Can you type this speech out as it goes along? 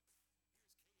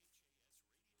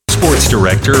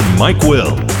Director Mike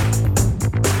Will.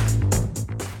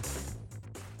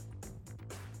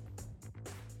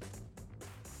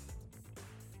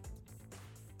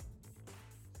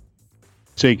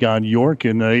 Take on York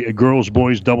in a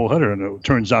girls-boys doubleheader, and it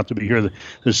turns out to be here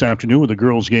this afternoon with the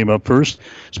girls game up first.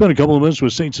 Spent a couple of minutes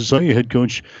with St. Cecilia head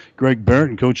coach Greg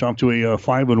Barrett, and coach off to a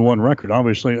 5-1 record.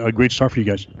 Obviously, a great start for you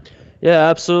guys. Yeah,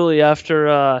 absolutely. After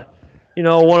a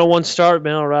 1-1 start,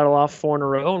 man, I'll rattle off 4 in a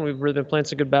row, and we've really been playing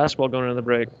some good basketball going into the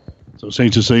break. So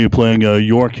St. Cecilia playing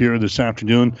York here this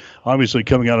afternoon. Obviously,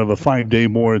 coming out of a 5-day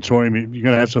moratorium, you're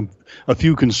going to have a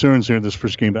few concerns here this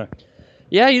first game back.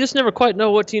 Yeah, you just never quite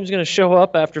know what team's going to show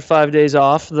up after 5 days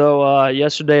off. Though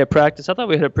yesterday at practice, I thought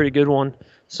we had a pretty good one.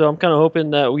 So I'm kind of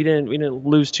hoping that we didn't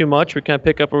lose too much. We kind of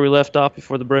pick up where we left off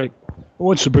before the break.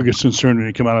 What's the biggest concern when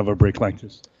you come out of a break like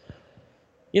this?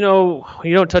 You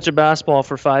don't touch a basketball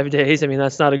for 5 days. I mean,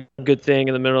 that's not a good thing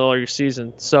in the middle of your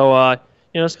season. So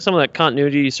some of that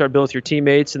continuity you start building with your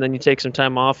teammates, and then you take some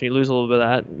time off and you lose a little bit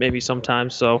of that maybe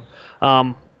sometimes. So,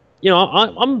 I'm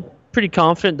pretty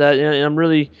confident that, and I'm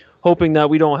really hoping that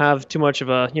we don't have too much of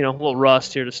a little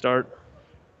rust here to start.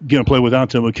 Going to play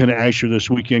without McKenna Asher this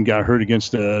weekend. Got hurt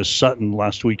against Sutton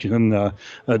last week. And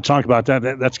talk about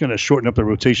that. That's going to shorten up the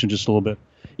rotation just a little bit.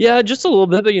 Yeah, just a little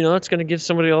bit, but it's going to give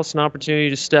somebody else an opportunity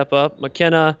to step up.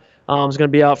 McKenna is going to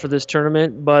be out for this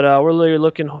tournament, but we're really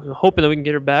hoping that we can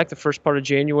get her back the first part of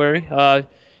January.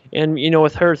 And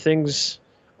with her, things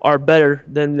are better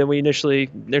than we initially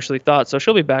thought. So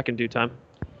she'll be back in due time.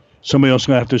 Somebody else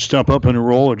going to have to step up in a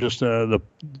role, or just the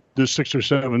 6 or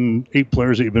 7, 8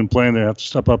 players that you've been playing, they have to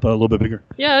step up a little bit bigger?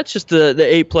 Yeah, it's just the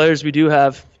 8 players we do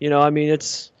have.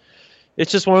 It's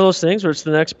just one of those things where it's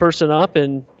the next person up,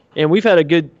 and we've had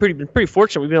been pretty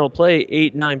fortunate. We've been able to play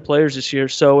 8, 9 players this year.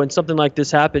 So when something like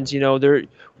this happens,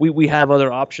 we have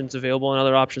other options available, and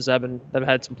other options that have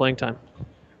had some playing time.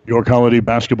 York Holiday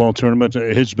Basketball Tournament,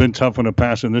 it's been tough in the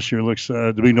past, and this year looks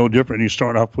to be no different. You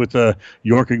start off with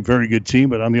York, a very good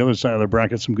team, but on the other side of the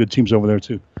bracket, some good teams over there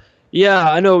too.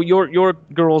 Yeah, I know York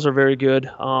girls are very good.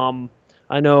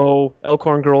 I know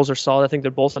Elkhorn girls are solid. I think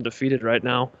they're both undefeated right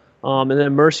now. And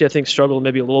then Mercy, I think, struggled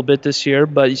maybe a little bit this year,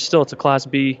 but still it's a Class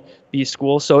B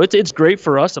school. So it's great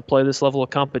for us to play this level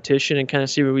of competition and kind of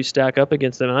see where we stack up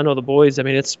against them. And I know the boys,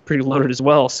 it's pretty loaded as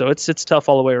well, so it's tough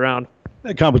all the way around.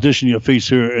 That competition you face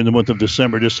here in the month of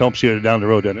December just helps you down the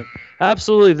road, doesn't it?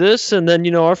 Absolutely. This, and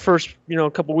then, our first,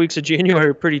 couple weeks of January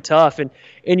are pretty tough. And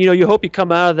you hope you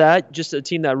come out of that just a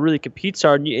team that really competes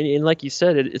hard. And like you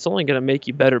said, it's only going to make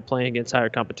you better playing against higher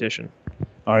competition.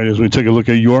 All right, as we take a look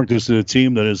at York, this is a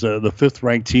team that is the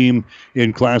 5th-ranked team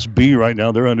in Class B right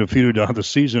now. They're undefeated on the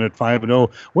season at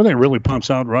 5-0. One thing really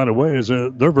pops out right away is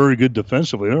they're very good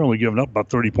defensively. They're only giving up about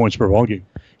 30 points per ball game.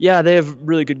 Yeah, they have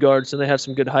really good guards, and they have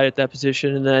some good height at that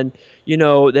position. And then,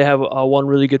 they have one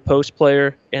really good post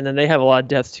player, and then they have a lot of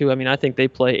depth, too. I think they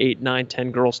play 8, 9,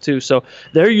 10 girls, too. So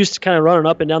they're used to kind of running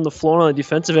up and down the floor on the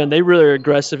defensive end. They really are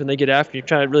aggressive, and they get after you,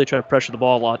 try to pressure the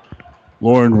ball a lot.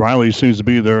 Lauren Riley seems to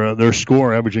be their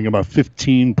scorer, averaging about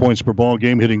 15 points per ball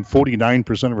game, hitting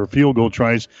 49% of her field goal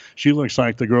tries. She looks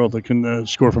like the girl that can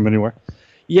score from anywhere.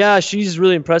 Yeah, she's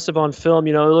really impressive on film.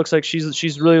 It looks like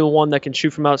she's really the one that can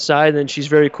shoot from outside, and then she's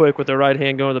very quick with her right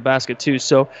hand going to the basket too.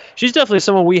 So she's definitely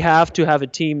someone we have to have a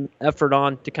team effort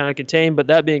on to kind of contain. But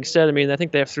that being said, I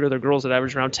think they have 3 other girls that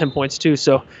average around 10 points too.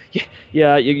 So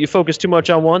yeah, you focus too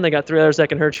much on one, they got 3 others that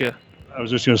can hurt you. I was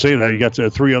just going to say that. You got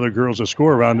 3 other girls that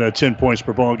score around 10 points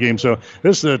per ball game. So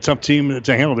this is a tough team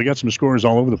to handle. They got some scorers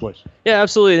all over the place. Yeah,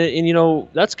 absolutely. And,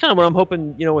 that's kind of what I'm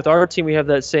hoping, with our team, we have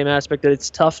that same aspect that it's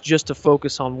tough just to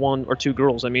focus on 1 or 2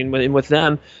 girls. With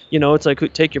them, it's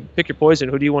like pick your poison.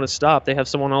 Who do you want to stop? They have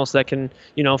someone else that can,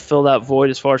 fill that void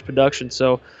as far as production.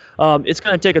 So it's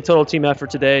going to take a total team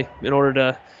effort today in order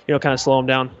to, kind of slow them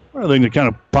down. Well, I think they kind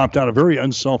of popped out a very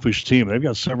unselfish team. They've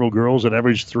got several girls that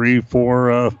average 3,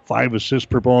 4, 5 assists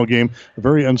per ball game. A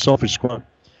very unselfish squad.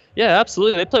 Yeah,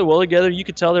 absolutely. They play well together. You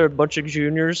could tell they're a bunch of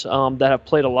juniors that have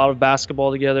played a lot of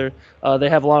basketball together. They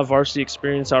have a lot of varsity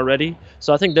experience already.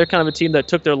 So I think they're kind of a team that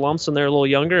took their lumps when they were a little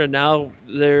younger, and now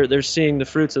they're seeing the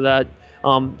fruits of that.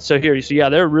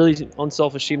 They're a really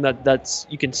unselfish team that's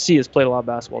you can see has played a lot of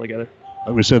basketball together.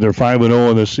 Like we said, they're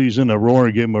 5-0 in this season.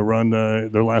 Aurora gave them a run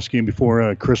their last game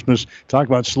before Christmas. Talk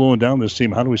about slowing down this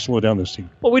team. How do we slow down this team?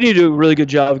 Well, we need to do a really good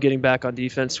job of getting back on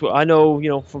defense. I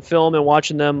know, from film and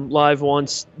watching them live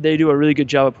once, they do a really good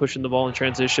job of pushing the ball in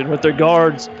transition. With their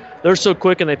guards, they're so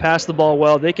quick and they pass the ball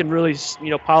well. They can really,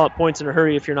 pile up points in a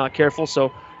hurry if you're not careful.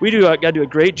 So we got to do a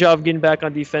great job of getting back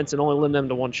on defense and only limit them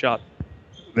to 1 shot.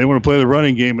 They want to play the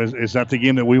running game. Is that the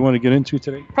game that we want to get into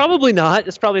today? Probably not.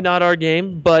 It's probably not our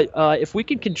game. But if we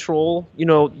can control,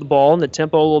 the ball and the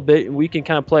tempo a little bit, and we can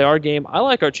kind of play our game, I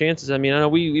like our chances. I mean, I know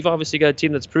we've obviously got a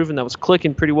team that's proven that was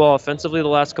clicking pretty well offensively the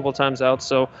last couple of times out.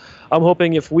 So I'm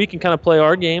hoping if we can kind of play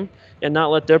our game and not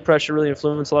let their pressure really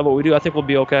influence a lot of what we do, I think we'll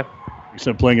be okay.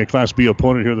 Except playing a Class B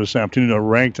opponent here this afternoon, a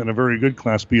ranked and a very good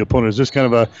Class B opponent. Is this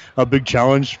kind of a big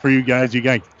challenge for you guys? You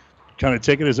guys kind of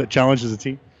take it as a challenge as a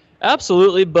team?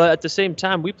 Absolutely, but at the same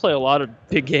time, we play a lot of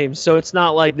big games, so it's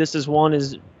not like this is one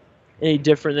is any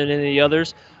different than any of the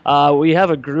others. We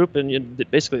have a group and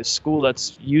basically a school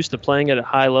that's used to playing at a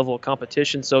high level of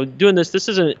competition. So doing this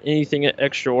isn't anything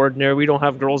extraordinary. We don't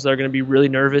have girls that are going to be really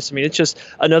nervous. I mean, it's just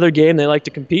another game. They like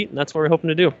to compete, and that's what we're hoping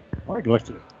to do. All right, good luck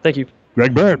to you. Thank you.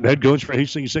 Greg Barrett, head coach for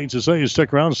Hastings St. Cecilia.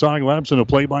 Stick around. Song Labs and a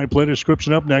play-by-play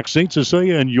description up next. St.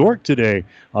 Cecilia and York today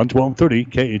on 1230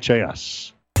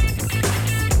 KHAS.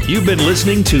 You've been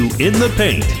listening to In the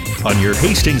Paint on your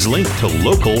Hastings link to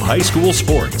local high school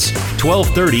sports,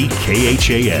 1230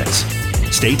 KHAS.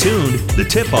 Stay tuned. The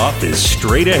tip-off is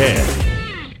straight ahead.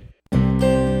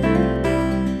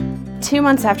 2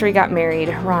 months after he got married,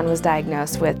 Ron was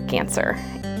diagnosed with cancer.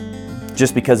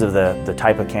 Just because of the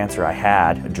type of cancer I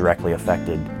had, it directly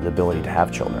affected the ability to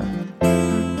have children.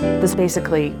 This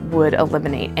basically would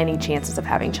eliminate any chances of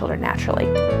having children naturally.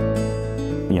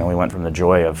 We went from the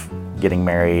joy of getting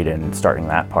married and starting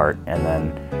that part, and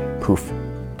then poof,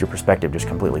 your perspective just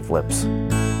completely flips.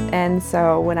 And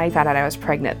so when I found out I was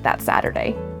pregnant that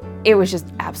Saturday, it was just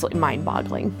absolutely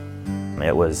mind-boggling.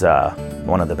 It was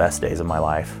one of the best days of my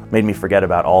life. Made me forget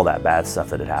about all that bad stuff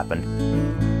that had happened.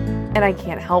 And I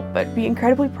can't help but be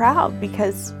incredibly proud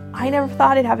because I never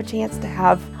thought I'd have a chance to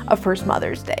have a first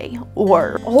Mother's Day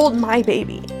or hold my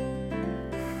baby.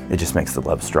 It just makes the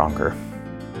love stronger.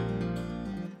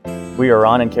 We are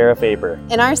Ron and Kara Faber.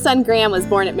 And our son Graham was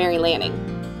born at Mary Lanning.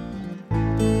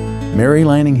 Mary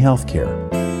Lanning Healthcare.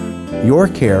 Your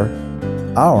care,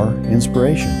 our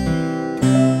inspiration.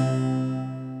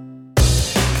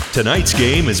 Tonight's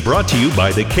game is brought to you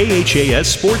by the KHAS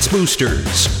Sports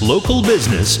Boosters, local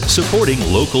business supporting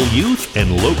local youth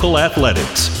and local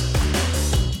athletics.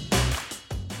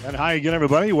 And hi again,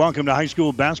 everybody. Welcome to high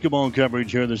school basketball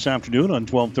coverage here this afternoon on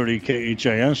 1230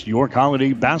 KHAS, York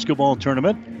Holiday Basketball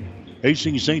Tournament.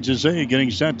 Hastings St. Cecilia getting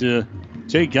set to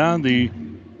take on the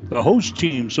host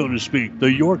team, so to speak,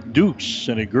 the York Dukes,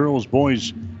 and a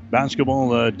girls-boys basketball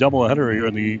doubleheader here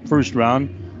in the first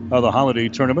round of the Holiday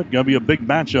Tournament. Going to be a big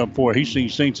matchup for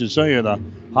Hastings St. Cecilia. The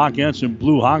Hawkettes and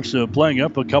Blue Hawks playing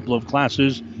up a couple of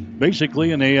classes,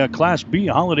 basically in a Class B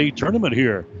Holiday Tournament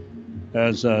here,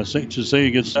 as St.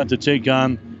 Cecilia gets set to take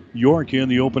on York in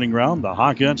the opening round. The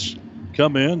Hawkettes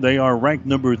come in. They are ranked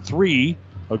number 3.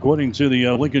 According to the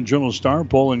Lincoln Journal-Star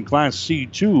poll in Class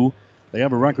C2, they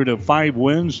have a record of 5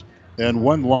 wins and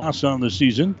 1 loss on the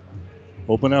season.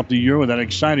 Open up the year with that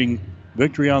exciting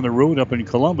victory on the road up in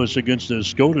Columbus against the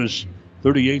Scotus,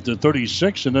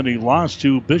 38-36, and then he lost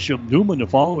to Bishop Neumann the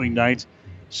following night,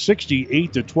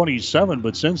 68-27.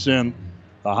 But since then,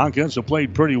 the Hawkettes have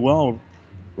played pretty well,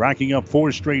 racking up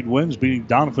 4 straight wins, beating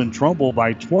Donovan Trumbull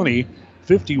by 20,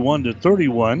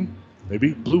 51-31. They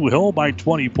beat Blue Hill by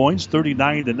 20 points,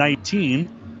 39-19.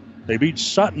 They beat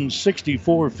Sutton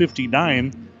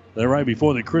 64-59. Then right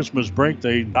before the Christmas break,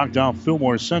 they knocked out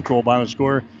Fillmore Central by a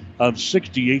score of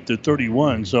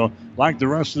 68-31. So like the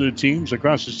rest of the teams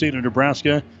across the state of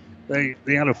Nebraska, they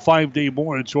had a 5-day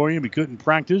moratorium. He couldn't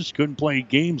practice, couldn't play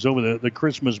games over the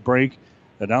Christmas break.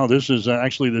 And now this is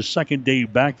actually the second day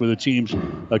back for the teams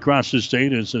across the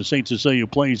state as St. Cecilia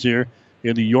plays here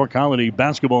in the York Holiday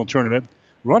Basketball Tournament.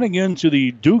 Running into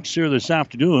the Dukes here this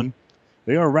afternoon,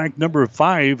 they are ranked number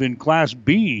 5 in Class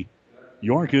B.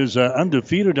 York is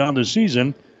undefeated on the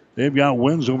season. They've got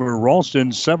wins over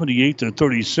Ralston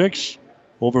 78-36,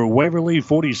 over Waverly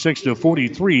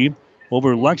 46-43,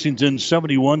 over Lexington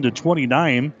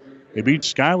 71-29. They beat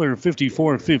Schuyler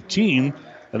 54-15,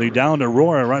 and they downed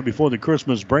Aurora right before the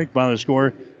Christmas break by the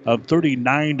score of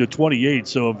 39-28.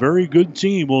 So a very good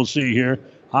team we'll see here.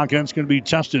 Hawkettes going to be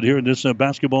tested here in this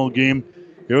basketball game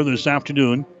here this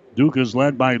afternoon. Duke is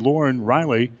led by Lauren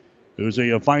Riley, who's a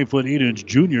 5'8"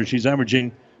 junior. She's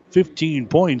averaging 15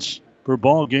 points per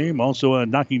ball game, also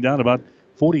knocking down about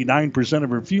 49% of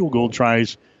her field goal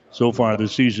tries so far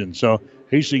this season. So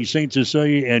Hastings St.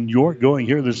 Cecilia and York going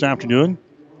here this afternoon.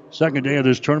 Second day of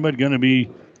this tournament going to be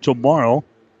tomorrow.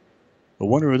 The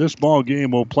winner of this ball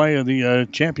game will play in the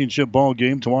championship ball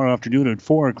game tomorrow afternoon at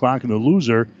 4 o'clock, and the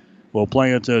loser will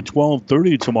play at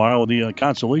 12:30 tomorrow in the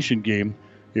consolation game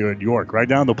here at York. Right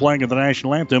down the playing of the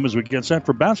national anthem as we get set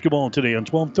for basketball today on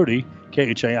 1230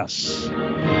 KHAS.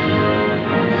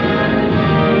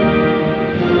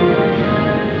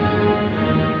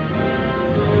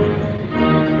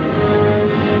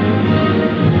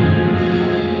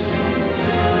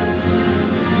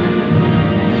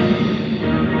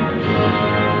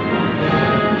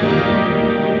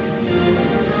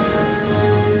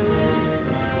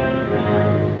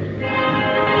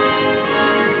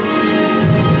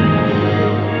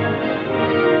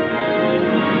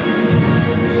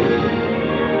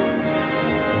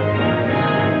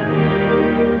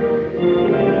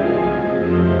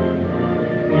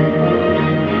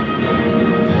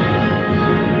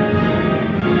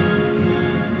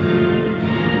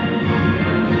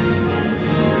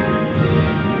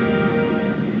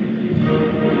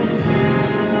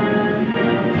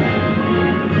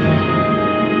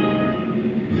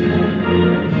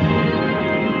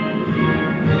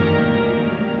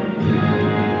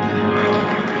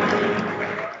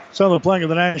 So the playing of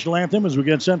the national anthem as we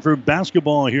get set for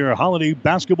basketball here. Holiday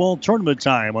basketball tournament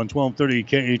time on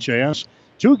 1230 KHAS.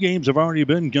 2 games have already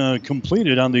been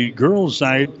completed on the girls'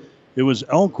 side. It was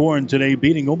Elkhorn today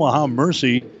beating Omaha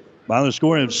Mercy by the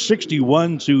score of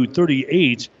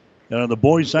 61-38. The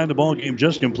boys' side of the ball game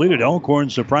just completed. Elkhorn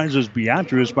surprises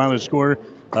Beatrice by the score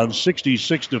of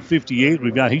 66-58.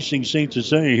 We've got Hastings St.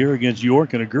 Cecilia here against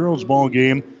York in a girls' ball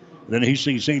game. Then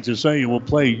Hastings St. Cecilia will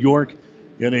play York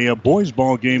in a boys'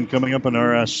 ball game coming up in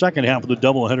our second half of the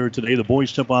doubleheader today. The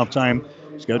boys' tip-off time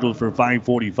scheduled for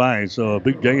 5:45. So a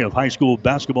big day of high school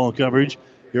basketball coverage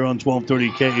here on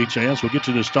 1230 KHAS. We'll get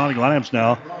to the starting lineups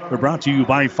now. They're brought to you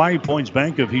by 5 Points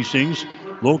Bank of Hastings.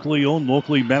 Locally owned,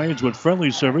 locally managed with friendly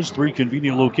service, 3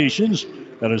 convenient locations,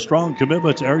 and a strong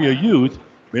commitment to area youth.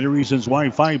 Many reasons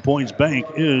why 5 Points Bank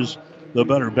is the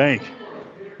better bank.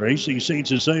 For Hastings St.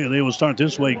 Cecilia, they will start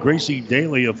this way. Gracie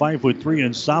Daly, a 5'3"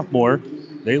 and sophomore.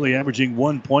 Daly averaging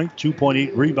 1 point,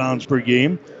 2.8 rebounds per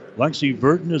game. Lexi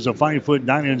Burton is a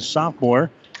 5'9" and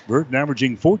sophomore. Burton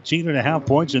averaging 14.5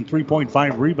 points and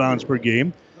 3.5 rebounds per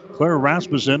game. Claire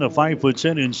Rasmussen, a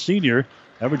 5'10" and senior,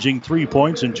 averaging 3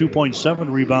 points and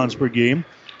 2.7 rebounds per game.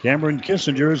 Cameron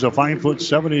Kissinger is a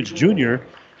 5'7" junior.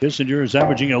 Kissinger is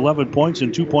averaging 11 points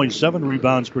and 2.7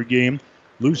 rebounds per game.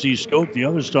 Lucy Skoke, the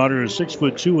other starter, is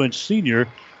 6'2" and senior.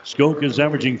 Skoke is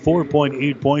averaging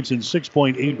 4.8 points and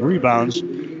 6.8 rebounds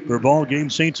per ball game.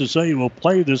 St. Cecilia will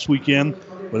play this weekend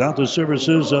without the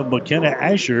services of McKenna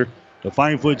Asher, the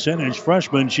 5'10"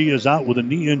 freshman. She is out with a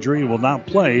knee injury and will not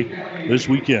play this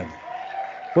weekend.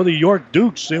 For the York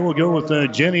Dukes, they will go with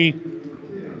Jenny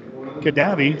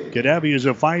Kadavi. Kadavi is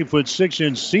a 5'6"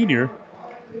 and senior.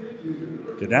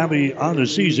 Kadavi on the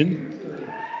season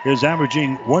is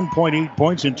averaging 1.8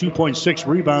 points and 2.6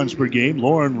 rebounds per game.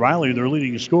 Lauren Riley, their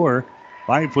leading scorer,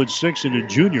 5'6" and a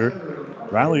junior.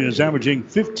 Riley is averaging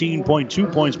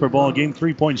 15.2 points per ball game,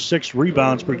 3.6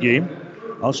 rebounds per game.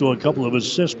 Also a couple of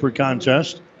assists per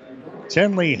contest.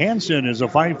 Tenley Hansen is a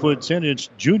 5'10"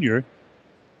 junior.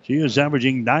 She is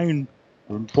averaging right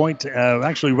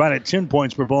at 10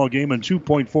 points per ball game and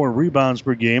 2.4 rebounds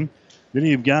per game. Then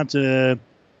you've got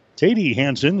Tati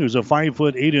Hansen, who's a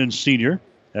 5'8" senior,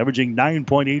 averaging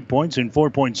 9.8 points and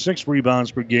 4.6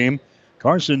 rebounds per game.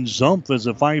 Carson Zumpf is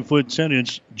a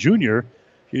 5'10" junior.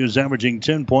 He is averaging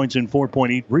 10 points and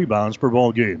 4.8 rebounds per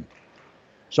ball game.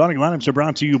 Starting lineups are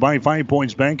brought to you by 5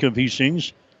 Points Bank of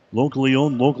Hastings. Locally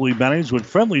owned, locally managed with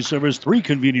friendly service, 3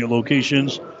 convenient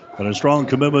locations, and a strong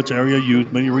commitment to area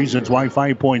youth. Many reasons why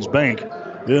 5 Points Bank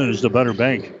is the better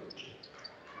bank.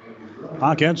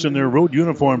 Hawkins in their road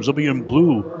uniforms will be in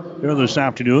blue here this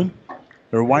afternoon.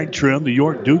 Their white trim. The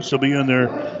York Dukes will be in their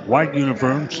white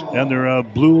uniforms and their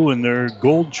blue and their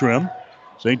gold trim.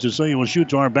 St. Cecilia will shoot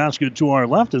to our basket to our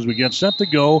left as we get set to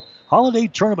go. Holiday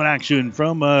tournament action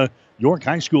from York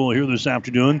High School here this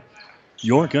afternoon.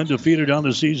 York undefeated on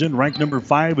the season, ranked number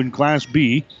 5 in Class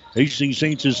B. Hastings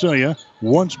St. Cecilia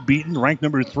once beaten, ranked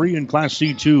number 3 in Class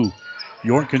C2.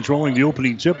 York controlling the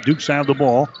opening tip. Dukes have the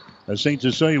ball as St.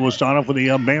 Cecilia will start off with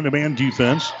a man-to-man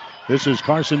defense. This is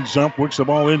Carson Zump, works the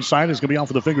ball inside. It's going to be off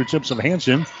of the fingertips of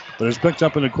Hansen, but it's picked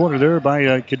up in the corner there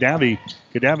by Kadavi.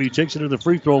 Kadavi takes it to the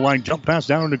free throw line. Jump pass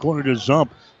down in the corner to Zump.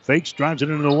 Fakes, drives it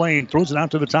into the lane, throws it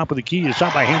out to the top of the key. A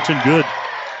shot by Hansen, good.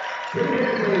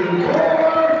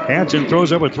 Hansen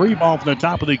throws up a 3-ball from the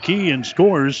top of the key and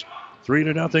scores.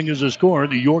 3-0 is the score.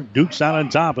 The York Dukes out on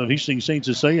top of Hastings St.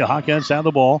 Cecilia. Hawkins have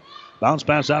the ball. Bounce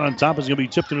pass out on top is going to be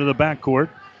tipped into the backcourt.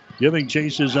 Giving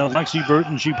chase is Lexi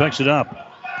Burton. She picks it up.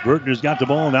 Burton has got the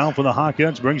ball now for the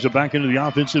Hawkins. Brings it back into the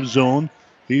offensive zone.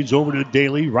 Feeds over to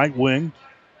Daly, right wing.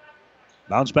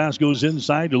 Bounce pass goes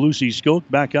inside to Lucy Skoke.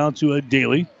 Back out to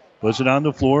Daly. Puts it on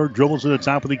the floor. Dribbles to the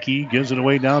top of the key. Gives it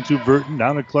away down to Burton.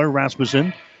 Down to Claire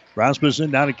Rasmussen. Rasmussen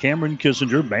down to Cameron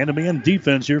Kissinger. Man-to-man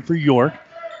defense here for York.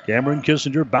 Cameron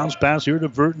Kissinger bounce pass here to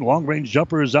Burton. Long-range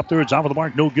jumper is up there. It's off of the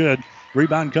mark. No good.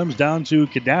 Rebound comes down to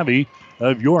Kadavi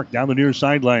of York down the near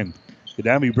sideline.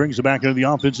 Kadavi brings it back into the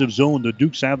offensive zone. The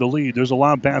Dukes have the lead. There's a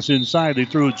lob pass inside. They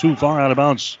threw it too far out of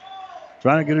bounds.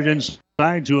 Trying to get it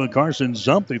inside to a Carson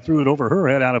Zump. They threw it over her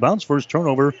head out of bounds. First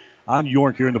turnover on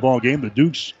York here in the ball game. The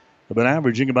Dukes have been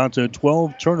averaging about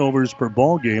 12 turnovers per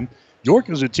ball game. York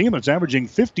is a team that's averaging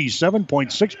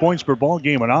 57.6 points per ball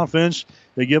game on offense.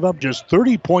 They give up just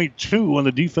 30.2 on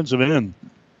the defensive end.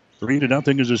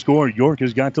 3-0 is the score. York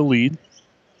has got the lead.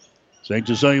 St.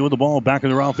 Cecilia with the ball back in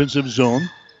their offensive zone.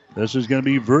 This is going to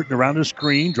be Burton around the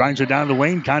screen. Drives it down the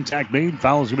lane. Contact made.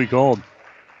 Foul is going to be called.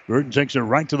 Burton takes it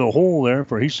right to the hole there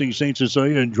for Hastings St.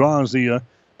 Cecilia and draws the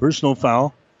personal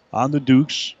foul on the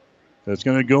Dukes. That's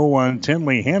going to go on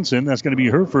Tenley Hansen. That's going to be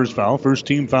her first foul. First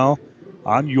team foul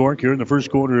on York here in the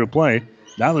first quarter of play.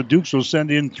 Now the Dukes will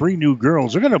send in 3 new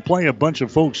girls. They're going to play a bunch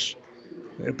of folks.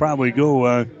 They probably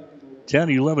go 10,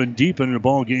 11 deep in the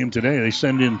ball game today. They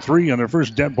send in 3 on their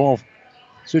first dead ball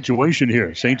situation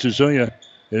here. St. Cecilia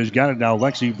has got it now.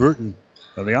 Lexi Burton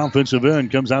on the offensive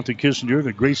end comes out to Kissinger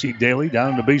to Gracie Daly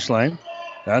down the baseline.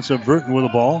 That's a Burton with the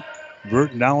ball.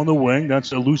 Burton now on the wing.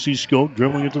 That's a Lucy Scope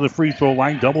dribbling it to the free throw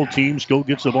line. Double team. Scope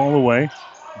gets the ball away.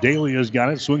 Daly has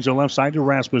got it. Swings the left side to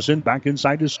Rasmussen. Back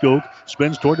inside to Scope.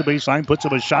 Spins toward the baseline. Puts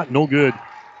up a shot. No good.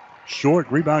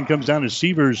 Short. Rebound comes down to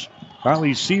Sievers.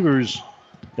 Harley Sievers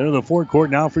into the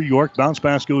forecourt now for York. Bounce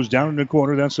pass goes down in the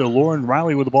corner. That's a Lauren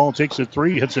Riley with the ball. Takes a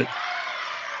 3. Hits it.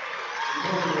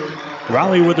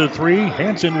 Riley with a 3.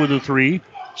 Hanson with a 3.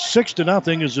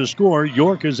 6-0 is the score.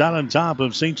 York is out on top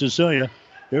of St. Cecilia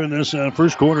here in this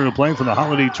first quarter of play for the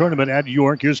holiday tournament at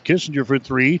York. Here's Kissinger for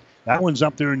 3. That one's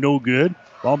up there, no good.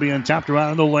 Ball being tapped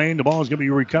around the lane. The ball is going to be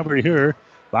recovered here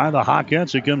by the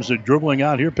Hawkettes. It comes to dribbling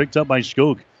out here, picked up by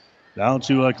Skoke. Down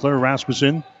to Claire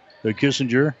Rasmussen. To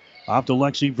Kissinger. Off to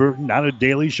Lexi Burton. Now to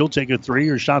Daly. She'll take a 3.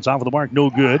 Her shot's off of the mark, no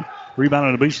good. Rebound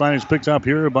on the baseline is picked up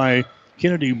here by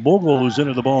Kennedy Mogul, who's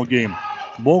into the ball game.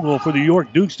 Mogul for the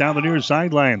York Dukes down the near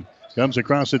sideline. Comes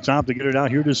across the top to get it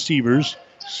out here to Sievers.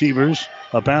 Sievers,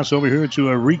 a pass over here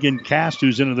to Regan Cast,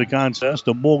 who's into the contest.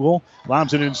 To Mogul,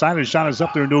 lobs it inside. His shot is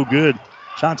up there, no good.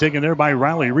 Shot taken there by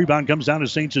Riley. Rebound comes down to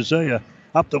St. Cecilia.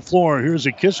 Up the floor, here's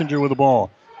a Kissinger with the ball.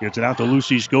 Gets it out to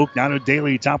Lucy Scope. Now to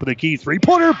Daly, top of the key.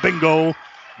 3-pointer, bingo.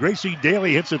 Gracie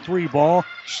Daly hits a 3 ball.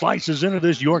 Slices into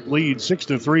this York lead.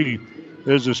 6-3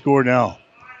 is the score now.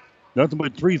 Nothing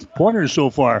but 3-pointers so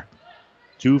far.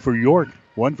 2 for York,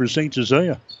 1 for St.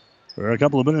 Cecilia. We're a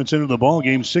couple of minutes into the ball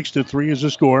game. 6-3 is the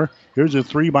score. Here's a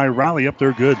 3 by Riley up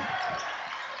there, good.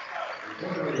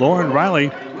 Lauren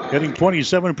Riley hitting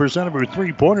 27% of her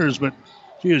 3-pointers, but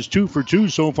she is 2 for 2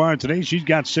 so far today. She's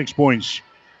got 6 points.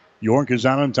 York is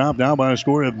out on top now by a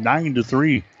score of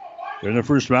 9-3. They're in the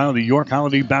first round of the York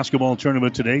Holiday Basketball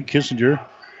Tournament today. Kissinger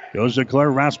goes to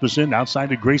Claire Rasmussen. Outside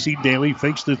to Gracie Daly.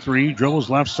 Fakes the 3. Dribbles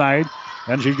left side.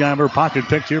 And she's got her pocket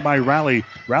picked here by Riley.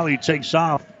 Riley takes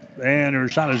off. And her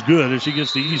shot is good as she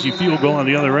gets the easy field goal on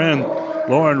the other end.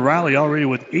 Lauren Riley already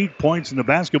with 8 points in the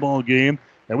basketball game.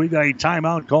 And we've got a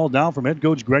timeout called down from head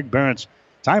coach Greg Barretts.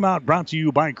 Timeout brought to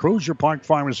you by Crozier Park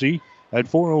Pharmacy at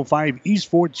 405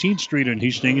 East 14th Street in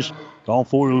Hastings. Call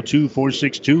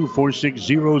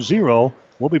 402-462-4600.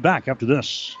 We'll be back after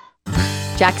this.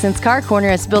 Jackson's Car Corner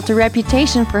has built a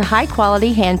reputation for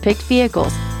high-quality hand-picked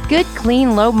vehicles. Good,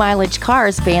 clean, low-mileage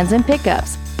cars, vans, and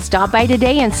pickups. Stop by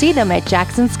today and see them at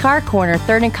Jackson's Car Corner,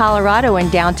 3rd and Colorado in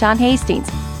downtown Hastings,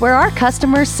 where our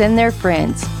customers send their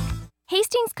friends.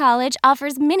 Hastings College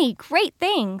offers many great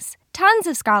things. Tons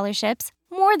of scholarships,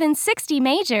 more than 60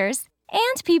 majors,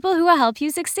 and people who will help you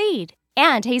succeed.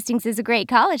 And Hastings is a great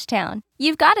college town.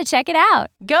 You've got to check it out.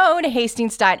 Go to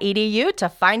hastings.edu to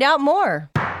find out more.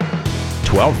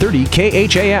 1230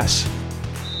 KHAS.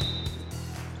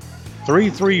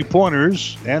 3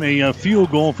 3-pointers and a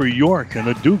field goal for York. And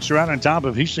the Dukes are out on top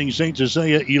of Hastings St.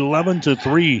 Cecilia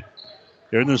 11-3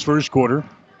 here in this first quarter.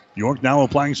 York now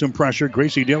applying some pressure.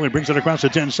 Gracie Daly brings it across the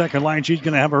 10-second line. She's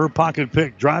going to have her pocket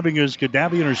pick. Driving is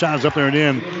Kadabi, and her shot is up there and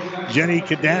in. Jenny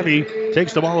Kadabi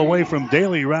takes the ball away from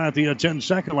Daly right at the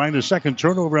 10-second line. The second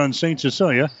turnover on St.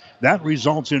 Cecilia. That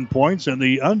results in points, and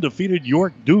the undefeated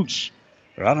York Dukes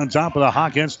are out on top of the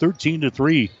Hawkettes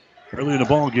 13-3 early in the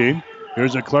ball game.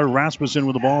 Here's a Claire Rasmussen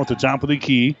with the ball at the top of the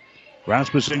key.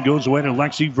 Rasmussen goes away to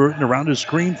Lexi Burton around the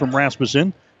screen from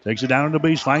Rasmussen. Takes it down on the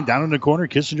baseline, down in the corner.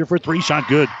 Kissinger for 3, shot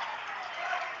good.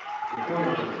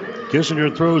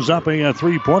 Kissinger throws up a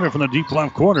 3-pointer from the deep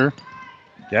left corner.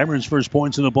 Cameron's first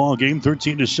points in the ball game.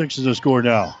 13-6 is the score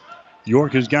now.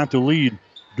 York has got the lead.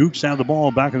 Dukes have the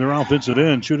ball back in their offensive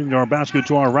end, shooting to our basket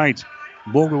to our right.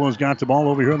 Bogle has got the ball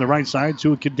over here on the right side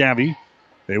to Kadavi.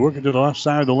 They work it to the left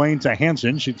side of the lane to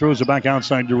Hanson. She throws it back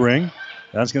outside the ring.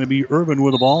 That's going to be Irvin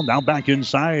with the ball. Now back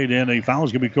inside, and a foul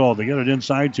is going to be called. They get it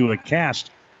inside to a Cast.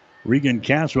 Regan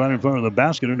Cast right in front of the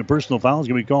basket, and a personal foul is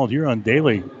going to be called here on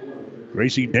Daly.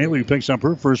 Gracie Daly picks up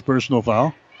her first personal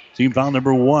foul. Team foul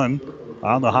number 1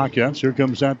 on the Hawkettes. Here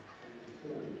comes that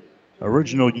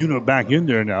original unit back in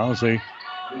there now as they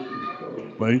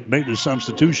made the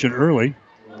substitution early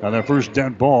on that first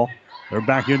dead ball. They're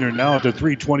back in there now at the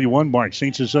 3:21 mark.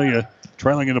 St. Cecilia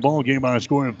trailing in the ball game by a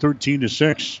score of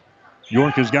 13-6.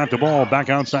 York has got the ball back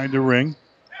outside the ring.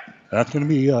 That's going to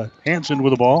be Hanson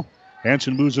with the ball.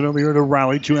 Hanson moves it over here to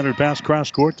Riley. 200 pass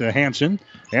cross court to Hanson.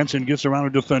 Hanson gets around a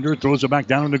defender, throws it back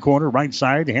down in the corner, right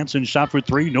side. Hanson shot for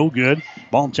 3, no good.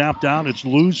 Ball tapped down, it's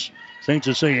loose. St.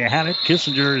 Cecilia had it.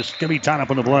 Kissinger is going to be tied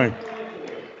up on the play.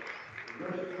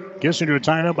 Kissinger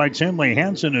tied up by Tinley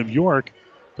Hansen of York.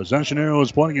 Possession arrow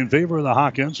is pointing in favor of the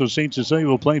Hawkins, so St. Cecilia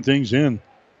will play things in.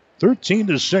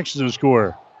 13-6 is the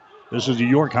score. This is the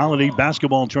York Holiday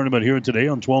Basketball Tournament here today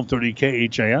on 1230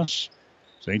 KHAS.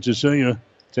 St. Cecilia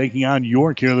taking on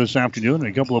York here this afternoon in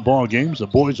a couple of ball games. The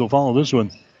boys will follow this one.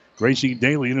 Gracie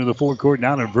Daly into the forecourt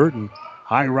now to Burton.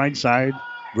 High right side.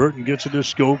 Burton gets it to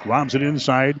Skoke, lobs it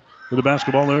inside. For the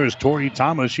basketball there is Tori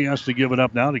Thomas. She has to give it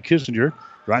up now to Kissinger.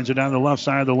 Drives it down the left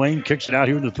side of the lane. Kicks it out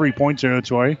here in the three-point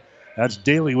territory. That's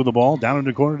Daly with the ball. Down in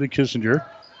the corner to Kissinger.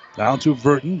 Down to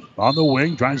Burton on the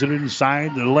wing. Drives it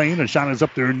inside the lane. A shot is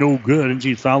up there. No good. And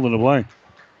she's fouled in the play.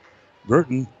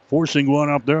 Burton forcing one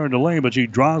up there in the lane, but she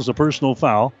draws the personal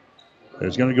foul.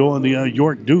 It's going to go on the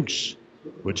York Dukes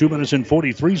with 2 minutes and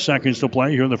 43 seconds to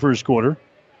play here in the first quarter.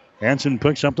 Hansen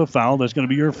picks up the foul. That's going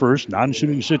to be her first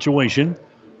non-shooting situation.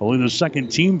 Only the second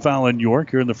team foul in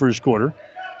York here in the first quarter.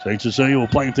 St. Cecilia will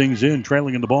play things in,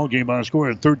 trailing in the ball game by a score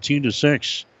of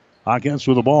 13-6. Hawkins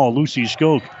with the ball. Lucy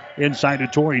Skoke inside to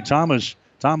Tori Thomas.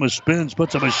 Thomas spins,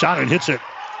 puts up a shot, and hits it.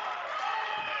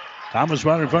 Thomas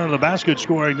right in front of the basket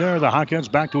scoring there. The Hawkins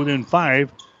back to within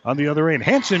 5 on the other end.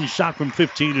 Hansen's shot from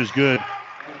 15 is good.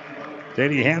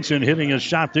 Katie Hansen hitting a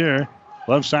shot there.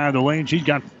 Left side of the lane. She's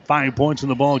got 5 points in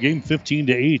the ball game,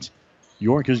 15-8.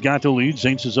 York has got the lead.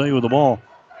 St. Cecilia with the ball.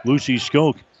 Lucy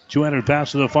Skoke, 200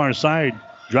 pass to the far side.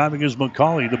 Driving is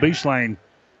McCauley, the baseline.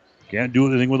 Can't do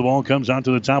anything with the ball. Comes out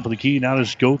to the top of the key. Now to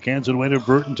Skoke. Hands it away to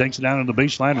Burton. Takes it down on the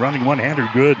baseline. Running one-hander.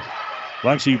 Good.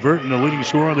 Lexi Burton, the leading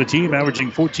scorer on the team,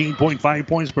 averaging 14.5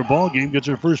 points per ball game, gets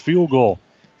her first field goal.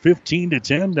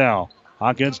 15-10 now.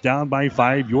 Hawkins down by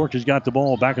 5. York has got the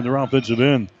ball back in their offensive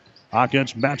end.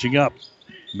 Hawkins matching up.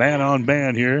 Man on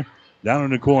man here. Down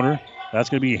in the corner. That's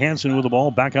going to be Hansen with the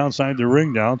ball back outside the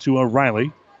ring now to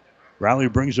Riley. Riley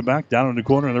brings it back down in the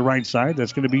corner on the right side.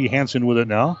 That's going to be Hansen with it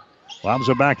now. Lobs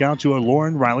it back out to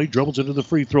Lauren Riley. Dribbles it to the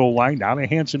free throw line. Down to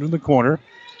Hansen in the corner.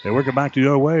 They work it back the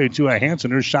other way to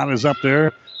Hansen. Her shot is up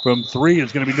there from 3.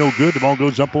 It's going to be no good. The ball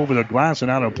goes up over the glass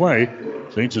and out of play.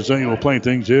 St. Cecilia will play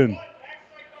things in.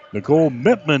 Nicole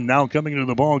Mittman now coming into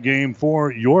the ball game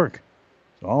for York.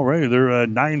 Already they're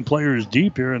 9 players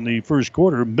deep here in the first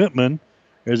quarter. Mittman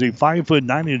is a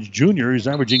 5'9" junior. He's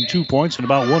averaging 2 points and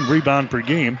about 1 rebound per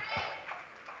game.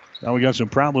 Now we got some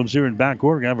problems here in backcourt.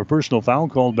 We're going to have a personal foul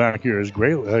called back here as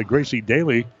Gracie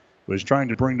Daly was trying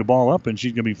to bring the ball up, and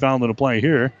she's going to be fouled in a play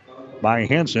here by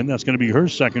Hansen. That's going to be her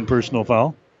second personal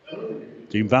foul.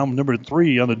 Team foul number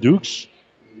 3 on the Dukes.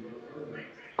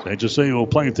 St. Cecilia will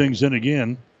play things in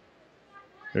again.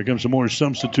 Here comes some more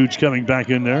substitutes coming back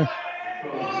in there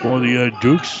for the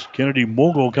Dukes. Kennedy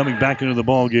Mogul coming back into the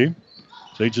ball game.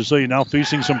 St. Cecilia now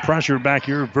facing some pressure back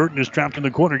here. Burton is trapped in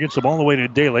the corner, gets the ball away to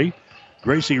Daly.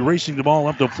 Gracie racing the ball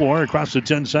up the floor across the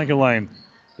 10-second line.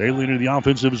 Daly into the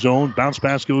offensive zone. Bounce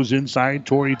pass goes inside.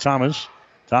 Tori Thomas.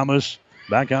 Thomas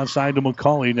back outside to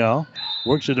McCauley now.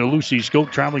 Works it to Lucy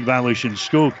Skoke. Traveling violation.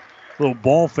 Skoke. Little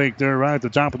ball fake there right at the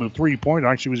top of the three-point.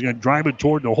 Actually was going to drive it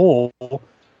toward the hole.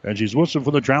 And she's whistled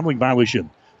for the traveling violation.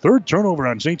 Third turnover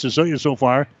on St. Cecilia so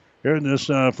far here in this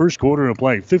first quarter of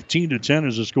play. 15-10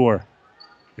 is the score.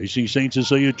 Facing St.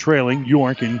 Cecilia trailing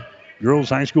York in girls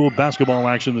high school basketball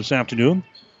action this afternoon.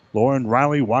 Lauren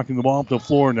Riley walking the ball up the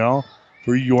floor now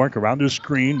for York. Around the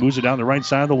screen. Moves it down the right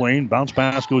side of the lane. Bounce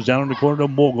pass goes down in the corner to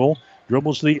Mogul.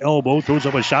 Dribbles to the elbow. Throws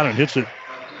up a shot and hits it.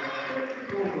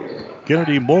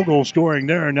 Kennedy Mogul scoring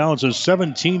there. And now it's a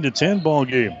 17-10 ball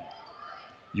game.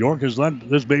 York has led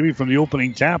this baby from the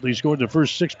opening tap. He scored the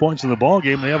first 6 points in the ball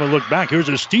game. They haven't looked back. Here's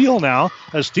a steal now.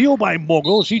 A steal by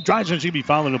Mogul. She drives and she'll be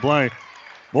fouled in the play.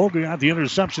 Mogul got the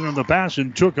interception on the pass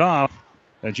and took off.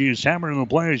 And she is hammering the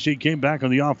play as she came back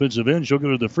on the offensive end. She'll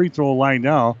go to the free throw line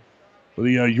now for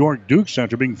the York Duke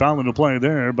Center, being fouled in the play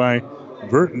there by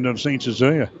Burton of St.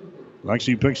 Cecilia.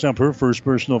 Lexi picks up her first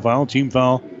personal foul. Team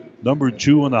foul number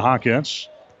 2 on the Hawkettes.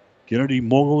 Kennedy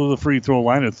Mogul to the free throw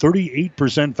line. A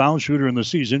 38% foul shooter in the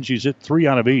season. She's hit 3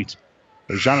 out of 8.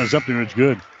 The shot is up there. It's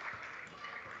good.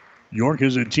 York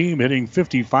is a team hitting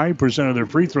 55% of their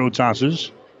free throw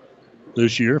tosses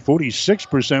this year.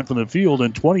 46% from the field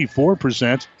and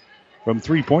 24% from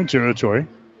three-point territory.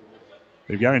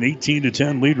 They've got an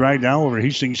 18-10 lead right now over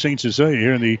Hastings St. Cecilia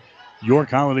here in the York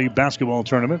Holiday Basketball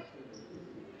Tournament.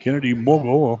 Kennedy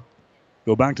Mogul will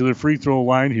go back to the free throw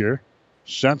line here.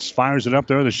 Sets, fires it up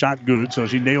there. The shot good, so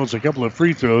she nails a couple of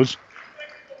free throws.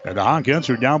 And the Hawkins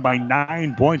are down by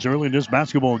 9 points early in this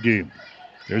basketball game.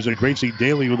 There's a Gracie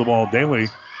Daly with the ball. Daly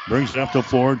brings it up the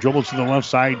floor, dribbles to the left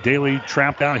side. Daly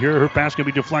trapped out here. Her pass going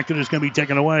to be deflected. It's going to be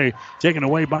taken away. Taken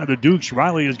away by the Dukes.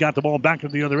 Riley has got the ball back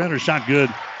at the other end. Her shot good.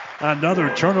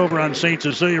 Another turnover on St.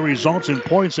 Cecilia results in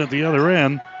points at the other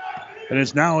end. And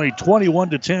it's now a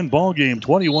 21-10 ball game.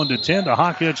 21-10. The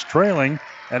Hawkettes trailing.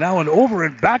 And now an over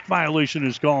and back violation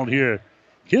is called here.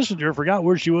 Kissinger forgot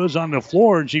where she was on the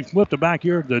floor, and she flipped it back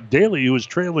here to Daly, who was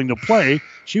trailing the play.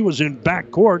 She was in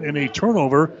back court, and a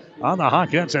turnover on the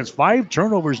Hawkettes. That's 5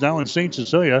 turnovers now in St.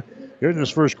 Cecilia here in this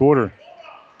first quarter.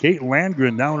 Kate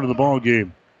Landgren now into the ball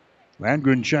game.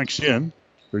 Landgren checks in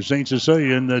for St.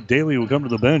 Cecilia, and Daly will come to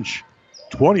the bench.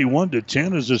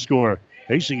 21-10 is the score.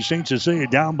 Hastings St. Cecilia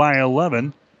down by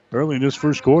 11 early in this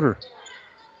first quarter.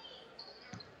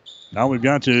 Now we've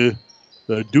got to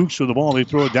the Dukes with the ball. They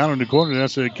throw it down in the corner.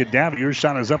 That's a Kadavi. Her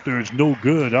shot is up there. It's no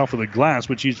good off of the glass,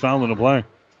 but she's fouled in the play.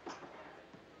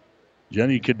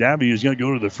 Jenny Kadavi is going to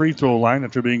go to the free throw line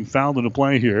after being fouled in the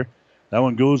play here. That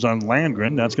one goes on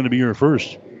Landgren. That's going to be her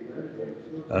first.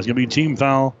 That's going to be team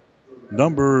foul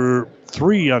number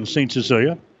 3 on St.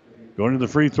 Cecilia. Going to the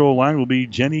free throw line will be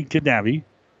Jenny Kadavi.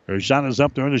 Her shot is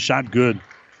up there and the shot good.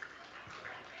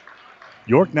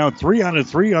 York now 3 out of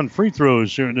 3 on free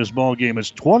throws here in this ball game.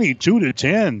 It's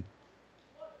 22-10.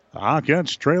 The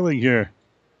Hawkettes trailing here.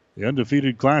 The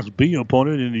undefeated Class B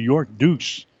opponent in the York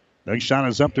Dukes. Next shot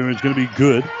is up there. It's going to be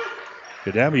good.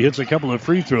 Kadavi hits a couple of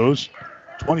free throws.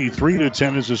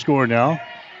 23-10 is the score now.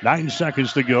 9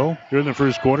 seconds to go here in the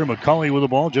first quarter. McCauley with the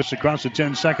ball just across the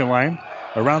 10-second line.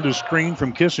 Around the screen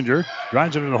from Kissinger.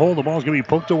 Drives it in the hole. The ball's going to be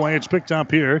poked away. It's picked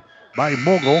up here by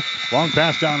Mogul. Long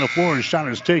pass down the floor. His shot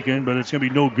is taken, but it's going to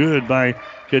be no good by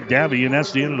Kadavi, and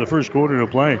that's the end of the first quarter to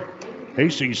play.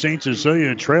 Hastings St.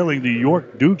 Cecilia trailing the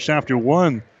York Dukes after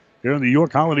 1 here in the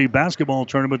York Holiday Basketball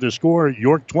Tournament. The score,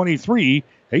 York 23,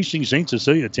 Hastings St.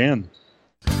 Cecilia 10.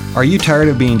 Are you tired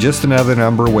of being just another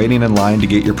number waiting in line to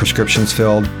get your prescriptions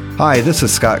filled? Hi, this is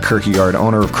Scott Kierkegaard,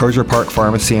 owner of Crozier Park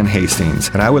Pharmacy in Hastings,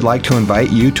 and I would like to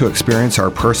invite you to experience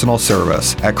our personal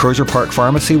service. At Crozier Park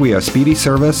Pharmacy, we have speedy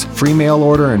service, free mail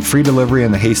order, and free delivery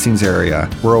in the Hastings area.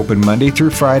 We're open Monday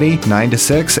through Friday, 9 to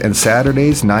 6, and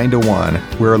Saturdays, 9 to 1.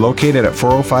 We are located at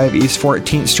 405 East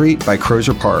 14th Street by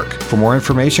Crozier Park. For more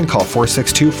information, call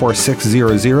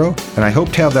 462-4600, and I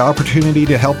hope to have the opportunity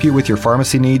to help you with your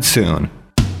pharmacy needs soon.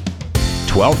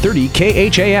 1230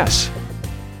 KHAS.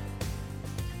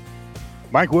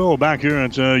 Mike Will back here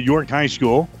at York High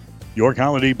School. York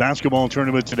Holiday Basketball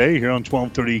Tournament today here on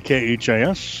 1230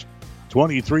 KHAS.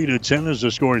 23-10 is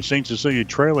the score. St. Cecilia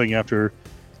trailing after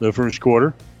the first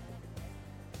quarter.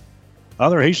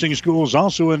 Other Hastings schools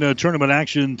also in tournament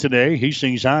action today.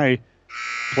 Hastings High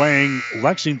playing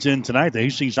Lexington tonight. The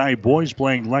Hastings High boys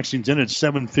playing Lexington at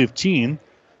 7:15.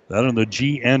 That in the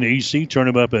GNAC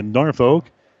tournament up in Norfolk.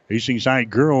 Hastings High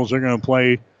girls are going to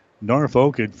play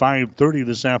Norfolk at 5:30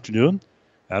 this afternoon.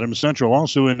 Adams Central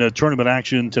also in tournament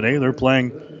action today. They're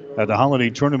playing at the holiday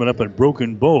tournament up at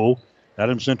Broken Bow.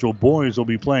 Adams Central boys will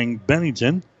be playing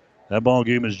Bennington. That ball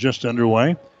game is just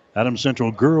underway. Adams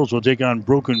Central girls will take on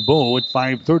Broken Bow at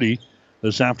 5:30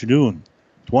 this afternoon.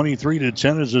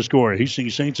 23-10 is the score.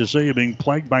 Hastings St. Cecilia being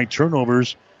plagued by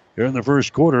turnovers here in the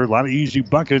first quarter. A lot of easy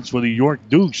buckets for the York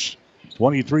Dukes.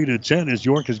 23-10 as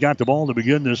York has got the ball to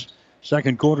begin this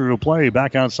second quarter to play.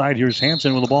 Back outside, here's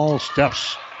Hansen with the ball.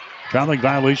 Steps. Traveling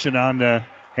violation on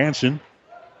Hansen.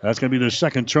 That's going to be the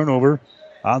second turnover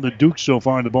on the Dukes so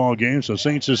far in the ball game. So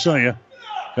St. Cecilia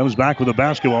comes back with the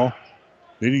basketball.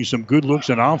 Needing some good looks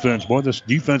on offense. Boy, this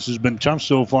defense has been tough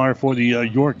so far for the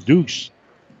York Dukes.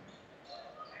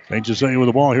 St. Cecilia with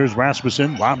the ball. Here's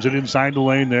Rasmussen. Lobs it inside the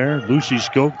lane there. Lucy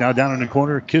Skoke now down in the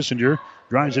corner. Kissinger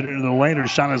drives it into the lane. Her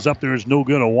shot is up there. It's no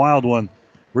good. A wild one.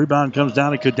 Rebound comes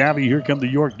down to Kadavi. Here come the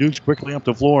York Dukes quickly up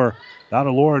the floor. Down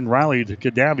to Lauren Riley to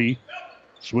Kadavi.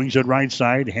 Swings it right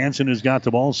side. Hansen has got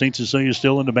the ball. St. Cecilia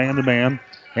still in the man-to-man.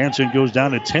 Hansen goes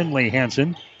down to Tenley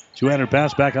Hansen. Two-handed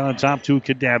pass back on top to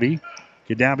Kadavi.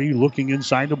 Kadavi looking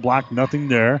inside the block. Nothing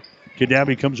there.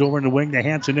 Kadavi comes over in the wing to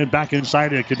Hansen. Then back inside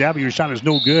to Kadavi. Her shot is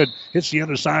no good. Hits the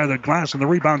other side of the glass. And the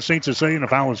rebound, St. Cecilia, and a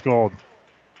foul is called.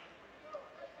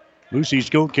 Lucy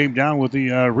Skoke came down with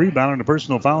the rebound, and the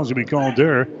personal foul is going to be called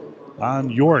there on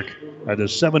York at the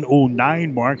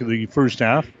 7:09 mark of the first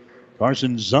half.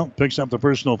 Carson Zump picks up the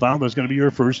personal foul. That's going to be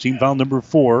her first. Team foul number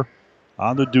 4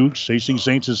 on the Dukes. Hastings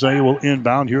St. Cecilia will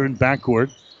inbound here in backcourt.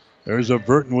 There's a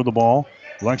Burton with the ball.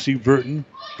 Lexi Burton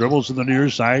dribbles to the near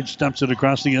side, steps it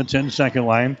across the 10-second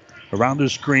line. Around the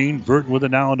screen, Burton with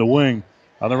it now on the wing.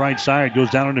 On the right side,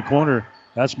 goes down in the corner.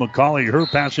 That's McCauley. Her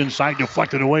pass inside,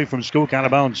 deflected away from Skoke, out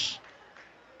of bounds.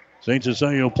 St.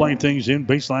 Cecilia playing things in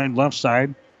baseline left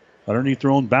side underneath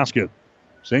their own basket.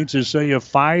 St. Cecilia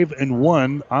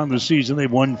 5-1 on the season.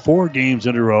 They've won 4 games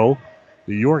in a row.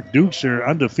 The York Dukes are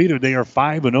undefeated. They are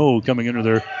 5-0 coming into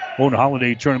their own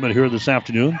holiday tournament here this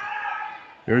afternoon.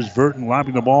 There's Burton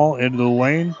lobbing the ball into the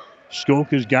lane Skoke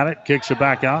has got it, kicks it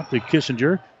back out to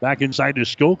Kissinger. Back inside to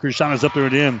Skoke. Her shot is up there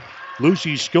and in.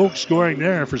 Lucy Skoke scoring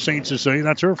there for St. Cecilia.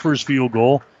 That's her first field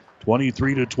goal.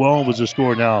 23-12 is the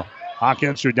score now.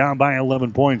 Hawkins are down by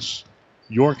 11 points.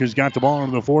 York has got the ball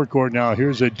into the forecourt now.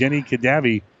 Here's a Denny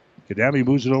Kadavi. Kadavi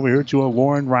moves it over here to a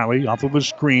Lauren Riley off of a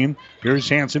screen. Here's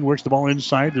Hansen, works the ball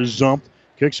inside to Zump.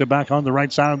 Kicks it back on the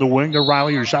right side of the wing to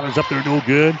Riley. Her shot is up there, no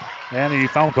good. And a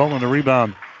foul call on the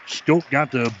rebound. Skoke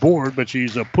got the board, but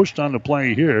she's pushed on the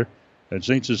play here. And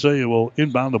St. Cecilia will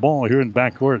inbound the ball here in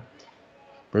backcourt.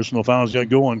 Personal foul's got to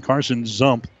go on Carson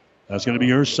Zump. That's going to be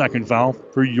her second foul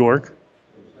for York.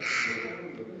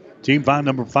 Team foul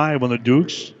number 5 on the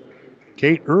Dukes.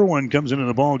 Kate Irwin comes into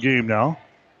the ball game now.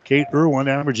 Kate Irwin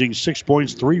averaging 6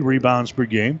 points, 3 rebounds per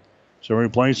game. So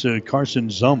replace Carson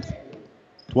Zump.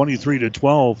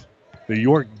 23-12. The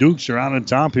York Dukes are out on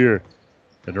top here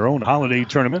in their own holiday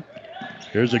tournament.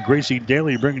 Here's a Gracie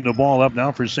Daly bringing the ball up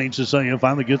now for St. Cecilia.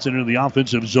 Finally gets into the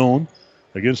offensive zone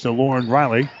against the Lauren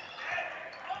Riley.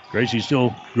 Gracie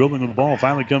still dribbling the ball.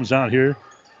 Finally comes out here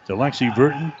to Lexi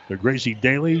Burton, to Gracie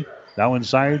Daly. Now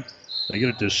inside. They get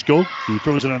it to Skoke, who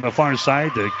throws it on the far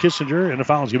side to Kissinger, and the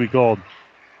foul's going to be called.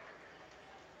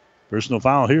 Personal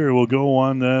foul here will go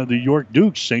on the York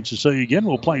Dukes. St. Cecilia again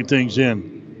will play things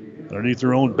in underneath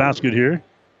their own basket here.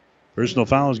 Personal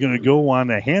foul is going to go on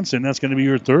Hansen. That's going to be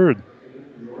her third.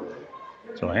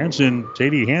 So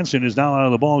Sadie Hansen is now out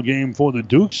of the ball game for the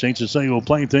Dukes. St. Cecilia will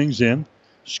play things in.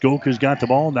 Skoke has got the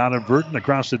ball. Now to Burton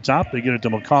across the top. They get it to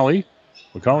McCauley.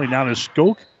 McCauley now to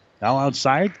Skoke. Now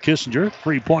outside. Kissinger.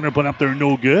 3-pointer put up there.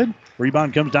 No good.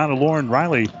 Rebound comes down to Lauren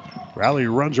Riley. Riley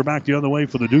runs her back the other way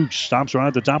for the Dukes. Stops her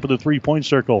at the top of the 3-point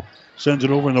circle. Sends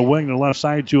it over in the wing to the left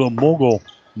side to a Mogul.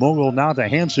 Mogul now to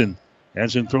Hansen.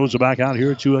 Hansen throws it back out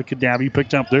here to a Kadavi.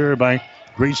 Picked up there by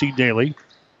Gracie Daly.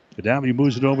 Kadavi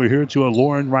moves it over here to a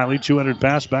Lauren Riley. 200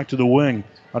 pass back to the wing.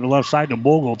 On the left side to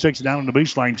Mogul. Takes it down on the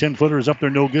baseline. 10-footer is up there.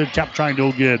 No good. Tap try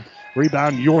no good.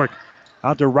 Rebound York.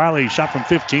 Out to Riley. Shot from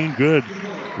 15. Good.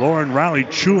 Lauren Riley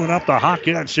chewing up the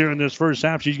Hawkettes here in this first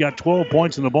half. She's got 12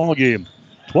 points in the ball game.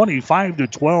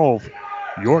 25-12.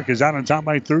 York is out on top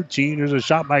by 13. There's a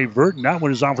shot by Burton. That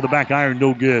one is off of the back iron.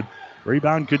 No good.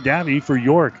 Rebound Kadavi for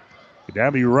York.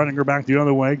 Kadavi running her back the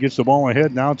other way. Gets the ball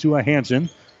ahead now to a Hansen.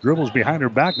 Dribbles behind her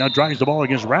back. Now drives the ball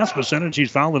against Rasmussen, and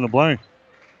she's fouled in the play.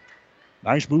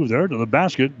 Nice move there to the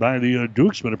basket by the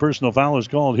Dukes, but a personal foul is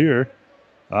called here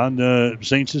on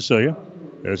St. Cecilia.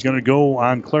 It's going to go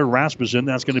on Claire Rasmussen.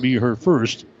 That's going to be her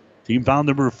first. Team foul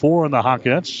number 4 on the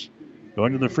Hawkettes.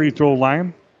 Going to the free throw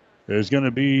line is going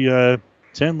to be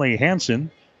Tenley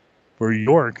Hansen for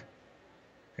York.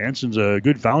 Hansen's a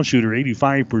good foul shooter,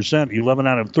 85%, 11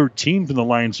 out of 13 from the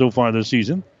line so far this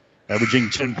season. Averaging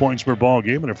 10 points per ball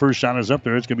game, and the first shot is up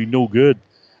there. It's going to be no good.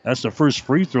 That's the first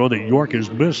free throw that York has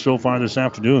missed so far this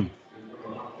afternoon.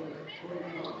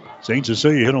 St.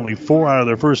 Cecilia hit only 4 out of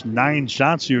their first 9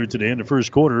 shots here today in the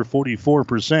first quarter,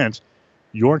 44%.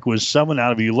 York was 7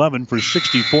 out of 11 for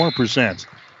 64%.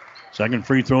 Second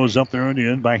free throw is up there in the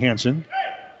end by Hansen.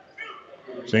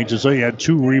 St. Cecilia had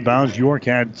 2 rebounds. York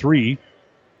had 3.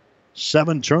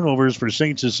 7 turnovers for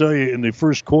St. Cecilia in the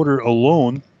first quarter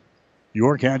alone.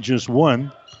 York had just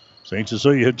 1. St.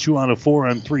 Cecilia hit 2 out of 4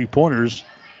 on 3-pointers.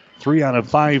 3 out of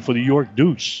 5 for the York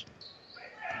Dukes.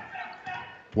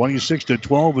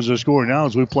 26-12 is the score now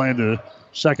as we play in the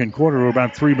second quarter. We're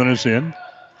about 3 minutes in.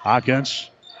 Hawkins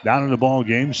down in the ball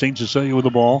game. St. Cecilia with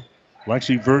the ball.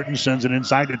 Lexi Burton sends it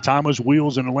inside to Thomas.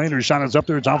 Wheels in the lane. Her shot is up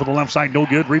there. It's off of the left side. No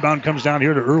good. Rebound comes down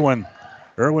here to Irwin.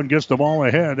 Irwin gets the ball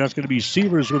ahead. That's going to be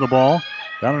Severs with the ball.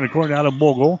 Down in the corner out of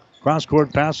Mogul.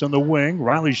 Cross-court pass on the wing.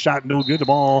 Riley's shot no good. The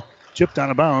ball chipped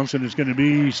out of bounds, and it's going to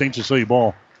be St. Cecilia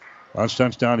ball. Last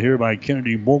touchdown here by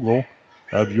Kennedy Mogul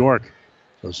of York.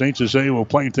 So St. Cecilia will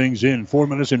play things in. 4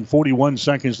 minutes and 41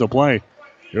 seconds to play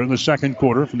here in the second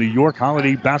quarter from the York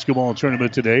Holiday Basketball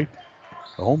Tournament today.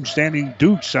 The homestanding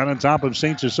Dukes out on top of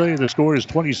St. Cecilia. The score is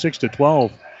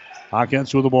 26-12.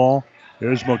 Hawkins with the ball.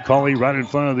 There's McCauley right in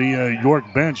front of the York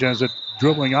bench as it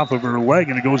dribbling off of her leg,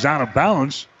 and it goes out of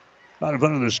bounds. Out in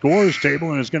front of the scorer's table,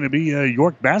 and it's going to be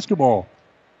York basketball.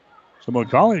 So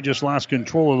McCauley just lost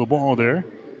control of the ball there.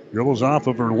 Dribbles off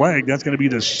of her leg. That's going to be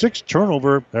the 6th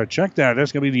turnover. Check that.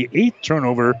 That's going to be the 8th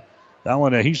turnover. That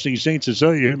one at Hastings St.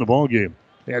 Cecilia in the ball game.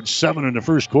 They had 7 in the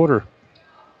first quarter.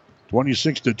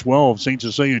 26-12. St.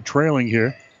 Cecilia trailing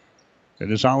here in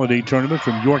this holiday tournament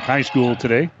from York High School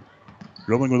today.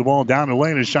 Dribbling with the ball down the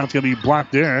lane. His shot's going to be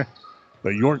blocked there.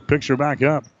 But York picks her back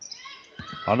up.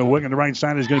 On the wing on the right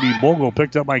side is going to be Mogul,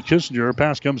 picked up by Kissinger. Her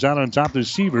pass comes out on top to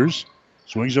Severs.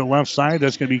 Swings to the left side.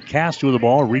 That's going to be Cast with the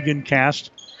ball. Regan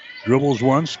Cast dribbles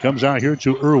once. Comes out here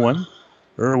to Irwin.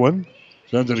 Irwin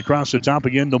sends it across the top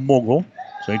again to Mogul.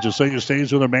 St. Cecilia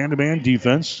stays with a man-to-man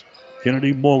defense.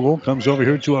 Kennedy Mogul comes over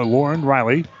here to Lauren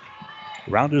Riley.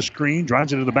 Around the screen,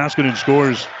 drives it to the basket and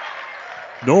scores.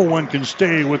 No one can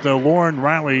stay with Lauren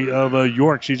Riley of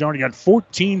York. She's already got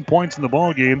 14 points in the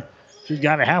ball game. She's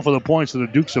got half of the points that the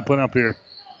Dukes have put up here.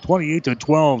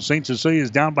 28-12. St. Cecilia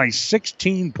is down by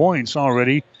 16 points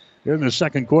already here in the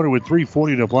second quarter with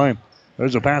 3:40 to play.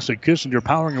 There's a pass at Kissinger,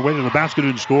 powering her way to the basket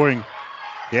and scoring.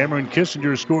 Cameron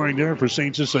Kissinger scoring there for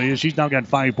St. Cecilia. She's now got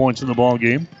 5 points in the ball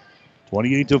game.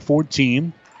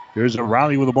 28-14. Here's a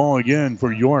Riley with the ball again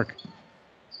for York.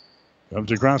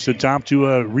 Comes across the top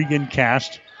to Regan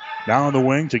Cast. Down on the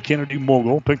wing to Kennedy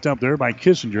Mogul. Picked up there by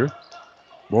Kissinger.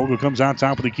 Mogul comes out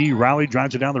top of the key. Riley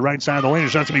drives it down the right side of the lane. It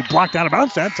starts to be blocked out of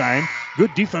bounds that time.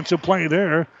 Good defensive play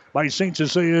there by St.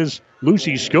 Cecilia's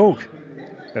Lucy Skoke.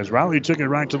 As Riley took it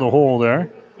right to the hole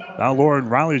there. Now Lauren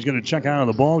Riley is going to check out of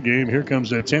the ball game. Here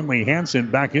comes Tinley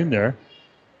Hansen back in there.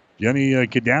 Jenny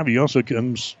Kadavi also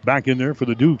comes back in there for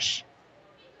the Dukes.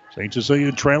 St.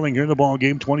 Cecilia trailing here in the ball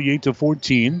game,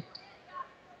 28-14.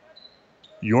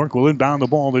 York will inbound the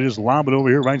ball. They just lob it over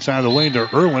here right side of the lane to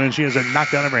Irwin, and she has it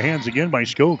knocked out of her hands again by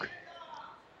Skoke.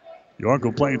 York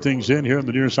will play things in here on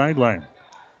the near sideline.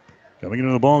 Coming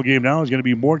into the ball game now is going to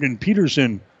be Morgan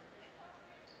Peterson.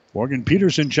 Morgan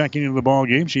Peterson checking into the ball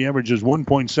game. She averages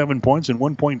 1.7 points and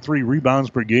 1.3 rebounds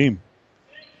per game.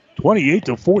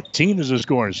 28-14 is the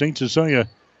score. St. Cecilia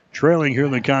trailing here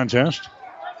in the contest.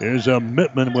 There's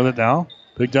Mittman with it now.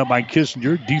 Picked up by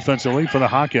Kissinger defensively for the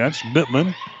Hawkettes.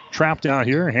 Mittman trapped out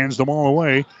here, hands the ball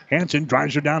away. Hansen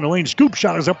drives her down the lane. Scoop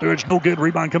shot is up there. It's no good.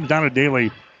 Rebound comes down to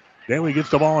Daly. Daly gets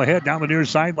the ball ahead down the near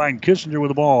sideline. Kissinger with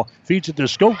the ball. Feeds it to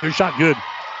Skoke. Their shot good.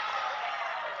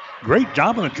 Great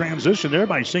job on the transition there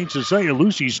by St. Cecilia.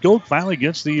 Lucy Skoke finally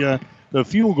gets the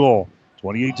field goal.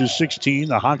 28-16.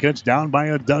 The Hawkettes down by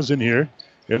a dozen here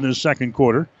in the second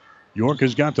quarter. York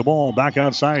has got the ball back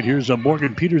outside. Here's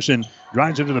Morgan Peterson.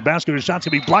 Drives into the basket. The shot's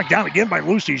going to be blocked down again by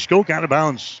Lucy Skoke out of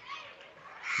bounds.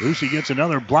 Lucy gets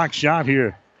another block shot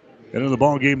here. Into the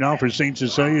ball game now for St.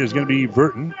 Cecilia is going to be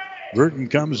Burton. Burton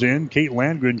comes in. Kate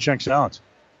Landgren checks out.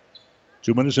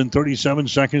 2 minutes and 37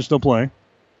 seconds to play.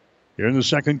 Here in the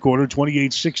second quarter,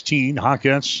 28-16.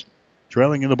 Hawkettes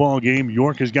trailing in the ball game.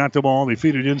 York has got the ball. They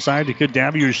feed it inside to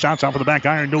Kadavi. Her shots off of the back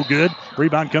iron. No good.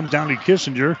 Rebound comes down to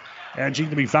Kissinger. And she's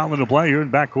going to be fouling the play here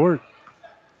in backcourt.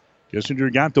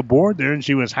 Kissinger got the board there, and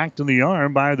she was hacked in the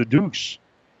arm by the Dukes.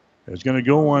 It's going to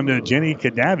go on to Jenny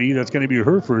Kadavi. That's going to be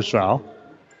her first foul.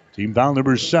 Team foul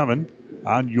number 7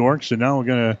 on York. So now we're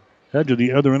going to head to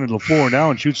the other end of the floor now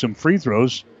and shoot some free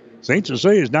throws. St.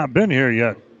 Cecilia has not been here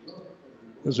yet.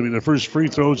 This will be the first free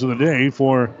throws of the day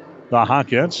for the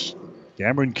Hawkettes.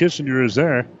 Cameron Kissinger is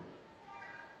there.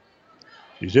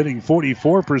 She's hitting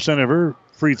 44% of her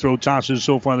free throw tosses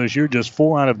so far this year, just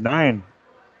 4 out of 9.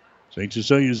 St.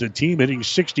 Cecilia is a team hitting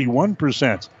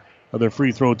 61% of their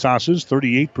free throw tosses,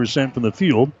 38% from the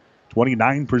field,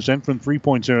 29% from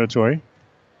three-point territory.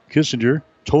 Kissinger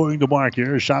towing the mark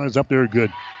here. His shot is up there,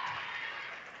 good.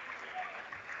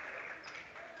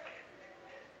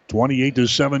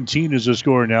 28-17 is the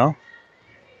score now.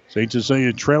 St.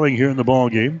 Cecilia trailing here in the ball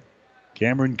game.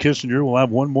 Cameron Kissinger will have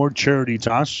one more charity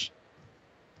toss.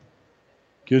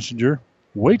 Kissinger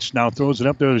waits now, throws it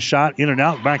up there, the shot in and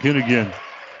out, back in again.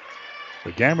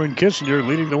 But Cameron Kissinger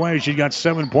leading the way. She got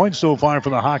 7 points so far for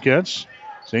the Hawkettes.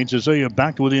 St. Cecilia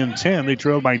back within 10. They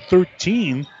trailed by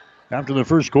 13 after the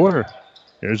first quarter.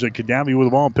 There's a Kadavi with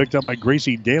the ball picked up by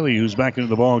Gracie Daly, who's back into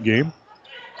the ball game.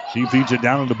 She feeds it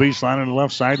down on the baseline on the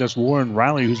left side. That's Lauren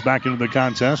Riley, who's back into the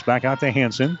contest. Back out to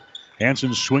Hansen.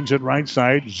 Hansen swings it right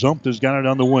side. Zump has got it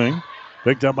on the wing.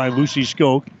 Picked up by Lucy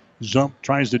Skoke. Zump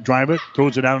tries to drive it.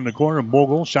 Throws it out in the corner.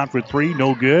 Mogul shot for 3.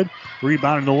 No good.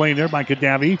 Rebound in the lane there by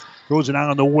Kadavi. Throws it out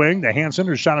on the wing to Hansen.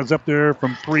 Her shot is up there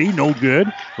from 3. No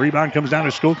good. Rebound comes down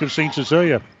to Skoke of St.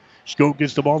 Cecilia. Skoke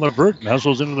gets the ball to Burton.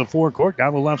 Hustles into the forecourt.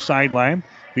 Down the left sideline.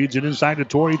 Feeds it inside to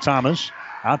Tori Thomas.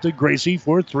 Out to Gracie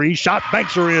for 3. Shot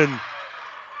banks her in.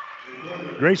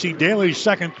 Gracie Daly's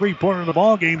second three-pointer of the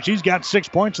ball game. She's got 6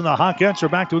 points, and the Hawkettes are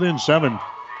back to within 7.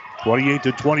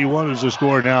 28-21 is the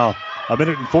score now. 1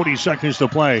 minute and 40 seconds to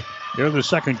play here in the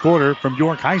second quarter from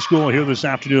York High School here this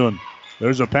afternoon.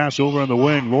 There's a pass over on the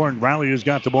wing. Lauren Riley has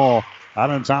got the ball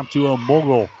out on top to a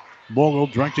Mogul. Mogul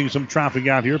directing some traffic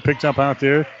out here. Picked up out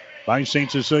there by St.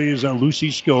 Cecilia's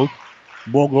Lucy Skoke.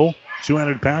 Mogul,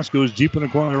 two-handed pass, goes deep in the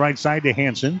corner on the right side to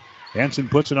Hansen. Hansen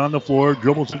puts it on the floor,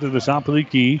 dribbles it to the top of the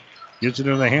key. Gets it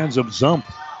into the hands of Zump.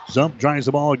 Zump drives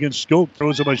the ball against Skoke,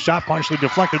 throws up a shot, partially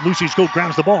deflected. Lucy Skoke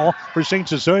grabs the ball for St.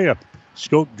 Cecilia.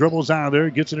 Skoke dribbles out of there,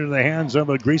 gets it into the hands of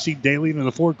Gracie Daly into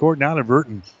the forecourt, now to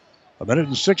Burton.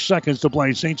 1:06 to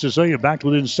play. St. Cecilia back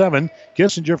within 7.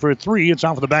 Kissinger for a 3. It's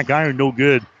off of the back iron, no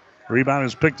good. Rebound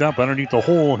is picked up underneath the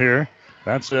hole here.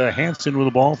 That's Hansen with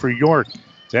the ball for York.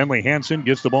 Stanley Hansen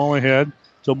gets the ball ahead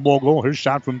to Mogul. His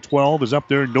shot from 12 is up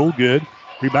there, no good.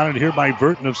 Rebounded here by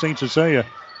Burton of St. Cecilia.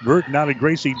 Burton out of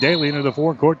Gracie Daly into the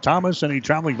forecourt. Thomas and a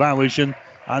traveling violation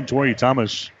on Tori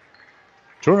Thomas.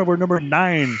 Turnover number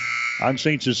 9 on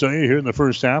St. Cecilia here in the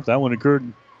first half. That one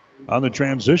occurred on the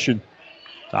transition.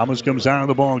 Thomas comes out of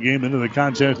the ball game into the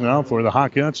contest now for the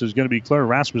Hawkeyes is going to be Claire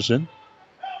Rasmussen.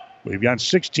 We've got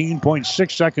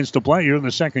 16.6 seconds to play here in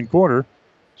the second quarter.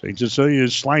 St. Cecilia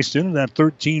is sliced into that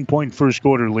 13-point first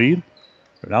quarter lead.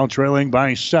 They're now trailing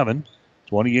by 7,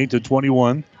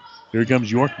 28-21. Here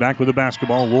comes York back with the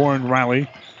basketball. Lauren Riley,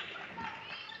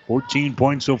 14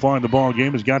 points so far in the ball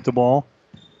game, has got the ball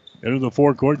into the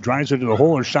forecourt, drives it to the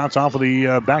hole. Her shots off of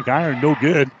the back iron, no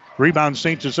good. Rebound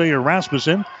St. Cecilia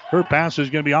Rasmussen. Her pass is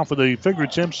going to be off of the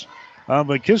fingertips of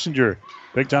Kissinger.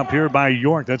 Picked up here by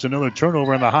York. That's another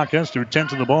turnover on the Hawkeyes. They're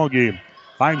 10th in the ball game.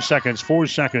 5 seconds, 4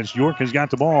 seconds. York has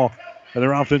got the ball at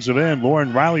their offensive end.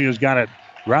 Lauren Riley has got it.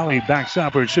 Riley backs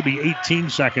up, or it should be 18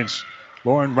 seconds.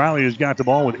 Lauren Riley has got the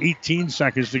ball with 18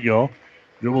 seconds to go.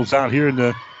 Dribbles out here in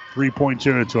the three-point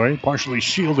territory. Partially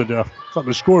shielded from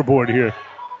the scoreboard here.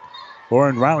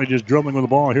 Lauren Riley just dribbling with the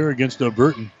ball here against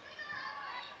Burton.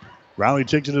 Riley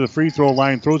takes it to the free throw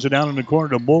line, throws it down in the corner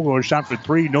to Mogul. A shot for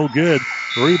 3, no good.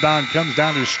 The rebound comes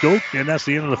down to Skoke, and that's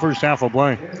the end of the first half of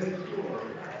play.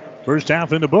 First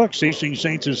half in the books. Hastings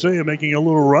St. Cecilia making a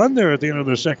little run there at the end of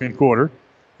the second quarter.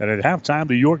 And at halftime,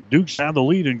 the York Dukes have the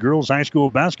lead in girls high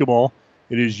school basketball.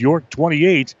 It is York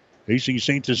 28, Hastings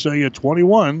St. Cecilia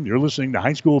 21. You're listening to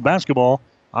high school basketball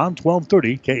on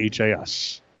 1230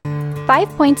 KHAS. 5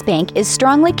 Points Bank is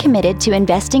strongly committed to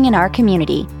investing in our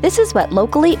community. This is what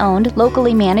locally owned,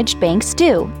 locally managed banks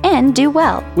do, and do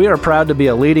well. We are proud to be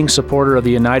a leading supporter of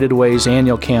the United Way's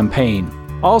annual campaign.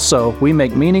 Also, we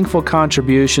make meaningful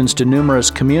contributions to numerous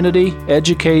community,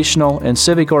 educational, and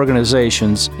civic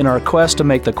organizations in our quest to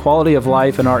make the quality of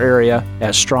life in our area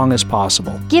as strong as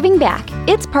possible. Giving back.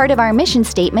 It's part of our mission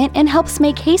statement and helps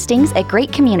make Hastings a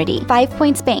great community. 5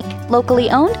 Points Bank. Locally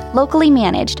owned, locally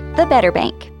managed. The better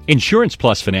bank. Insurance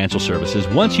Plus Financial Services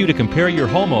wants you to compare your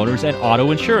homeowners and auto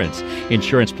insurance.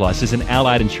 Insurance Plus is an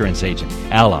Allied insurance agent.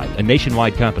 Allied, a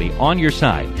nationwide company, on your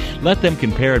side. Let them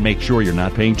compare and make sure you're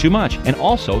not paying too much, and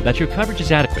also that your coverage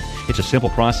is adequate. It's a simple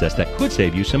process that could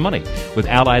save you some money. With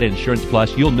Allied Insurance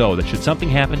Plus, you'll know that should something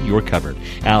happen, you're covered.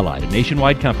 Allied, a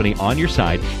nationwide company on your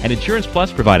side, and Insurance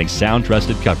Plus providing sound,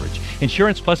 trusted coverage.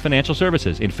 Insurance Plus Financial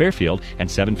Services in Fairfield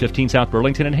and 715 South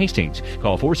Burlington and Hastings.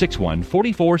 Call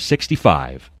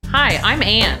 461-4465. Hi, I'm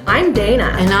Ann. I'm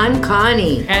Dana. And I'm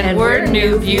Connie. And we're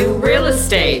New View Real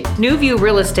Estate. New View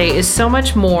Real Estate is so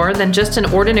much more than just an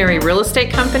ordinary real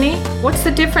estate company. What's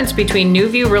the difference between New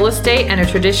View Real Estate and a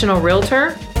traditional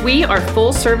realtor? We are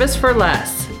full service for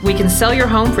less. We can sell your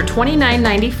home for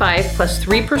 $29.95 plus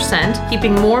 3%,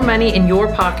 keeping more money in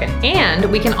your pocket.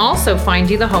 And we can also find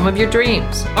you the home of your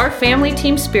dreams. Our family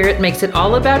team spirit makes it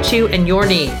all about you and your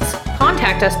needs.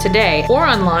 Contact us today or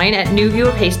online at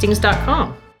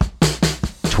newviewofhastings.com.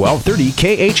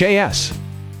 1230 KHAS.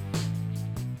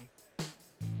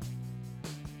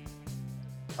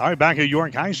 All right, back at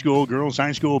York High School, girls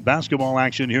high school basketball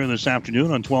action here this afternoon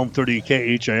on 1230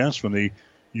 KHAS from the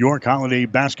York Holiday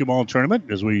Basketball Tournament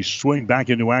as we swing back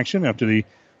into action after the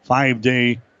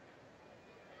 5-day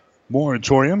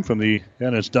moratorium from the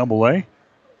NSAA.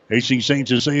 Hastings St.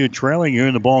 Cecilia trailing here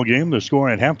in the ball game. The score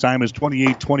at halftime is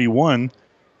 28-21.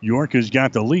 York has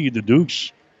got the lead. The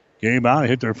Dukes came out and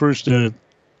hit their first 2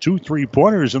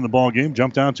 3-pointers in the ball game,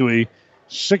 jumped out to a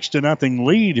 6-0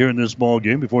 lead here in this ball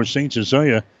game before St.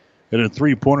 Cecilia hit a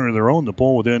 3-pointer of their own to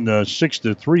pull within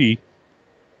 6-3.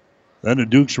 Then the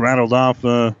Dukes rattled off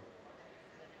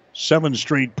 7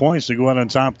 straight points to go out on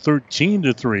top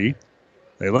 13-3.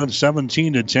 They led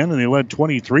 17-10 and they led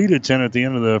 23-10 at the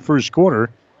end of the first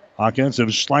quarter. Hawkins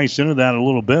have sliced into that a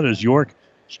little bit as York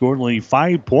scored only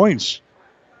 5 points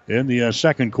in the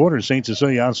second quarter. St.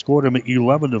 Cecilia outscored them at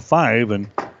 11-5, and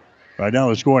right now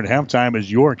the score at halftime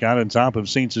is York out on top of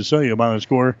St. Cecilia by a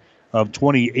score of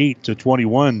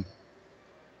 28-21.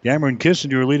 Cameron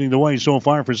Kissinger leading the way so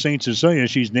far for St. Cecilia.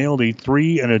 She's nailed a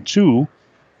 3 and a 2,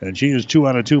 and she is 2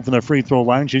 out of 2 from the free throw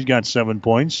line. She's got 7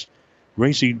 points.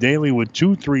 Gracie Daly with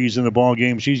 2 threes in the ball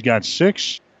game. She's got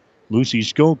 6. Lucy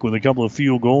Skoke with a couple of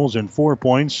field goals and 4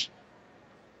 points.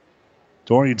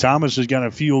 Tori Thomas has got a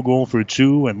field goal for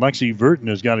 2, and Lexi Verton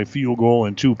has got a field goal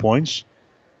and 2 points.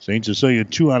 St. Cecilia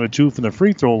 2 out of 2 from the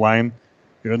free throw line.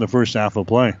 here in the first half of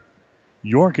play.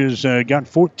 York has got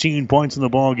 14 points in the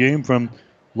ball game from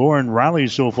Lauren Riley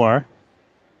so far.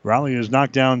 Riley has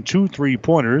knocked down 2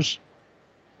 3-pointers.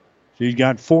 She's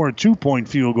got 4 2-point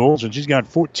field goals, and she's got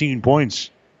 14 points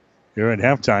here at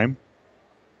halftime.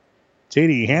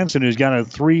 Tati Hansen has got a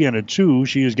 3 and a 2.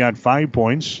 She has got 5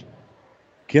 points.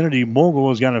 Kennedy Mogul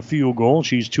has got a field goal.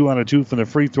 She's 2 out of 2 from the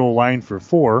free throw line for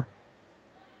 4.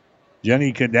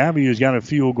 Jenny Kadavi has got a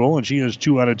field goal, and she is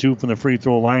 2 out of 2 from the free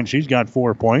throw line. She's got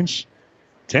 4 points.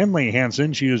 Tenley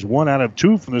Hansen, she is 1 out of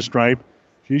 2 from the stripe.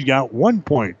 She's got 1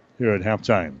 point here at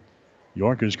halftime.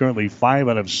 York is currently 5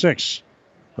 out of 6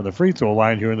 from the free throw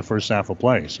line here in the first half of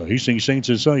play. So Hastings St.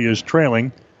 Cecilia is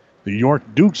trailing the York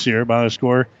Dukes here by a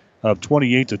score of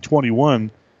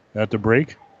 28-21 at the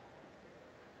break.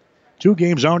 2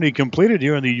 games already completed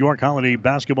here in the York Holiday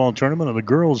Basketball Tournament on the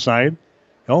girls' side.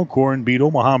 Elkhorn beat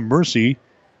Omaha Mercy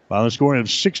by a score of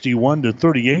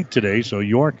 61-38 today. So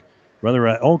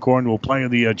Elkhorn will play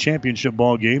in the championship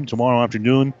ball game tomorrow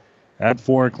afternoon at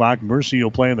 4 o'clock. Mercy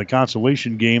will play in the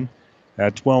consolation game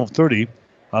at 12:30.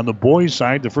 On the boys'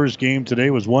 side, the first game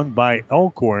today was won by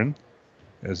Elkhorn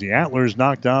as the Antlers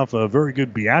knocked off a very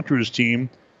good Beatrice team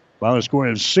by a score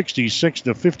of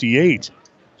 66-58.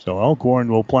 So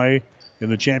Elkhorn will play in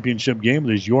the championship game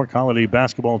of this York Holiday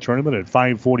Basketball Tournament at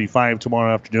 5:45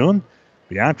 tomorrow afternoon.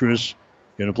 Beatrice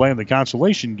going to play in the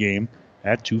consolation game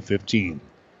at 2:15.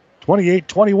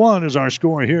 28-21 is our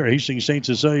score here. Hastings St.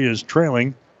 Cecilia is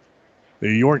trailing. The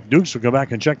York Dukes will go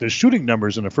back and check the shooting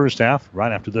numbers in the first half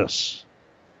right after this.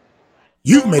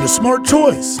 You've made a smart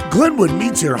choice. Glenwood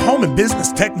meets your home and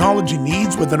business technology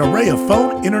needs with an array of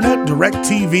phone, internet, direct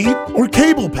TV, or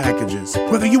cable packages.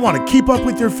 Whether you want to keep up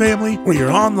with your family or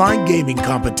your online gaming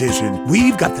competition,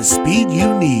 we've got the speed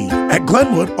you need. At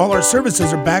Glenwood, all our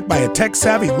services are backed by a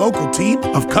tech-savvy local team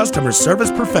of customer service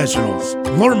professionals.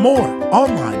 Learn more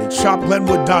online at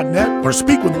shopglenwood.net or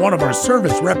speak with one of our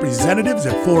service representatives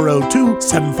at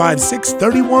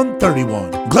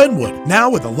 402-756-3131. Glenwood, now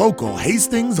with a local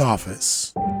Hastings office.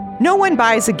 No one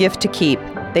buys a gift to keep.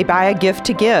 They buy a gift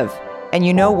to give. And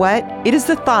you know what? It is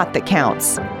the thought that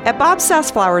counts. At Bob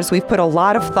Sass Flowers, we've put a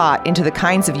lot of thought into the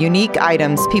kinds of unique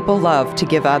items people love to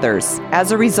give others.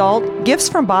 As a result, gifts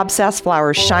from Bob Sass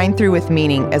Flowers shine through with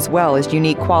meaning as well as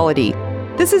unique quality.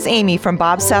 This is Amy from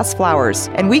Bob Sass Flowers,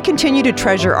 and we continue to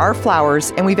treasure our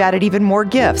flowers, and we've added even more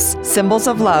gifts, symbols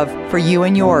of love for you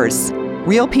and yours.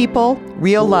 Real people,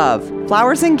 real love.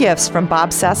 Flowers and gifts from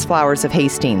Bob Sass Flowers of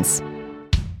Hastings.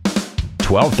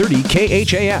 1230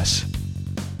 KHAS.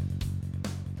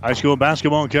 High school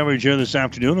basketball coverage here this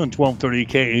afternoon on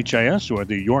 1230 KHAS or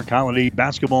the York Holiday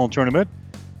Basketball Tournament.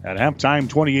 At halftime,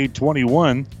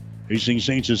 28-21. Hastings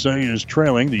St. Cecilia is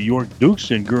trailing the York Dukes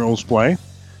in girls play.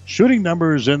 Shooting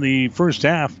numbers in the first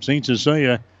half, St.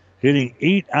 Cecilia hitting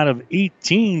 8 out of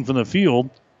 18 from the field,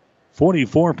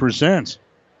 44%.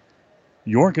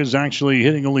 York is actually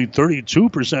hitting only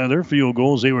 32% of their field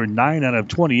goals. They were 9 out of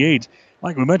 28.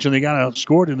 Like we mentioned, they got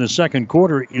outscored in the second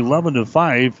quarter,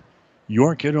 11-5.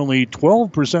 York hit only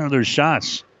 12% of their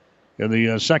shots. In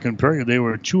the second period, they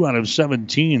were 2 out of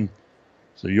 17.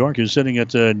 So York is sitting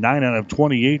at 9 out of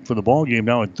 28 for the ball game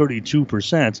now at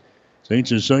 32%. St.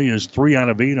 Cecilia is 3 out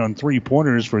of 8 on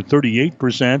three-pointers for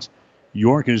 38%.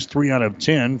 York is 3 out of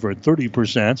 10 for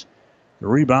 30%. The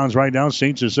rebounds right now,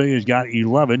 St. Cecilia's got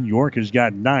 11. York has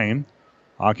got 9.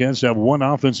 Hawkins have 1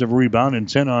 offensive rebound and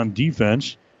 10 on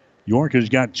defense. York has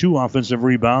got 2 offensive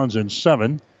rebounds and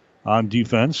 7 on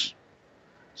defense.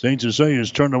 St. Cecilia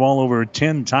has turned the ball over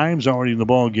 10 times already in the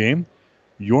ball game.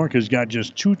 York has got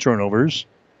just 2 turnovers.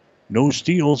 No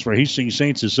steals for Hastings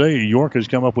St. Cecilia. York has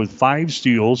come up with 5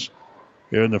 steals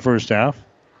here in the first half.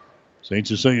 St.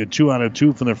 Cecilia 2 out of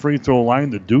 2 from the free throw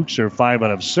line. The Dukes are 5 out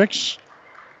of 6.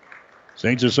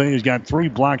 St. Cecilia's got 3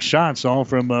 blocked shots, all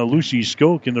from Lucy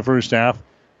Skoke in the first half.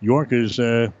 York has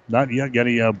not yet got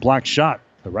a blocked shot.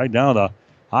 But right now, the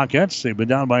Hawkettes, they've been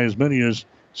down by as many as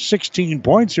 16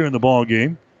 points here in the ball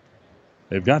game.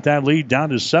 They've got that lead down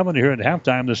to 7 here at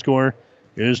halftime. The score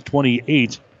is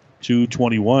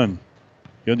 28-21.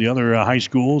 In the other high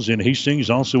schools in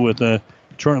Hastings, also with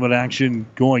tournament action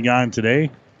going on today.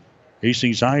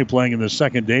 Hastings High playing in the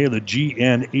second day of the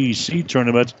GNEC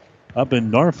tournament up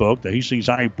in Norfolk. The Hastings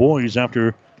High boys,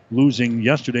 after losing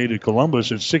yesterday to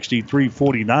Columbus at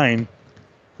 63-49,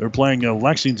 they're playing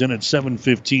Lexington at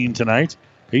 7:15 tonight.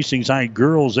 Hastings High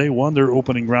girls, they won their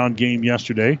opening round game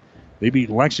yesterday. They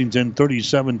beat Lexington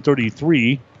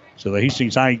 37-33. So the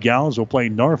Hastings High gals will play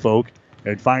Norfolk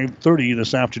at 5:30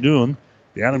 this afternoon.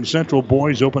 The Adams Central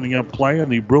boys opening up play in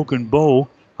the Broken Bow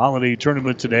Holiday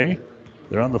Tournament today.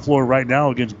 They're on the floor right now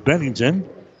against Bennington.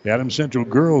 The Adams Central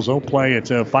girls will play at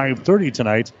 5:30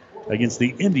 tonight against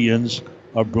the Indians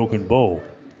of Broken Bow.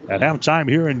 At halftime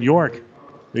here in York,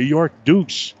 the York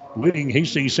Dukes leading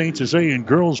Hastings St. Cecilia in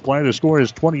girls play. The score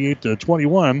is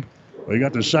 28-21. We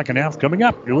got the second half coming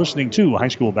up. You're listening to high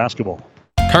school basketball.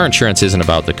 Car insurance isn't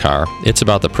about the car. It's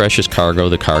about the precious cargo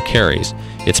the car carries.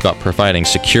 It's about providing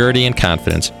security and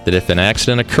confidence that if an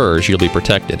accident occurs, you'll be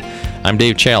protected. I'm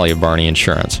Dave Challey of Barney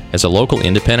Insurance. As a local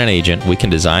independent agent, we can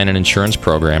design an insurance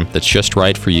program that's just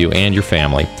right for you and your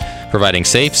family, providing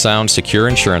safe, sound, secure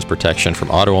insurance protection from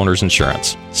Auto Owners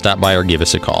Insurance. Stop by or give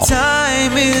us a call.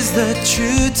 Time is the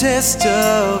true test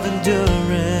of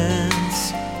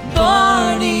endurance.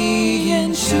 Barney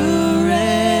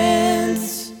Insurance.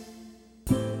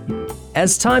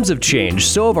 As times have changed,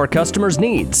 so have our customers'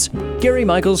 needs. Gary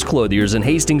Michaels Clothiers in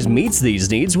Hastings meets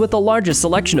these needs with the largest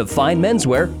selection of fine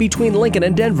menswear between Lincoln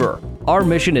and Denver. Our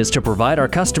mission is to provide our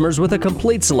customers with a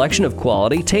complete selection of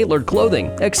quality, tailored clothing,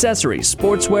 accessories,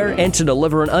 sportswear, and to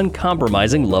deliver an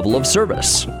uncompromising level of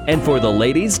service. And for the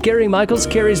ladies, Gary Michaels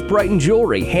carries Brighton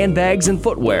jewelry, handbags, and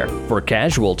footwear. For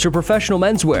casual to professional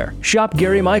menswear, shop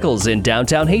Gary Michaels in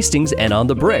downtown Hastings and on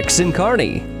the Bricks in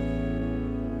Kearney.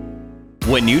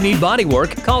 When you need body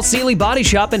work, call Seeley Body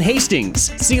Shop in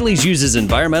Hastings. Seeley's uses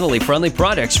environmentally friendly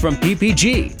products from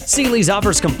PPG. Seeley's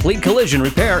offers complete collision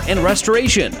repair and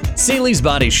restoration. Seeley's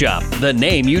Body Shop, the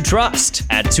name you trust,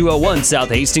 at 201 South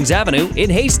Hastings Avenue in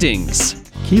Hastings.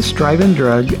 Keith's Drive-In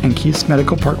Drug and Keith's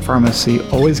Medical Park Pharmacy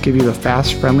always give you the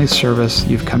fast, friendly service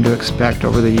you've come to expect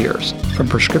over the years. From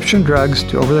prescription drugs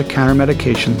to over-the-counter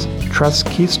medications, trust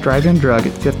Keith's Drive-In Drug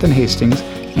at 5th and Hastings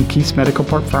and Keith's Medical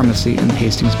Park Pharmacy in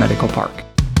Hastings Medical Park.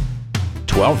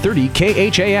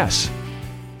 1230 KHAS.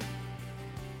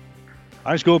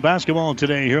 High school basketball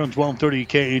today here on 1230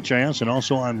 KHAS and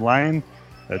also online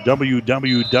at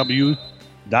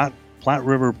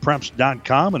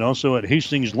www.PlatteRiverPreps.com and also at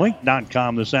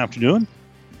HastingsLink.com this afternoon.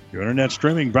 Your internet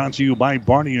streaming brought to you by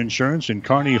Barney Insurance in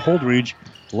Kearney, Holdridge,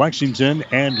 Lexington,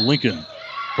 and Lincoln.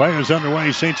 Players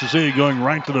underway. St. Cecilia going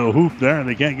right to the hoop there.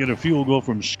 They can't get a field goal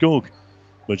from Skoke,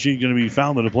 but she's going to be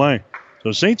fouled in the play.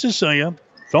 So St. Cecilia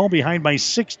fell behind by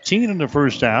 16 in the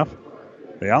first half.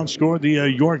 They outscored the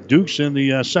York Dukes in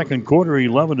the second quarter,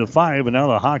 11-5, and now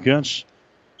the Hawkins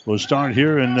will start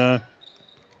here in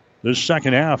this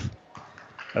second half.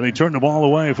 And they turn the ball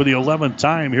away for the 11th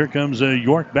time. Here comes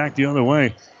York back the other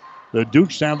way. The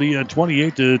Dukes have the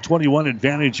 28-21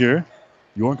 advantage here.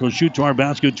 York will shoot to our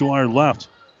basket to our left.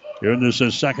 Here in this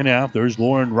second half, there's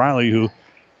Lauren Riley, who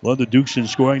led the Dukes in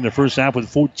scoring the first half with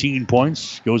 14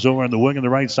 points. Goes over on the wing on the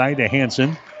right side to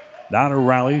Hanson. Down to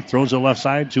Riley. Throws the left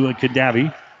side to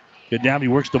Kadabi. Kadabi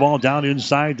works the ball down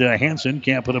inside to Hanson.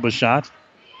 Can't put up a shot.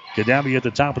 Kadabi at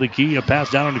the top of the key. A pass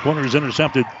down in the corner is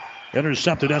intercepted. That's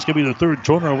going to be the third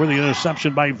turnover. The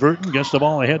interception by Burton. Gets the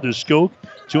ball ahead to Skoke.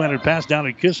 200 pass down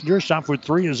to Kissinger. Shot for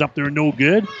three is up there. No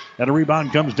good. And a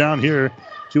rebound comes down here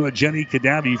to Jenny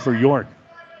Kadabi for York.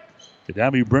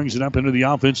 Kadabi brings it up into the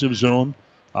offensive zone.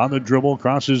 On the dribble,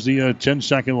 crosses the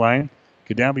 10-second line.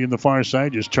 Kadabi in the far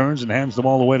side just turns and hands the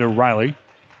ball away to Riley.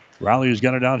 Riley has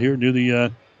got it out here near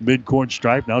the mid-court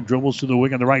stripe. Now dribbles to the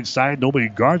wing on the right side. Nobody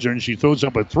guards her, and she throws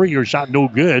up a three. Her shot no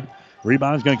good.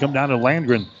 Rebound's going to come down to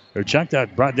Landgren. They're checked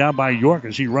out, brought down by York,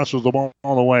 and she wrestles the ball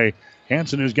all the way.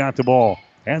 Hanson has got the ball.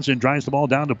 Hanson drives the ball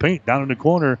down to paint, down in the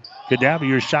corner.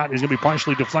 Kadabi, her shot is going to be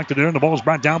partially deflected there, and the ball is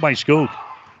brought down by Skoke.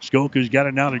 Skoke has got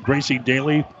it now to Gracie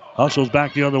Daly. Hustles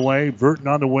back the other way. Burton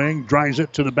on the wing. Drives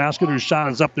it to the basket. Her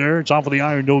shot is up there. It's off of the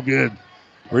iron. No good.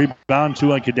 Rebound to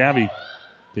Kadabi.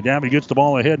 Kadabi gets the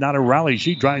ball ahead. Now to Riley.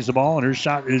 She drives the ball, and her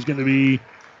shot is going to be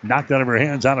knocked out of her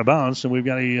hands, out of bounds. And we've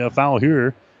got a foul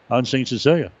here on St.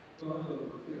 Cecilia.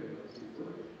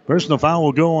 Personal foul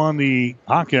will go on the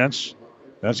Hawkins.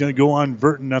 That's going to go on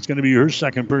Burton. That's going to be her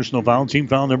second personal foul. Team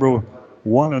foul number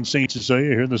 1 on St. Cecilia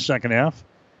here in the second half.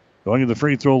 Going to the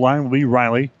free throw line will be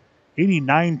Riley.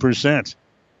 89%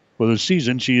 for the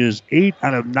season. She is 8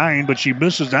 out of 9, but she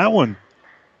misses that one.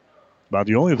 About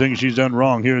the only thing she's done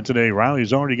wrong here today.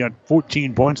 Riley's already got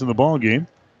 14 points in the ball game.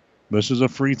 Misses a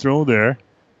free throw there.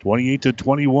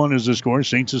 28-21 is the score.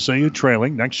 St. Cecilia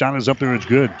trailing. Next shot is up there. It's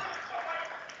good.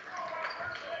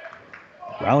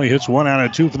 Riley hits 1 out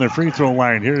of 2 from the free throw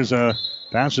line. Here's a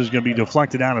pass is going to be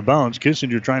deflected out of bounds.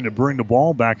 Kissinger trying to bring the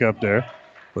ball back up there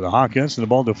for the Hawkins, and the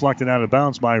ball deflected out of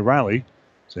bounds by Riley.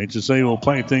 St. Cecilia will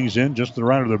play things in just to the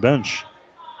right of their bench.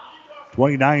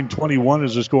 29-21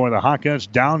 is the score. The Hawkins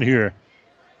down here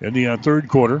in the third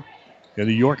quarter in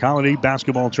the York Holiday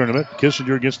Basketball Tournament.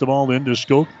 Kissinger gets the ball into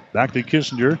Skoke. Back to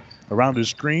Kissinger. Around the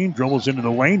screen. Dribbles into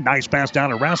the lane. Nice pass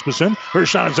down to Rasmussen. Her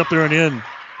shot is up there and in.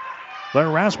 Claire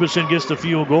Rasmussen gets the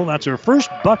field goal. That's her first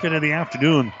bucket of the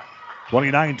afternoon.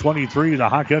 29-23. The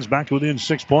Hawkeyes back to within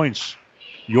 6 points.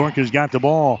 York has got the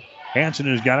ball. Hanson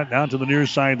has got it down to the near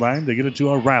sideline. They get it to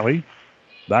a Riley.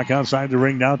 Back outside the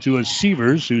ring now to a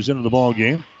Sievers, who's into the ball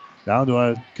game. Down to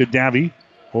a Kadavi.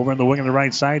 Over on the wing on the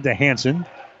right side to Hanson.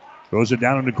 Throws it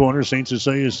down in the corner. St.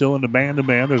 Cecilia is still in the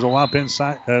man-to-man. There's a long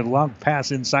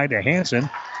pass inside to Hanson.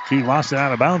 She lost it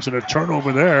out of bounds, and a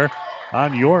turnover there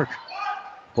on York.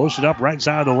 Posted up right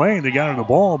side of the lane. They got her the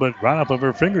ball, but right up of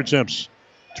her fingertips.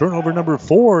 Turnover number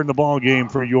 4 in the ball game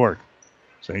for York.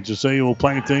 St. Cecilia will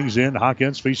play things in.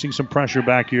 Hawkins facing some pressure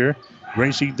back here.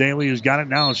 Gracie Daly has got it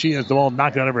now, and she has the ball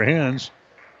knocked out of her hands.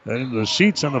 And into the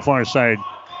seats on the far side.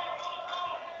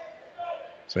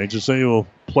 St. Cecilia will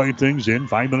play things in.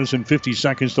 5 minutes and 50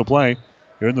 seconds to play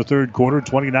here in the third quarter.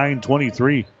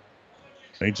 29-23.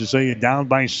 St. Cecilia down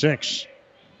by 6.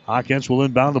 Hawkins will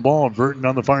inbound the ball. Verton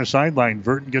on the far sideline.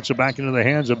 Verton gets it back into the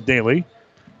hands of Daly.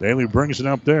 Daly brings it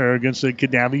up there against the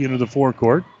Kadavi into the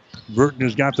forecourt. Verton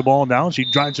has got the ball now.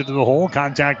 She drives it to the hole.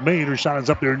 Contact made. Her shot is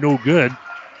up there, no good.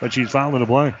 But she's fouled in the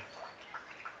play.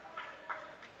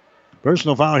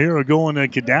 Personal foul here going to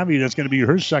Kadavi. That's going to be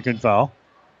her second foul.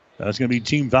 That's going to be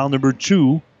team foul number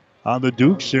 2 on the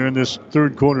Dukes here in this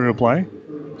third quarter of play.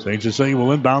 St. Cecilia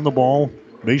will inbound the ball.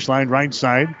 Baseline right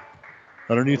side.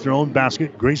 Underneath their own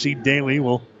basket. Gracie Daly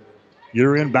will get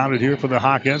her inbounded here for the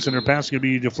Hawkins, and her pass can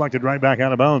be deflected right back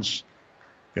out of bounds.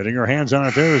 Getting her hands on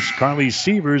it there is Carly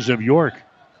Sievers of York.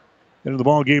 Into the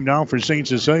ball game now for St.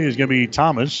 Cecilia is going to be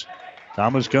Thomas.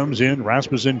 Thomas comes in.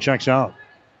 Rasmussen checks out.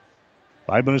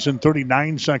 5 minutes and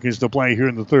 39 seconds to play here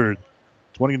in the third.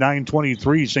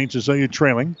 29-23, St. Cecilia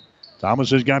trailing.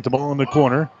 Thomas has got the ball in the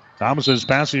corner. Thomas's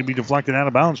pass will be deflected out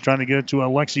of bounds, trying to get it to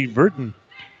Alexi Verton.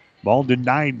 Ball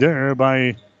denied there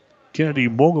by Kennedy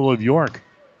Mogul of York.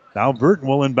 Now Verton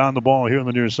will inbound the ball here on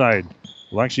the near side.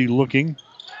 Alexi looking.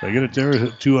 They get it there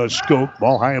to a Scope.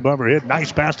 Ball high above her head.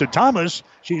 Nice pass to Thomas.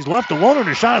 She's left alone, and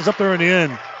her shot is up there in the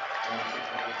end.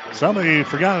 Somebody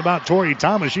forgot about Tori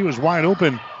Thomas. She was wide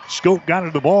open. Scope got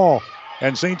her the ball.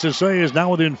 And St. Cecilia is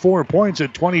now within 4 points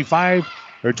at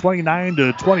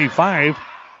 29-25.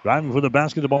 Driving for the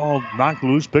basketball, knocked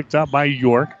loose, picked up by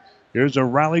York. Here's a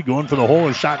rally going for the hole.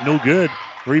 A shot no good.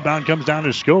 Rebound comes down to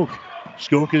Skoke.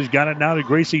 Skoke has got it now to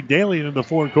Gracie Daly into the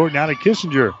forecourt. Now to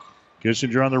Kissinger.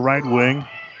 Kissinger on the right wing.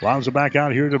 Lobs it back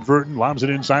out here to Verton. Lobs it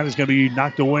inside. It's going to be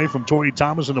knocked away from Tori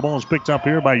Thomas, and the ball is picked up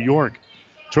here by York.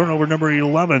 Turnover number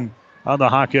 11 on the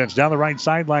Hawkins. Down the right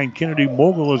sideline, Kennedy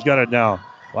Mogul has got it now.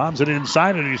 Lobs it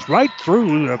inside, and he's right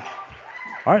through the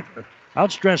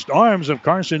outstretched arms of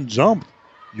Carson Zump.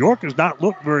 York has not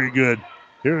looked very good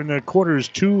here in the quarters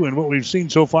 2 and what we've seen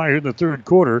so far here in the third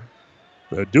quarter.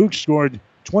 The Dukes scored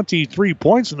 23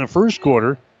 points in the first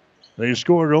quarter. They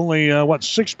scored only,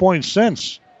 6 points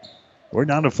since. We're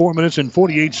down to 4 minutes and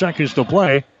 48 seconds to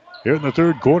play. Here in the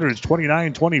third quarter, it's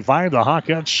 29-25. The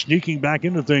Hawkeyes sneaking back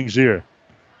into things here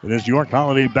in this York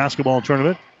Holiday Basketball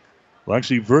Tournament.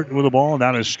 Lexi Verton with the ball,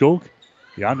 down to Skoke.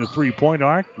 Beyond the three-point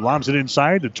arc, lobs it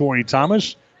inside to Tori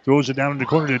Thomas. Throws it down in the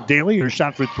corner to Daly. Her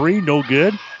shot for 3, no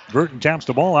good. Verton taps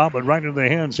the ball out, but right into the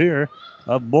hands here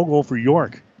of Mogul for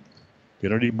York.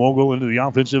 Kennedy Mogul into the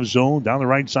offensive zone, down the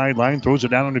right sideline, throws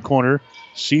it down in the corner.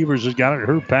 Sievers has got it.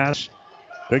 Her pass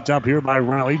picked up here by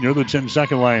Riley near the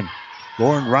 10-second line.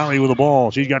 Lauren Riley with the ball.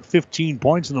 She's got 15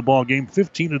 points in the ball game,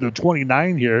 15 of the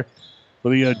 29 here for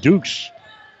the Dukes.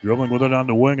 Dribbling with it on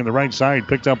the wing on the right side,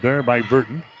 picked up there by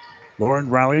Verton. Lauren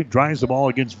Riley drives the ball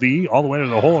against V all the way to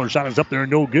the hole. Her shot is up there,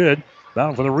 no good.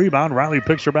 Down for the rebound. Riley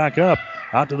picks her back up.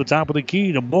 Out to the top of the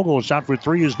key to Mogul. Shot for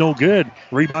 3 is no good.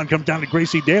 Rebound comes down to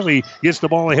Gracie Daly. Gets the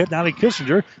ball ahead now to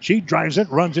Kissinger. She drives it,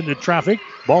 runs into traffic.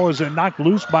 Ball is knocked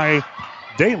loose by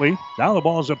Daly. Now the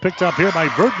ball is picked up here by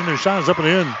Verton. Her shot is up and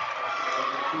in.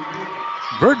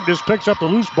 Verton just picks up the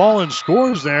loose ball and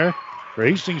scores there for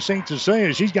Hastings St.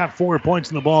 Cecilia. She's got 4 points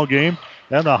in the ball game.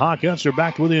 And the Hawkeyes are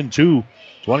back within 2.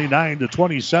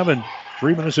 29-27.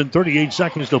 3 minutes and 38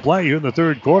 seconds to play here in the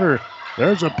third quarter.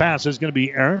 There's a pass that's going to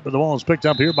be errant, but the ball is picked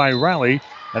up here by Riley.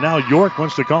 And now York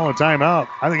wants to call a timeout.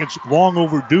 I think it's long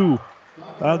overdue.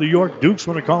 The York Dukes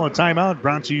want to call a timeout.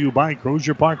 Brought to you by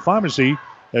Crozier Park Pharmacy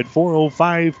at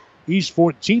 405 East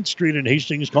 14th Street in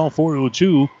Hastings. Call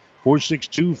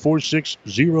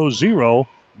 402-462-4600.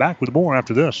 Back with more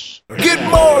after this. Get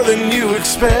more than you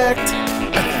expect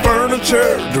at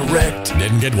Furniture Direct.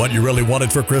 Didn't get what you really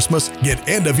wanted for Christmas? Get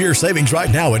end-of-year savings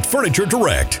right now at Furniture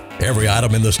Direct. Every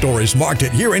item in the store is marked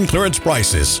at year-end clearance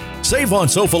prices. Save on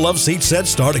Sofa Love seat sets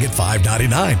starting at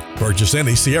 $5.99. Purchase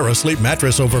any Sierra Sleep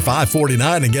mattress over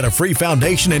 $5.49 and get a free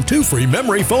foundation and 2 free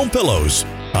memory foam pillows.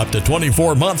 Up to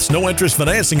 24 months, no interest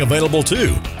financing available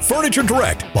too. Furniture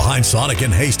Direct, behind Sonic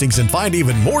and Hastings, and find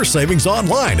even more savings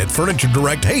online at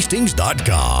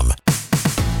FurnitureDirectHastings.com.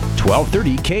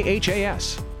 1230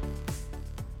 KHAS.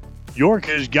 York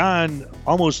has gone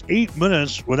almost 8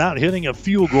 minutes without hitting a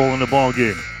field goal in the ball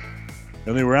game.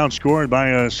 And they were outscored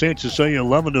by St. Cecilia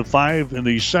 11-5 in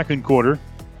the second quarter.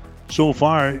 So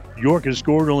far, York has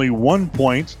scored only 1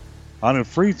 point on a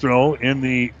free throw in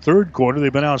the third quarter.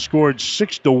 They've been outscored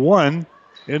 6-1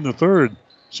 in the third.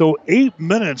 So 8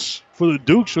 minutes for the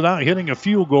Dukes without hitting a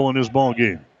field goal in this ball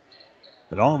game.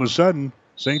 And all of a sudden,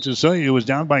 St. Cecilia was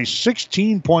down by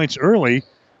 16 points early,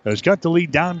 has cut the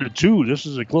lead down to 2. This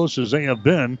is as close as they have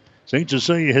been. St.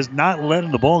 Cecilia has not led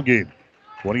in the ball game.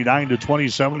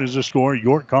 29-27 is the score.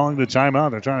 York calling the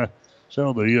timeout. They're trying to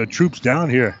settle the troops down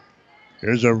here.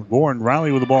 Here's a Lauren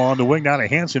Riley with the ball on the wing. Now to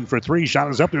Hansen for 3. Shot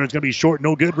is up there. It's going to be short.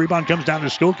 No good. Rebound comes down to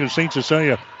Skoke of St.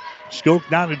 Cecilia. Skoke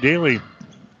down to Daly.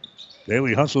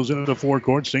 Daly hustles into the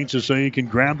forecourt. St. Cecilia can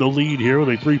grab the lead here with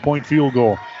a 3-point field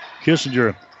goal.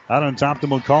 Kissinger out on top to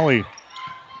McCauley.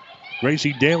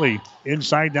 Gracie Daly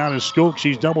inside down to Skoke.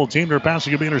 She's double teamed. Her pass is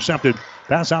going to be intercepted.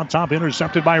 Pass out top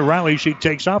intercepted by Riley. She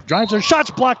takes off, drives her shots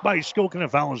blocked by Skoke, and a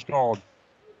foul is called.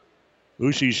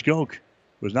 Lucy Skoke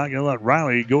was not going to let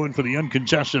Riley go in for the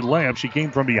uncontested layup. She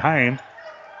came from behind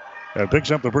and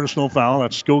picks up the personal foul.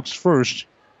 That's Skoke's first.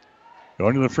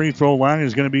 Going to the free throw line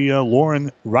is going to be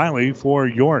Lauren Riley for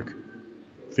York.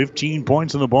 15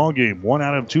 points in the ball game. 1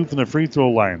 out of 2 from the free throw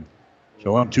line.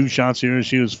 She'll have 2 shots here as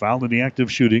she was fouled in the act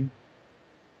of shooting.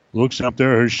 Looks up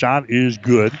there. Her shot is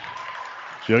good.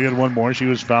 She'll get one more. She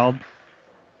was fouled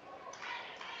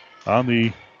on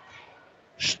the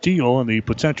steal and the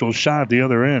potential shot at the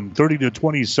other end.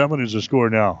 30-27 is the score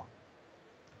now.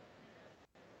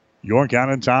 York out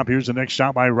on top. Here's the next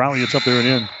shot by Riley. It's up there and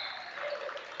in.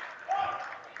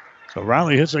 So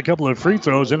Riley hits a couple of free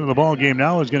throws into the ball game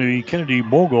now. Is going to be Kennedy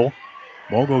Mogul.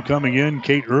 Mogul coming in.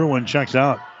 Kate Irwin checks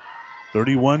out.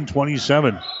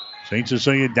 31-27. St.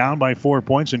 Cecilia down by 4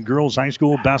 points in girls high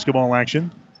school basketball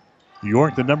action.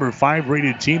 York, the number 5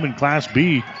 rated team in Class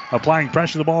B, applying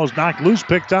pressure. The ball is knocked loose,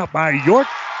 picked up by York.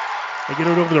 They get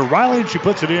it over to Riley, and she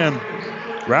puts it in.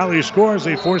 Riley scores.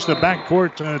 They force the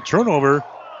backcourt turnover.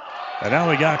 And now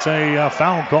they got a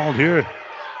foul called here.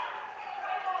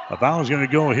 A foul is going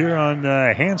to go here on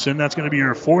Hansen. That's going to be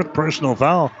her 4th personal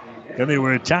foul. And they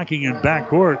were attacking in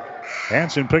backcourt.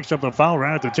 Hansen picks up the foul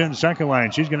right at the 10-second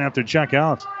line. She's going to have to check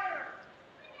out.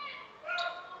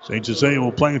 St. Cecilia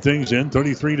will play things in.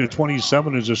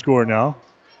 33-27 is the score now.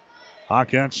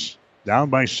 Hawkettes down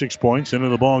by 6 points. Into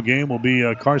the ball game will be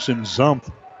Carson Zump.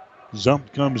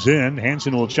 Zump comes in.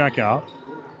 Hansen will check out.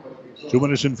 2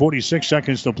 minutes and 46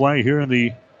 seconds to play here in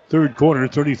the third quarter.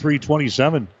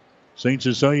 33-27. St.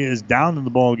 Cecilia is down in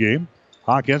the ball game.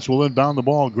 Hawkettes will inbound the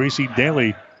ball. Gracie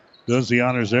Daly does the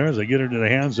honors there as they get into the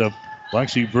hands of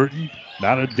Lexi Burton.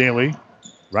 Now to Daly.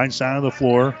 Right side of the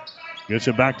floor. Gets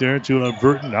it back there to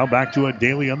Burton. Now back to a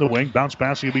Daly on the wing. Bounce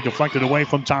pass will be deflected away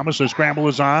from Thomas. The scramble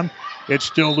is on. It's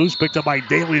still loose. Picked up by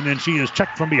Daly, and then she is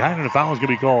checked from behind, and a foul is going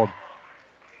to be called.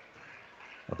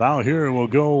 A foul here will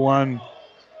go on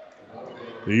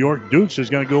the York Dukes. Is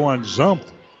going to go on Zump.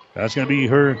 That's going to be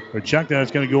her check.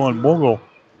 That's going to go on Mogul.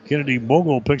 Kennedy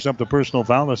Mogul picks up the personal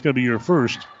foul. That's going to be your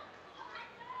first.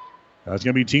 That's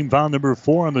going to be team foul number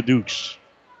 4 on the Dukes.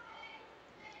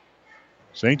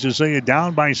 St. Cecilia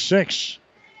down by 6.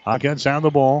 Hawkettes on the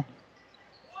ball.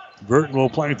 Burton will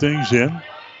play things in.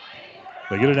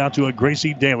 They get it out to a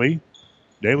Gracie Daly.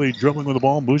 Daly dribbling with the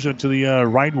ball, moves it to the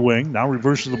right wing. Now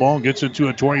reverses the ball, gets it to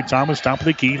a Tori Thomas, top of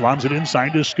the key, lobs it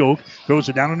inside to Skoke, throws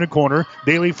it down in the corner.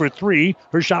 Daly for 3.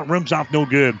 Her shot rims off, no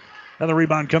good. And the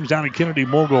rebound comes down to Kennedy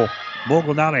Mogul.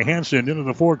 Mogul now to Hansen, into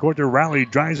the forecourt to Riley,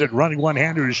 drives it, running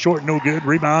one-hander is short, no good.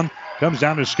 Rebound comes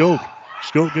down to Skoke.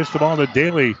 Skoke gets the ball to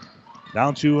Daly.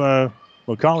 Down to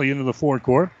McCauley into the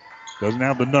forecourt. Doesn't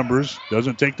have the numbers.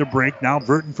 Doesn't take the break. Now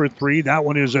Burton for 3. That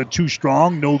one is too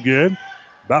strong. No good.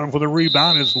 Battle for the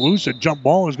rebound is loose. A jump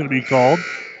ball is going to be called.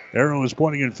 Arrow is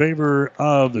pointing in favor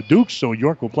of the Dukes, so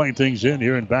York will play things in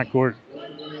here in backcourt.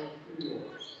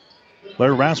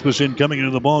 Blair Rasmussen coming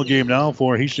into the ball game now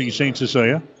for Hastings St.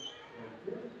 Cecilia.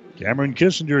 Cameron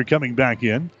Kissinger coming back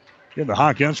in. In the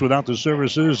Hawkettes without the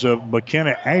services of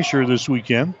McKenna Asher this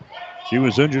weekend. She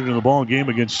was injured in the ball game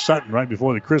against Sutton right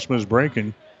before the Christmas break,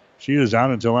 and she is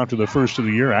out until after the first of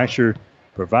the year. Asher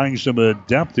providing some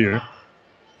depth here,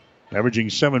 averaging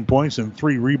 7 points and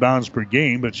 3 rebounds per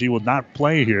game, but she will not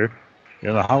play here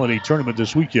in the holiday tournament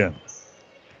this weekend.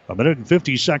 1 minute and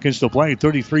 50 seconds to play,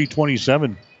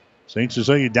 33-27. St.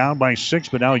 Cecilia down by 6,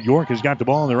 but now York has got the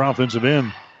ball in their offensive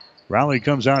end. Rowley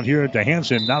comes out here to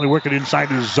Hansen. Now they work it inside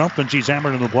to Zump, and she's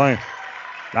hammered in the play.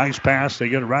 Nice pass. They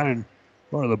get it right in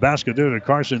front of the basket there to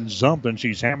Carson Zump, and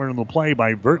she's hammered in the play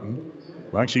by Burton.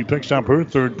 Lexi picks up her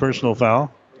third personal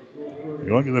foul.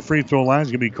 Going to the free throw line is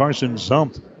going to be Carson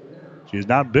Zump. She has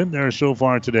not been there so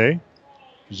far today.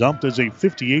 Zump is a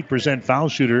 58% foul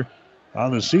shooter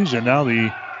on the season. Now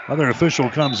the other official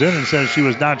comes in and says she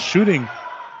was not shooting.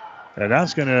 And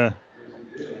that's going to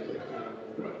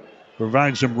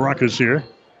provide some ruckus here.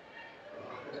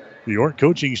 The York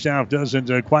coaching staff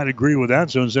doesn't quite agree with that,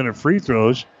 so instead of free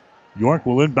throws, York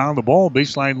will inbound the ball,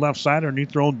 baseline left side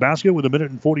underneath their own basket with 1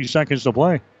 minute and 40 seconds to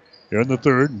play. Here in the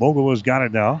third, Mogul has got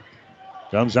it now.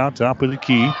 Comes out top of the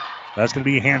key. That's going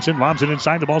to be Hansen. Lobs it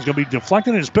inside. The ball's going to be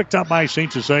deflected and is picked up by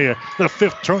St. Cecilia. The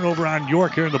 5th turnover on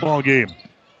York here in the ball game.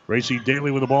 Gracie Daly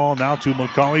with the ball now to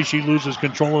McCauley. She loses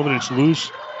control of it. It's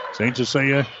loose. St.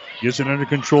 Cecilia gets it under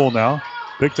control now.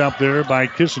 Picked up there by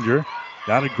Kissinger.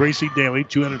 Down to Gracie Daly.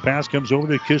 200 pass comes over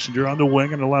to Kissinger on the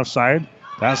wing on the left side.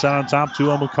 Pass out on top to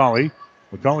McCauley.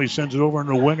 McCauley sends it over on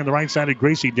the wing on the right side of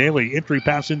Gracie Daly. Entry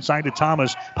pass inside to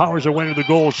Thomas. Powers her way to the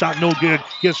goal. Shot no good.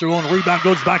 Gets her own rebound.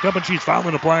 Goes back up and she's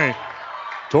fouling the play.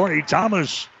 Tori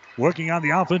Thomas working on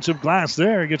the offensive glass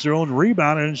there. Gets her own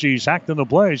rebound and she's hacked in the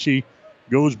play. She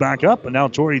goes back up, and now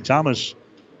Tori Thomas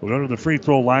will go to the free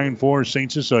throw line for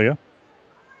St. Cecilia.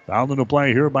 Fouled in the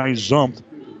play here by Zump.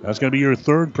 That's going to be her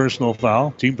third personal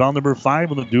foul. Team foul number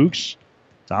 5 on the Dukes.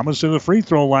 Thomas to the free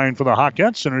throw line for the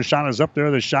Hawkettes, and her shot is up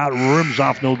there. The shot rims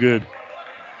off, no good.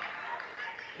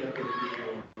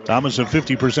 Thomas, a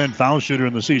 50% foul shooter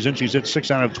in the season. She's hit 6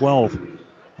 out of 12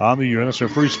 on the year. That's her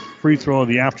first free throw of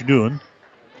the afternoon.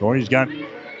 Tori's got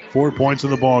 4 points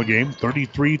in the ball game,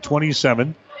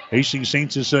 33-27. Hastings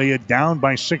St. Cecilia down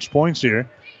by 6 points here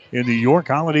in the York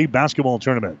Holiday Basketball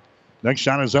Tournament. Next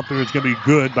shot is up there. It's going to be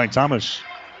good by Thomas.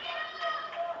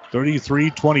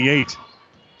 33-28.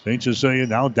 St. Cecilia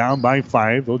now down by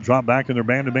 5. They'll drop back in their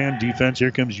man-to-man defense. Here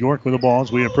comes York with the ball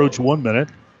as we approach 1 minute.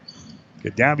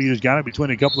 Gaddafi has got it between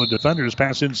a couple of defenders.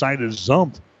 Pass inside is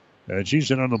Zump. And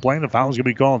she's in on the play. The foul is going to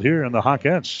be called here on the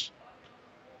Hawkettes.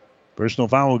 Personal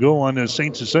foul will go on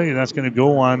St. Cecilia. That's going to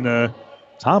go on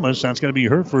Thomas. That's going to be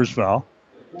her first foul.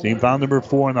 Team foul number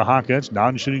 4 in the Hawkettes.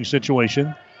 Non-shooting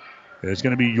situation. It's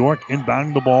going to be York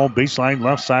inbounding the ball. Baseline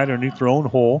left side underneath their own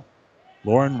hole.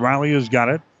 Lauren Riley has got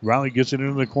it. Riley gets it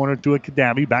into the corner to a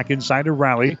Kadabi. Back inside to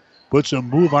Riley. Puts a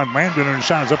move on Landgren, and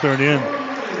shot is up there and in.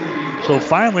 So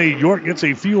finally, York gets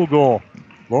a field goal.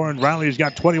 Lauren Riley's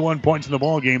got 21 points in the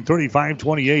ball game,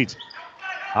 35-28.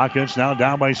 Hawkins now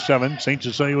down by 7. St.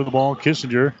 Cecilia with the ball.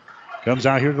 Kissinger comes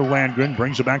out here to Landgren.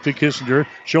 Brings it back to Kissinger.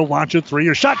 She'll launch a 3.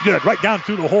 Her shot good. Right down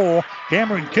through the hole.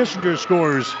 Cameron Kissinger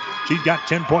scores. She's got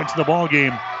 10 points in the ball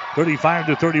game,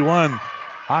 35-31.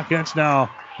 Hawkins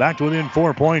now back to within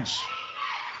 4 points.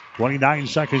 29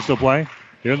 seconds to play.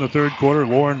 Here in the third quarter,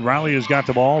 Lauren Riley has got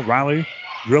the ball. Riley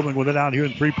dribbling with it out here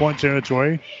in 3-point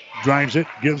territory. Drives it,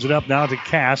 gives it up now to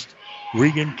Cast.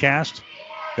 Regan Cast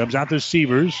comes out to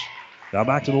Sievers. Now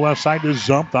back to the left side to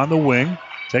Zump on the wing.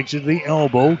 Takes it to the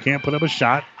elbow. Can't put up a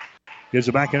shot. Gives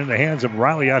it back into the hands of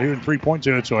Riley out here in 3-point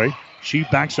territory. She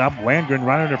backs up. Landgren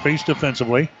right on her face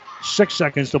defensively. 6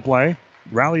 seconds to play.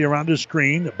 Riley around the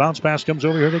screen. The bounce pass comes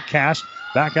over here to Cast.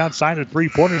 Back outside at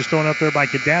 3-pointers thrown up there by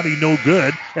Kadabi. No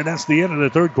good. And that's the end of the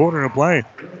third quarter of play.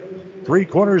 3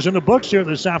 quarters in the books here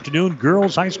this afternoon.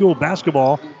 Girls high school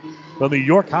basketball from the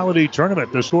York Holiday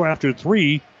Tournament. The score after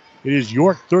 3, it is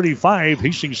York 35,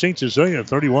 Hastings St. Cecilia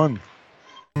 31.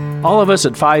 All of us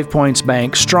at 5 Points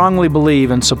Bank strongly believe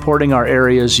in supporting our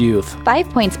area's youth. 5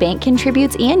 Points Bank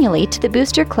contributes annually to the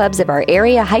booster clubs of our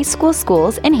area high school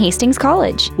schools and Hastings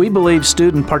College. We believe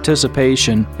student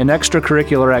participation in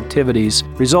extracurricular activities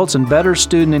results in better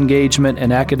student engagement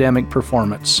and academic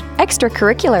performance.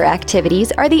 Extracurricular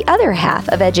activities are the other half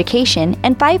of education,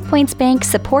 and 5 Points Bank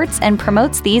supports and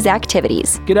promotes these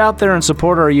activities. Get out there and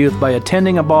support our youth by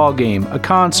attending a ball game, a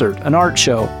concert, an art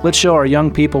show. Let's show our young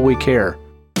people we care.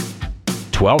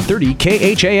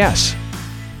 1230 KHAS.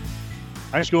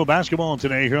 High school basketball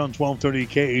today here on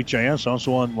 1230 KHAS.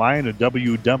 Also online at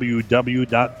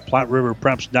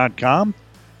www.PlatteRiverPreps.com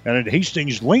and at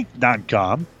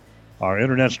HastingsLink.com. Our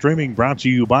internet streaming brought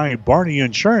to you by Barney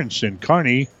Insurance in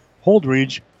Kearney,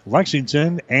 Holdridge,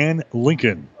 Lexington, and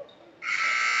Lincoln.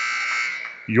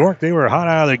 York, they were hot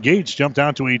out of the gates, jumped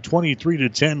out to a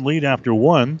 23-10 lead after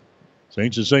 1.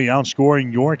 St. Cecilia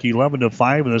outscoring York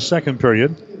 11-5 in the second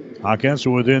period. Hawkins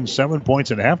were within 7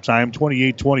 points at halftime,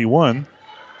 28-21.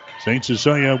 St.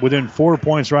 Cecilia within 4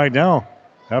 points right now.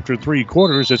 After 3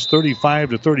 quarters, it's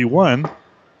 35-31.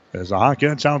 As the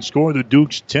Hawkins outscore the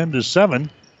Dukes 10-7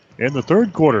 in the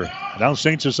third quarter. Now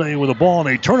St. Cecilia with the ball, and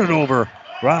they turn it over.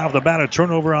 Right off the bat, a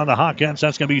turnover on the Hawkettes.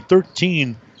 That's going to be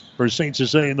 13 for St.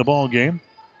 Cecilia in the ball game.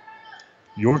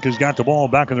 York has got the ball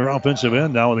back in their offensive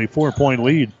end now with a 4-point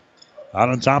lead. Out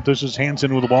on top, this is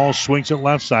Hanson with the ball, swings it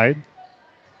left side.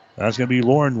 That's going to be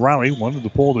Lauren Riley. Wanted to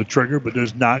pull the trigger, but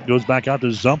does not. Goes back out to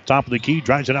Zump, top of the key,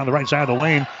 drives it down the right side of the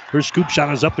lane. Her scoop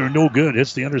shot is up there, no good.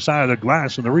 Hits the underside of the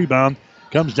glass, and the rebound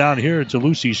comes down here to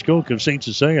Lucy Skoke of St.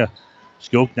 Cecilia.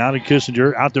 Skoke now to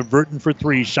Kissinger, out to Burton for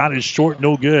three. Shot is short,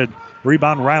 no good.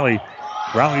 Rebound Riley.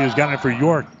 Riley has got it for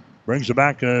York. Brings it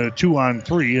back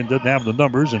 2-on-3 and doesn't have the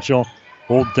numbers, and she'll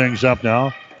hold things up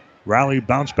now. Riley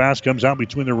bounce pass comes out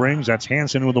between the rings. That's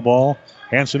Hanson with the ball.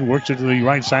 Hanson works it to the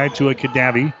right side to a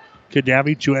Kadavi.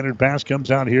 Kadavi, two-handed pass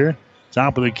comes out here.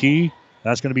 Top of the key.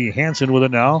 That's going to be Hanson with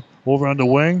it now. Over on the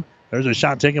wing. There's a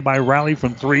shot taken by Riley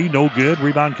from three. No good.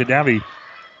 Rebound Kadavi.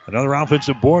 Another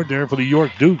offensive board there for the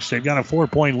York Dukes. They've got a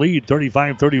 4-point lead,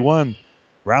 35-31.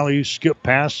 Riley skip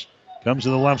pass. Comes to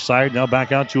the left side. Now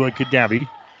back out to a Kadavi.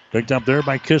 Picked up there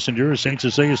by Kissinger. St.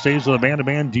 Cecilia stays with a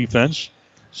man-to-man defense.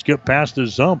 Skip pass to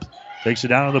Zump. Takes it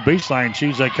down on the baseline.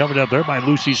 She's covered up there by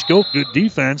Lucy Skoke. Good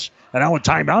defense. And now a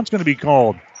timeout's going to be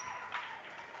called.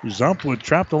 Zump was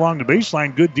trapped along the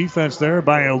baseline. Good defense there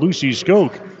by Lucy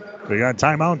Skoke. They got a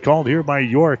timeout called here by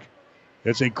York.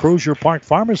 It's a Crozier Park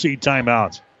Pharmacy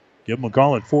timeout. Give them a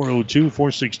call at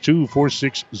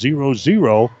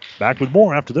 402-462-4600. Back with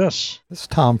more after this. This is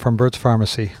Tom from Burt's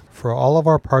Pharmacy. For all of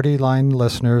our Party Line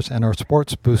listeners and our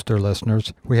Sports Booster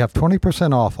listeners, we have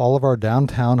 20% off all of our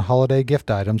downtown holiday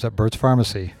gift items at Burt's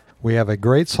Pharmacy. We have a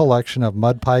great selection of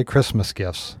mud pie Christmas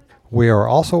gifts. We are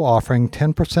also offering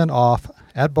 10% off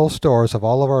at both stores of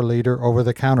all of our leader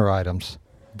over-the-counter items.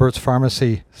 Burt's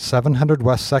Pharmacy, 700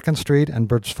 West 2nd Street, and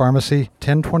Burt's Pharmacy,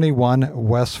 1021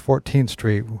 West 14th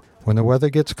Street. When the weather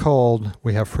gets cold,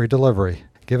 we have free delivery.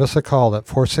 Give us a call at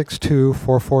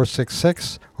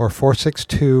 462-4466 or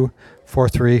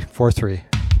 462-4343.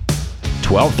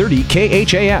 1230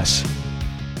 KHAS.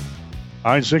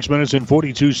 All right, 6 minutes and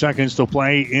 42 seconds to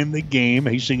play in the game.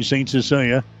 Hastings St.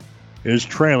 Cecilia is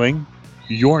trailing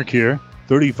York here,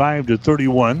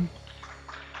 35-31.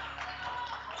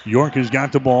 York has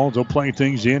got the ball. They'll play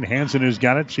things in. Hanson has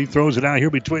got it. She throws it out here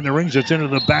between the rings. It's into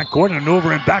the backcourt and an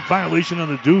over and back violation on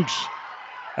the Dukes.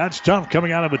 That's tough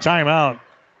coming out of a timeout.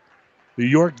 The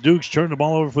York Dukes turn the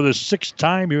ball over for the sixth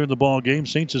time here in the ball game.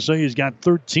 St. Cecilia's got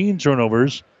 13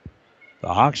 turnovers.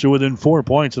 The Hawks are within 4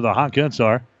 points of the Hawkettes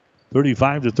are.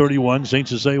 35-31. St.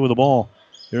 Cecilia with the ball.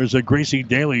 There's a Gracie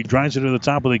Daly. Drives it to the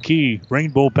top of the key.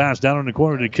 Rainbow pass down in the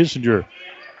corner to Kissinger.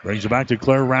 Brings it back to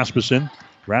Claire Rasmussen.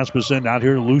 Rasmussen out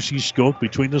here, Lucy Skoke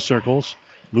between the circles.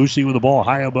 Lucy with the ball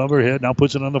high above her head. Now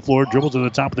puts it on the floor. Dribbles to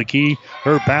the top of the key.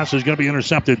 Her pass is going to be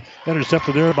intercepted.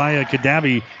 Intercepted there by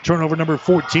Kadavi. Turnover number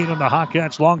 14 on the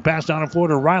Hawkettes. Long pass down the floor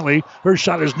to Riley. Her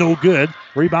shot is no good.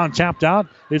 Rebound tapped out.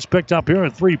 It's picked up here. A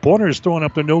three-pointer is thrown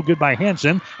up there. No good by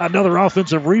Hanson. Another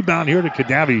offensive rebound here to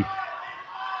Kadavi.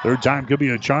 Third time could be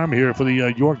a charm here for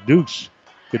the York Dukes.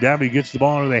 Kadavi gets the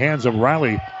ball into the hands of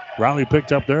Riley. Riley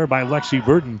picked up there by Lexi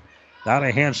Burton. Now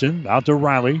to Hanson, out to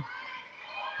Riley.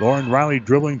 Lauren Riley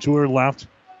dribbling to her left.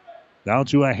 Down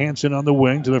to a Hanson on the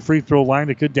wing, to the free throw line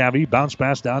to Kadavi. Bounce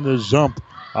pass down to Zump.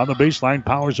 On the baseline,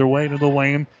 powers her way into the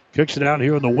lane. Kicks it out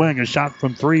here in the wing. A shot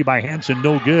from three by Hanson,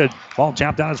 no good. Ball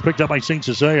tapped out, it's picked up by St.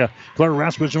 Cecilia. Claire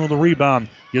Rasmussen with the rebound.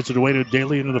 Gets it away to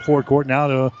Daly into the forecourt.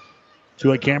 Now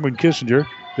to a Cameron Kissinger.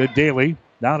 To Daly.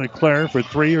 Down to Claire for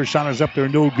three. Her shot is up there,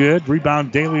 no good.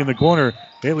 Rebound Daly in the corner.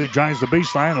 Daly drives the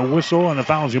baseline, a whistle, and a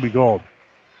foul is going to be called.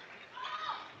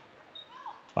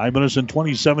 5 minutes and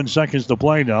 27 seconds to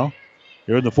play now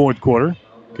here in the fourth quarter.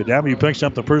 Kadavi picks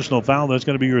up the personal foul. That's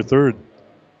going to be your third.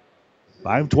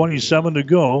 5:27 to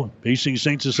go. Hastings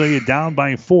St. Cecilia down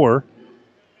by 4.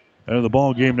 Out of the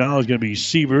ball game now is going to be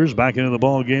Sievers. Back into the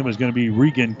ball game is going to be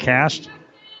Regan Cast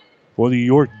for the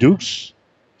York Dukes.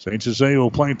 St. Cecilia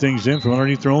will play things in from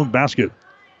underneath their own basket.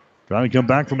 Trying to come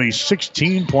back from a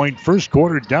 16-point first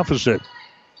quarter deficit.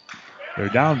 They're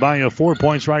down by 4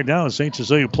 points right now as St.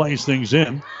 Cecilia plays things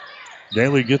in.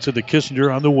 Daly gets it to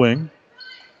Kissinger on the wing.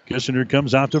 Kissinger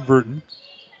comes out to Burton.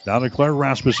 Down to Claire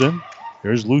Rasmussen.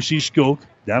 There's Lucy Skoke.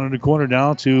 Down in the corner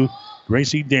now to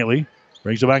Gracie Daly.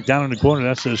 Brings it back down in the corner.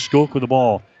 That's Skoke with the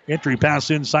ball. Entry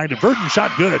pass inside to Burton.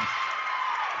 Shot good.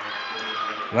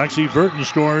 Lexi Burton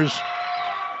scores.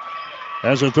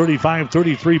 As a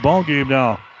 35-33 ball game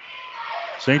now.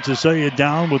 St. Cecilia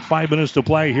down with 5 minutes to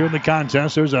play here in the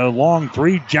contest. There's a long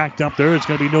three jacked up there. It's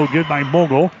going to be no good by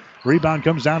Mogul. Rebound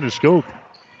comes down to Skoke.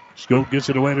 Skoke gets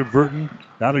it away to Burton.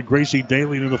 Now to Gracie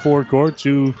Daly into the forecourt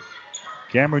to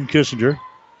Cameron Kissinger.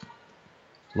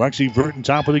 Lexi Burton,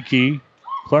 top of the key.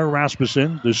 Claire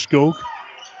Rasmussen, the Skoke.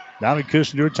 Now to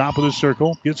Kissinger, top of the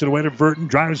circle. Gets it away to Burton.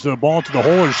 Drives the ball to the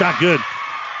hole. Her shot good.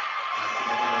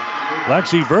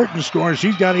 Lexi Burton scores.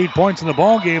 She's got 8 points in the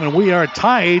ball game, and we are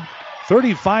tied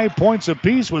 35 points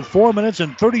apiece with 4 minutes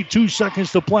and 32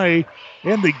 seconds to play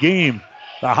in the game.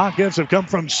 The Hawkettes have come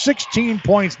from 16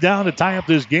 points down to tie up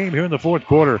this game here in the fourth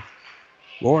quarter.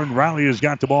 Lauren Riley has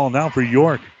got the ball now for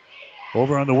York.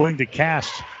 Over on the wing to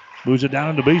Cast. Moves it down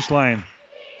on the baseline.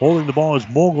 Holding the ball is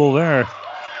Mogul there.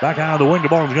 Back out of the wing. The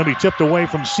ball is going to be tipped away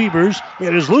from Sievers.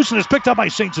 It is loose and it's picked up by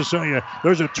St. Cecilia.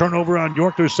 There's a turnover on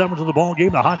York. There's 7 to the ball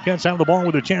game. The Hawkettes have the ball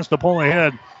with a chance to pull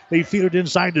ahead. They feed it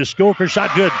inside to Skoke. Her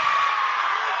shot good.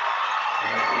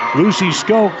 Lucy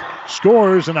Skoke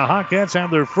scores, and the Hawkettes have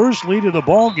their first lead of the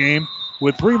ball game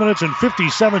with 3 minutes and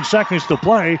 57 seconds to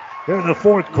play here in the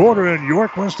fourth quarter, and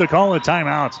York wants to call a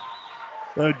timeout.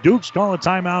 The Dukes call a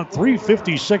timeout,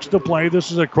 3:56 to play.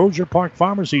 This is a Crozier Park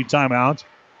Pharmacy timeout.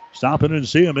 Stop in and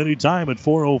see them anytime at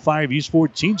 405 East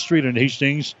 14th Street in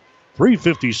Hastings.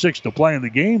 3:56 to play in the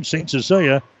game. St.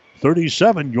 Cecilia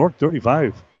 37, York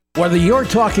 35. Whether you're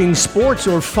talking sports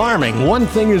or farming, one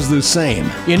thing is the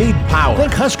same. You need power.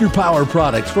 Think Husker Power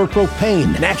products for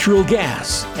propane, natural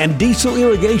gas, and diesel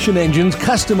irrigation engines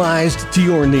customized to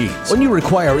your needs. When you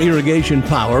require irrigation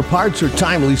power, parts, or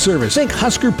timely service, think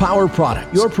Husker Power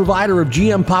products, your provider of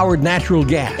GM-powered natural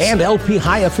gas and LP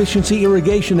high-efficiency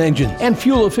irrigation engines and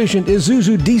fuel-efficient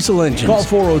Isuzu diesel engines. Call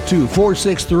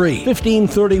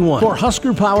 402-463-1531 for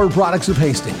Husker Power products of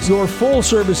Hastings, your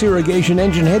full-service irrigation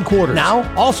engine headquarters.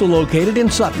 Now, also located in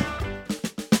Sutton.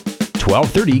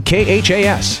 1230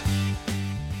 KHAS.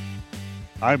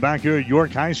 I'm back here at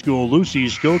York High School. Lucy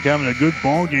Skoke having a good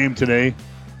ball game today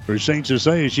for St.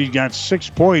 Cecilia. She's got 6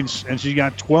 points and she's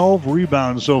got 12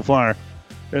 rebounds so far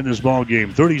in this ball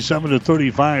game.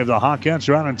 37-35. The Hawkettes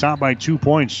are out on top by 2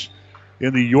 points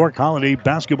in the York Holiday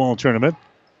Basketball Tournament.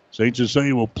 St.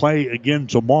 Cecilia will play again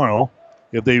tomorrow.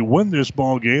 If they win this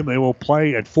ball game, they will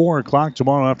play at 4 o'clock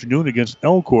tomorrow afternoon against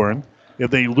Elkhorn. If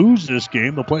they lose this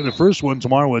game, they'll play the first one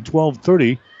tomorrow at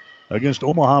 12:30 against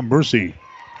Omaha Mercy.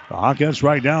 The Hawkettes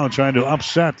right now trying to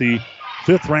upset the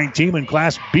 5th-ranked team in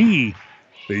Class B.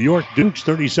 The York Dukes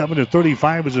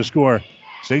 37-35 is the score.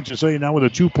 St. Cecilia now with a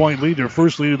 2-point lead, their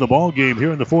first lead of the ball game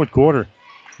here in the fourth quarter.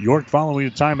 York following a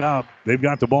timeout. They've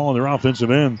got the ball on their offensive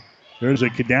end. There's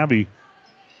a Kadabi.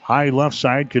 High left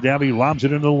side. Kadabi lobs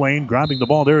it into the lane. Grabbing the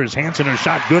ball there is Hansen. Her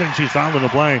shot good, and she's fouled in the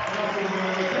play.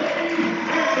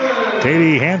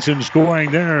 Katie Hansen scoring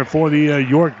there for the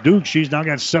York Dukes. She's now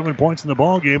got 7 points in the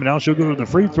ball game, and now she'll go to the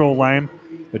free throw line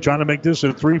to try to make this a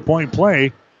 3-point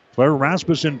play. Claire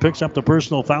Rasmussen picks up the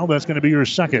personal foul. That's going to be her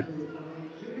second.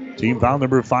 Team foul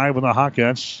number 5 on the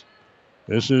Hawkettes.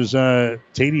 This is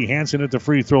Katie Hansen at the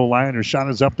free throw line. Her shot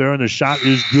is up there, and the shot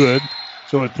is good.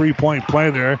 So a 3-point play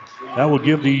there. That will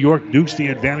give the York Dukes the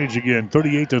advantage again.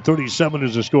 38-37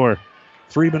 is the score.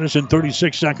 3 minutes and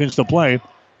 36 seconds to play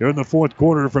here in the fourth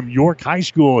quarter from York High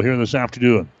School here this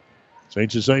afternoon.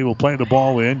 St. Cecilia will play the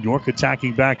ball in. York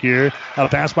attacking back here. A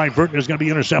pass by Burton is going to be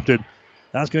intercepted.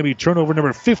 That's going to be turnover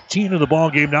number 15 of the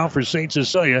ball game now for St.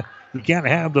 Cecilia. You can't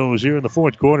have those here in the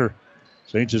fourth quarter.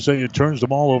 St. Cecilia turns the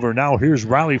ball over. Now here's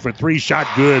Riley for 3. Shot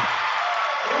good.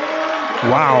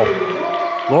 Wow.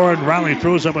 Lauren Riley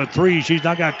throws up a 3. She's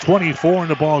now got 24 in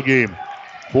the ball game.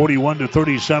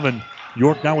 41-37.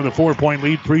 York now with a 4-point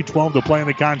lead. 3:12 to play in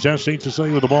the contest. St.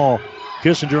 Cecilia with the ball.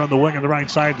 Kissinger on the wing on the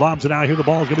right side. Lobs it out. Here the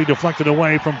ball is going to be deflected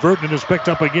away from Burton and is picked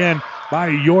up again by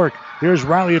York. Here's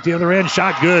Riley at the other end.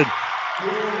 Shot good.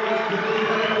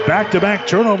 Back-to-back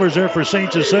turnovers there for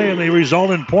St. Cecilia, and they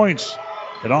result in points.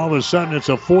 And all of a sudden, it's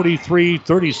a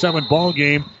 43-37 ball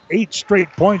game. 8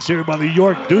 straight points here by the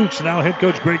York Dukes. Now head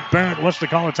coach Greg Barrett wants to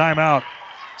call a timeout.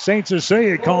 St.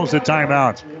 Cecilia calls the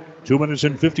timeout. 2 minutes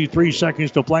and 53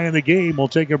 seconds to play in the game. We'll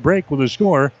take a break with a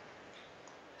score.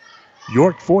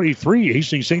 York 43,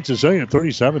 Hastings St. Cecilia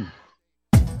 37.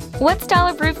 What style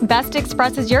of roof best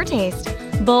expresses your taste?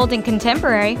 Bold and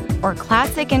contemporary, or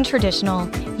classic and traditional?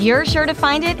 You're sure to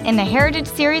find it in the Heritage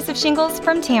Series of shingles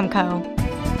from Tamco.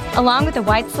 Along with a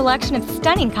wide selection of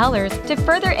stunning colors to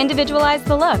further individualize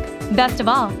the look. Best of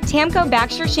all, Tamco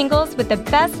backs your shingles with the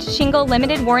best shingle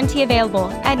limited warranty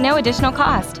available at no additional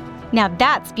cost. Now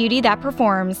that's beauty that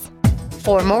performs.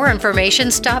 For more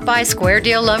information, stop by Square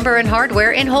Deal Lumber and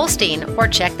Hardware in Holstein or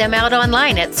check them out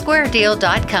online at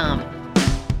squaredeal.com.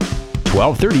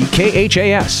 1230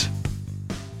 KHAS.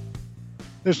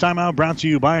 This time out brought to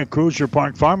you by Crozier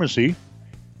Park Pharmacy.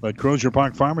 Let Crozier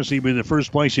Park Pharmacy be the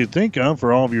first place you think of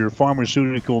for all of your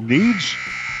pharmaceutical needs.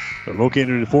 They're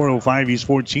located at 405 East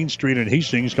 14th Street in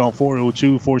Hastings. Call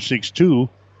 402-462-5787.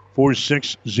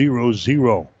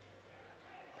 46-0.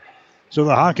 So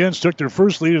the Hawkins took their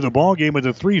first lead of the ball game at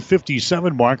the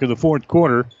 3:57 mark of the fourth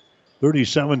quarter,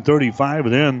 37-35.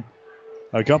 And then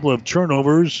a couple of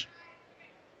turnovers,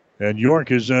 and York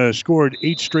has scored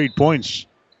 8 straight points.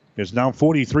 It's now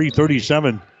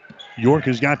 43-37. York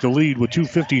has got the lead with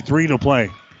 2:53 to play.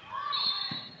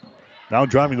 Now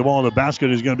driving the ball to the basket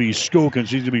is going to be Skook, and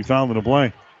she's going to be fouled in the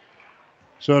play.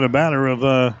 So in a matter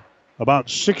of about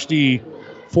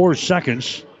 64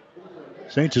 seconds,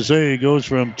 St. Cecilia goes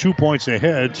from 2 points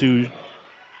ahead to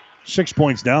 6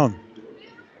 points down.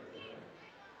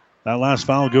 That last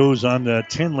foul goes on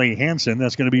Tinley Hansen.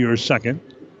 That's going to be her second.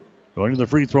 Going to the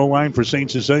free throw line for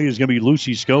St. Cecilia is going to be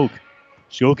Lucy Skook.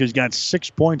 Skook has got 6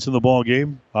 points in the ball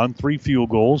game on 3 field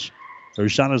goals. Her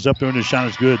shot is up there, and the shot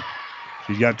is good.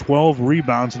 She's got 12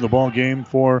 rebounds in the ball game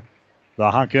for the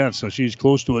Hawkettes, so she's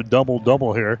close to a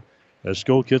double-double here. As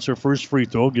Skook hits her first free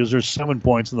throw, gives her 7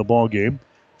 points in the ball game.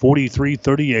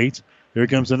 43-38. Here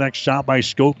comes the next shot by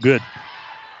Skook. Good.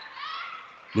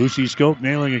 Lucy Skook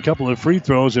nailing a couple of free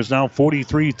throws. It's now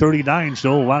 43-39.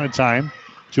 Still a lot of time.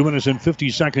 2 minutes and 50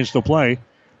 seconds to play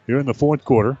here in the fourth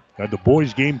quarter. Got the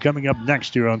boys game coming up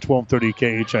next here on 1230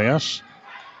 KHIS.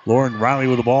 Lauren Riley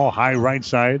with the ball. High right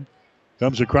side.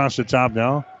 Comes across the top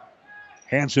now.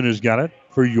 Hansen has got it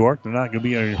for York. They're not going to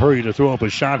be in a hurry to throw up a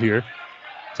shot here.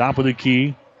 Top of the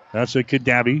key. That's a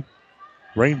Kadabi.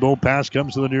 Rainbow pass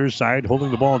comes to the near side.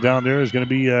 Holding the ball down there is going to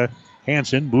be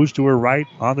Hansen. Moves to her right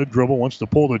on the dribble. Wants to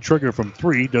pull the trigger from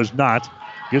 3. Does not.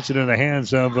 Gets it in the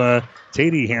hands of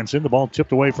Tady Hansen. The ball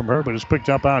tipped away from her, but it's picked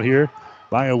up out here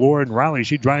by Lauren Riley.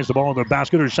 She drives the ball in the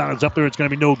basket. Her shot is up there. It's going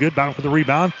to be no good. Bound for the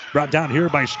rebound. Brought down here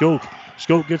by Skook.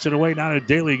 Skook gets it away now to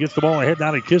Daly. Gets the ball ahead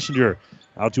now to Kissinger.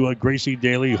 Out to Gracie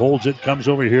Daly. Holds it. Comes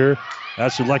over here.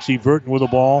 That's Alexi Burton with the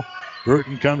ball.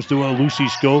 Burton comes to Lucy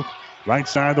Skook. Right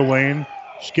side of the lane.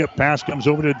 Skip pass comes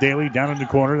over to Daly down in the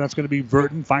corner. That's going to be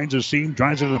Burton. Finds a seam.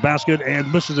 Drives it to the basket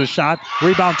and misses a shot.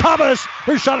 Rebound Thomas.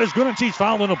 Her shot is good and she's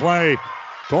fouled in the play.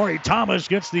 Tori Thomas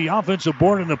gets the offensive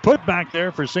board and the putback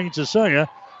there for St. Cecilia.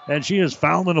 And she is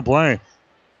fouled in the play.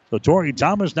 So Tori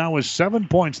Thomas now with 7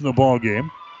 points in the ball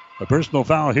game. A personal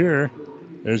foul here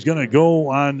is going to go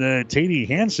on Tady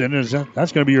Hansen.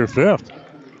 That's going to be her 5th.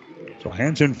 So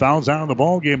Hansen fouls out of the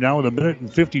ball game now with 1 minute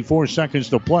and 54 seconds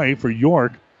to play for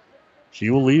York.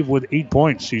 She will leave with 8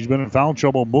 points. She's been in foul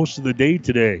trouble most of the day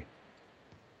today.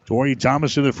 Tori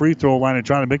Thomas to the free throw line and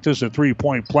trying to make this a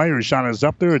 3-point play. Her shot is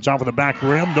up there. It's off of the back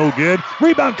rim. No good.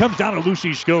 Rebound comes down to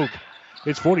Lucy Skook.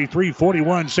 It's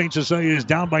 43-41. St. Cecilia is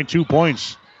down by 2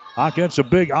 points. Hawkettes a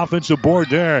big offensive board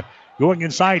there. Going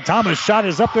inside. Thomas' shot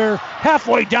is up there.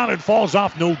 Halfway down. It falls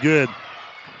off. No good.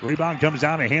 Rebound comes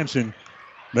down to Hansen.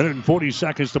 Minute and 40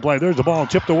 seconds to play. There's the ball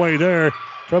tipped away there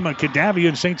from a Kadavi,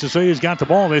 and St. Cecilia's got the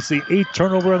ball. That's the 8th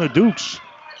turnover on the Dukes.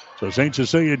 So St.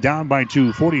 Cecilia down by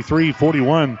 2,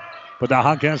 43-41. But the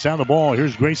Hawkettes have the ball.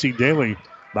 Here's Gracie Daly.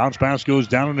 Bounce pass goes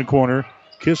down in the corner.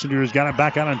 Kissinger's got it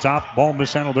back out on top. Ball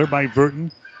mishandled there by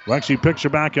Burton. Lexi picks her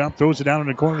back up, throws it down in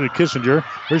the corner to Kissinger.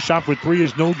 Her shot for 3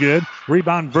 is no good.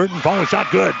 Rebound Burton. Follow shot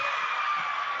good.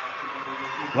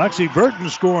 Lexi Burton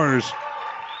scores.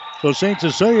 So St.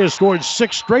 Cecilia has scored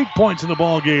 6 straight points in the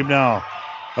ball game now.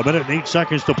 1 minute and 8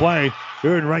 seconds to play.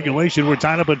 Here in regulation, we're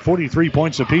tied up at 43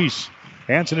 points apiece.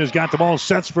 Hansen has got the ball,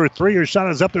 sets for 3. Her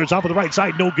shot is up there. It's off of the right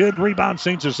side. No good. Rebound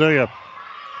St. Cecilia.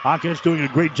 Hawkins doing a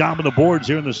great job on the boards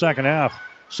here in the second half.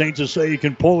 St. Cecilia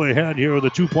can pull ahead here with a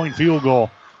 2-point field goal.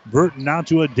 Burton now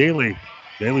to a Daly.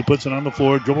 Daly puts it on the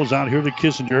floor, dribbles out here to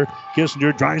Kissinger.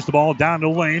 Kissinger drives the ball down the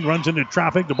lane, runs into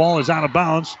traffic. The ball is out of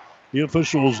bounds. The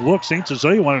officials look. St.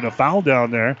 Cecilia wanted a foul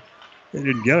down there. They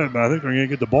didn't get it, but I think they're going to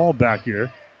get the ball back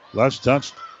here. Last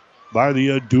touched by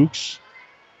the Dukes.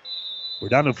 We're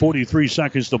down to 43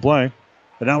 seconds to play.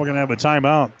 And now we're going to have a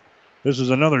timeout. This is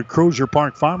another Crozier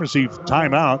Park Pharmacy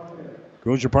timeout.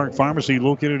 Crozier Park Pharmacy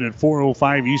located at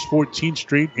 405 East 14th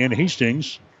Street in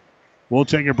Hastings. We'll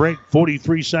take a break.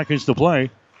 43 seconds to play.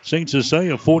 St.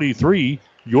 Cecilia 43,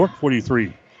 York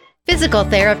 43. Physical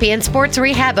Therapy and Sports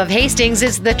Rehab of Hastings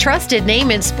is the trusted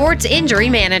name in sports injury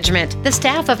management. The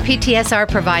staff of PTSR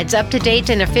provides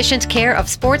up-to-date and efficient care of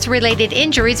sports-related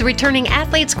injuries, returning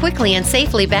athletes quickly and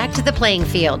safely back to the playing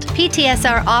field.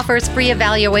 PTSR offers free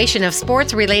evaluation of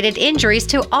sports-related injuries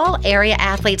to all area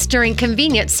athletes during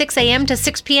convenient 6 a.m. to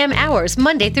 6 p.m. hours,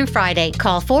 Monday through Friday.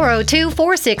 Call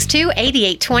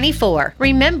 402-462-8824.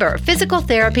 Remember, Physical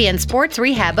Therapy and Sports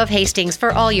Rehab of Hastings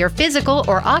for all your physical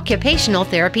or occupational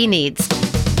therapy needs.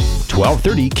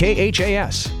 1230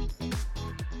 KHAS.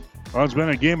 Well, it's been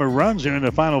a game of runs here in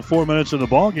the final 4 minutes of the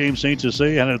ball game. St.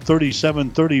 Cecilia had a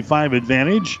 37-35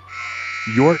 advantage.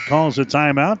 York calls a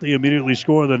timeout. They immediately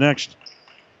score the next,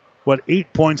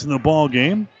 8 points in the ball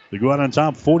game. They go out on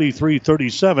top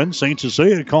 43-37. St.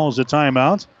 Cecilia calls a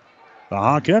timeout. The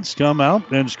Hawkettes come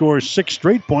out and score 6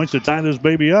 straight points to tie this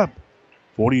baby up.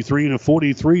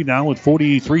 43-43 now with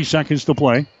 43 seconds to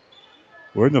play.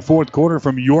 We're in the fourth quarter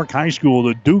from York High School.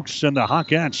 The Dukes and the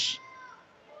Hawkettes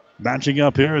matching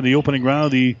up here in the opening round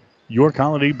of the York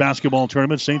Holiday Basketball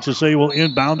Tournament. St. Cecilia will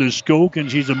inbound to Skoke, and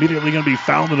she's immediately going to be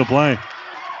fouled in the play.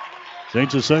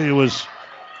 St. Cecilia was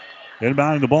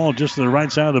inbounding the ball just to the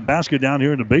right side of the basket down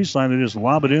here in the baseline. They just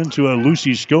lob it into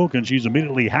Lucy Skoke, and she's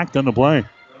immediately hacked on the play.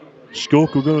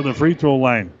 Skoke will go to the free throw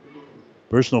line.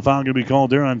 Personal foul going to be called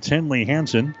there on Tenley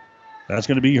Hansen. That's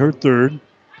going to be her third.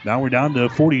 Now we're down to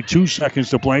 42 seconds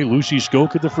to play. Lucy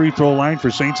Skoke at the free throw line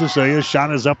for St. Cecilia.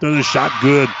 Shot is up there. The shot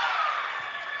good.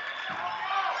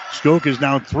 Skoke is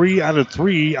now 3 out of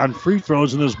 3 on free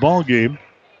throws in this ball game.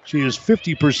 She is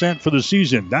 50% for the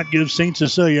season. That gives St.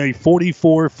 Cecilia a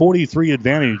 44-43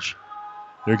 advantage.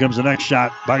 Here comes the next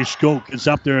shot by Skoke. It's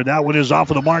up there. That one is off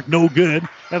of the mark. No good.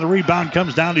 And the rebound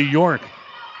comes down to York.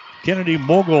 Kennedy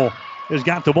Mogul has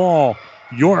got the ball.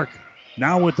 York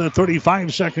now with the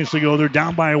 35 seconds to go. They're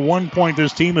down by 1 point.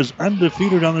 This team is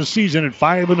undefeated on the season at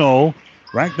 5-0.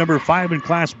 Ranked number 5 in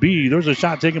Class B. There's a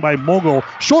shot taken by Mogul.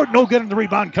 Short, no good, and the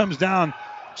rebound comes down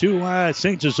to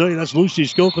St. Cecilia. That's Lucy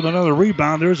Skoke with another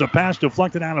rebound. There's a pass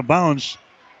deflected out of bounds.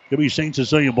 Could be St.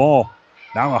 Cecilia ball.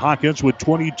 Now the Hawkettes with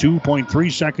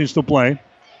 22.3 seconds to play.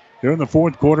 Here in the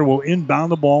fourth quarter will inbound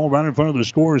the ball right in front of the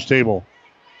scorer's table.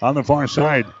 On the far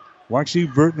side,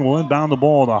 Lexi Burton will inbound the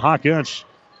ball. The Hawkettes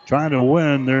trying to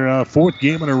win their fourth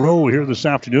game in a row here this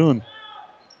afternoon.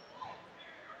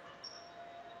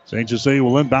 St. Cecilia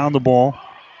will inbound the ball.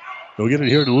 They'll get it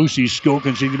here to Lucy Skoke,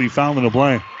 and she can be fouled in the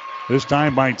play. This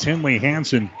time by Tenley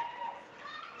Hansen.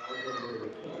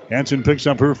 Hansen picks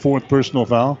up her fourth personal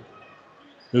foul.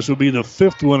 This will be the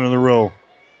fifth one in a row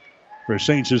for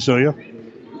St. Cecilia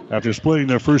after splitting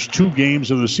their first 2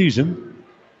 games of the season.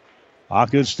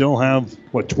 Hawkins still have,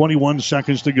 21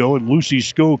 seconds to go, and Lucy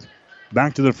Skoke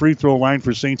back to the free throw line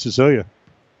for St. Cecilia.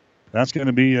 That's going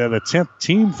to be the 10th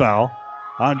team foul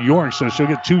on York, so she'll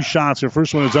get 2 shots. Her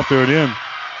first one is up there and in.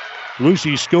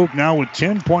 Lucy Skoke now with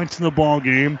 10 points in the ball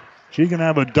game. She can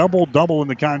have a double-double in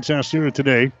the contest here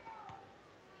today.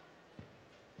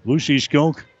 Lucy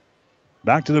Skoke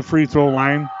back to the free throw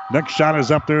line. Next shot is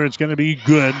up there. It's going to be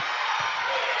good.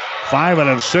 5 out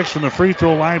of 6 from the free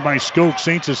throw line by Skoke.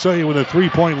 St. Cecilia with a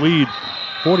 3-point lead.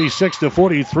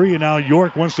 46-43, and now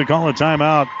York wants to call a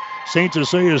timeout. St.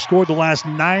 Cecilia has scored the last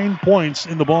 9 points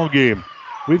in the ball game.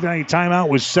 We've got a timeout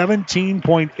with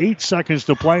 17.8 seconds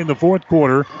to play in the fourth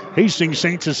quarter. Hastings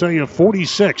St. Cecilia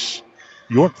 46,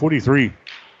 York 43.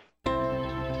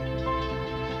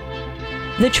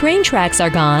 The train tracks are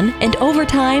gone, and over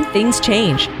time, things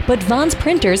change. But Vaughn's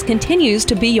Printers continues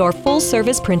to be your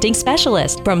full-service printing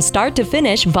specialist. From start to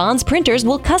finish, Vaughn's Printers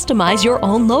will customize your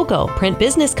own logo, print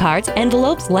business cards,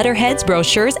 envelopes, letterheads,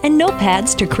 brochures, and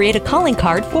notepads to create a calling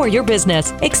card for your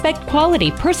business. Expect quality,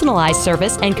 personalized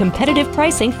service and competitive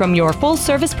pricing from your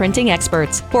full-service printing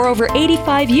experts. For over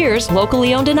 85 years,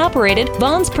 locally owned and operated,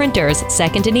 Vaughn's Printers,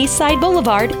 2nd and East Side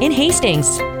Boulevard in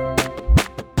Hastings.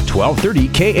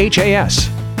 1230 KHAS.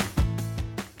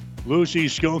 Lucy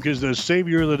Skoke is the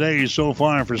savior of the day so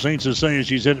far for St. Cecilia.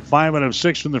 She's hit 5 out of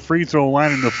 6 from the free throw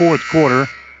line in the fourth quarter.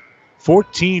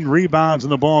 14 rebounds in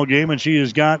the ball game, and she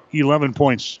has got 11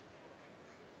 points.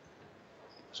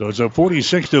 So it's a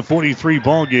 46-43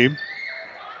 ball game.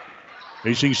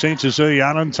 Facing St. Cecilia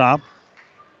out on top.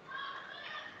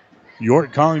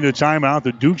 York calling the timeout.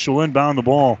 The Dukes will inbound the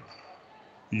ball.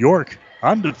 York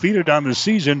undefeated on the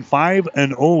season,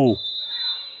 5-0.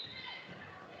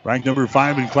 Ranked number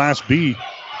 5 in Class B.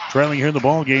 Trailing here in the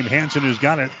ball game. Hansen has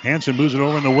got it. Hansen moves it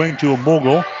over in the wing to a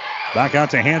Mogul. Back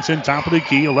out to Hansen, top of the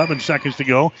key. 11 seconds to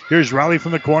go. Here's Riley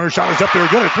from the corner. Shot is up there.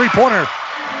 Good, a three-pointer.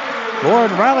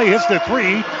 Lauren Riley hits the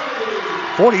 3.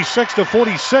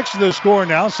 46-46 is the score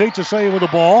now. St. Cecilia with the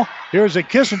ball. Here's a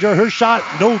Kissinger. Her shot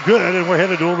no good, and we're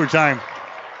headed to overtime.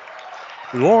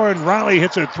 Lauren Riley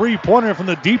hits a three-pointer from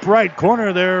the deep right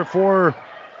corner there for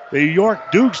the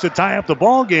York Dukes to tie up the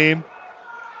ball game.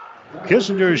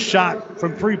 Kissinger's shot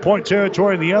from three-point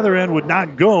territory on the other end would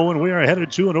not go, and we are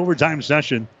headed to an overtime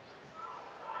session.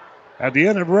 At the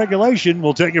end of regulation,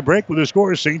 we'll take a break with the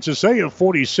score of St. Cecilia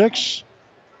 46,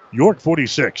 York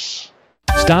 46.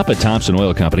 Stop at Thompson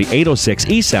Oil Company, 806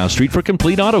 East South Street for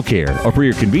complete auto care. Or for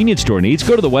your convenience store needs,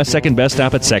 go to the West 2nd Best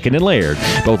Stop at 2nd and Laird.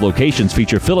 Both locations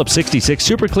feature Phillips 66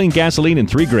 Super Clean gasoline in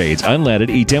 3 grades, unleaded,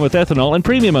 E10 with ethanol, and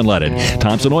premium unleaded.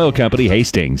 Thompson Oil Company,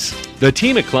 Hastings. The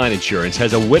team at Klein Insurance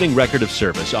has a winning record of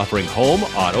service, offering home,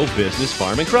 auto, business,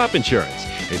 farm, and crop insurance.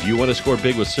 If you want to score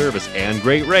big with service and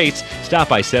great rates, stop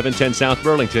by 710 South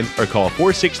Burlington or call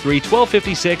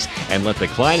 463-1256 and let the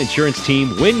Klein Insurance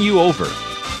team win you over.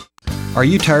 Are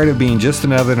you tired of being just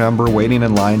another number waiting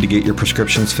in line to get your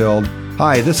prescriptions filled?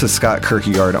 Hi, this is Scott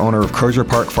Kierkegaard, owner of Crozier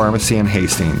Park Pharmacy in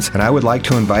Hastings, and I would like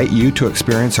to invite you to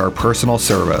experience our personal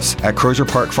service. At Crozier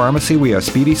Park Pharmacy, we have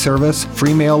speedy service,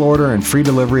 free mail order, and free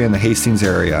delivery in the Hastings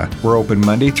area. We're open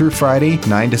Monday through Friday,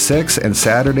 9 to 6, and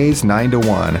Saturdays, 9 to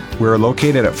 1. We are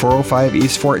located at 405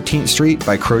 East 14th Street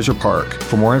by Crozier Park.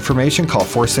 For more information, call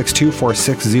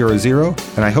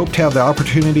 462-4600, and I hope to have the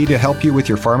opportunity to help you with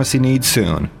your pharmacy needs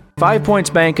soon. 5 Points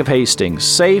Bank of Hastings,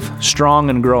 safe, strong,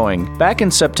 and growing. Back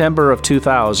in September of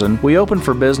 2000, we opened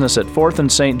for business at 4th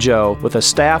and St. Joe with a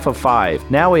staff of 5.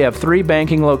 Now we have 3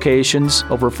 banking locations,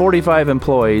 over 45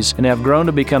 employees, and have grown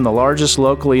to become the largest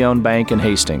locally owned bank in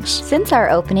Hastings. Since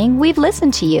our opening, we've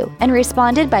listened to you and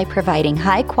responded by providing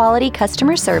high-quality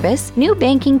customer service, new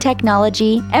banking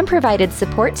technology, and provided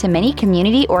support to many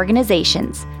community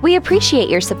organizations. We appreciate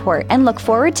your support and look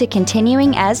forward to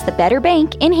continuing as the better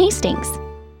bank in Hastings.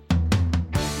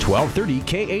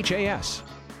 1230 KHAS.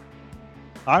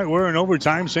 All right, we're in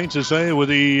overtime. St. Cecilia with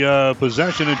the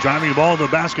possession and driving the ball to the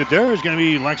basket. There is going to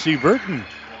be Lexi Burton.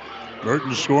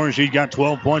 Burton scores. She's got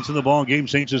 12 points in the ball game.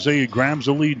 St. Cecilia grabs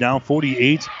the lead now,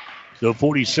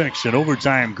 48-46 in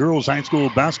overtime. Girls high school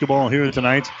basketball here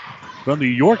tonight from the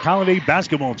York Holiday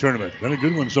Basketball Tournament. Been a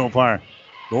good one so far.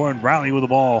 Lauren Riley with the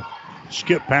ball.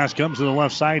 Skip pass comes to the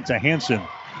left side to Hanson.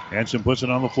 Hanson puts it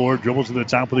on the floor, dribbles to the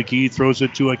top of the key, throws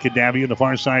it to a Kadabi on the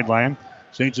far sideline.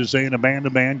 St. Cecilia in a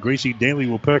man-to-man. Gracie Daly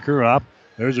will pick her up.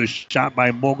 There's a shot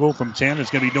by Mogul from 10.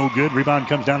 It's going to be no good. Rebound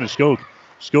comes down to Skoke.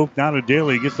 Skoke now to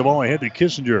Daly. Gets the ball ahead to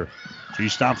Kissinger. She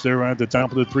stops there right at the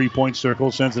top of the three-point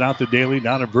circle. Sends it out to Daly.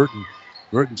 Down to Burton.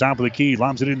 Burton top of the key.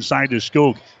 Lobs it inside to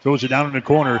Skoke. Throws it down in the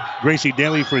corner. Gracie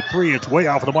Daly for 3. It's way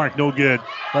off the mark. No good.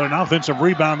 But an offensive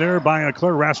rebound there by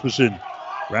Claire Rasmussen.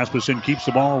 Rasmussen keeps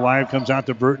the ball alive, comes out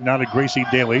to Burton, now to Gracie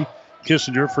Daly.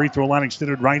 Kissinger, free throw line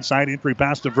extended right side, entry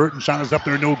pass to Burton. Shot is up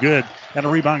there, no good. And a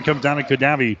rebound comes down to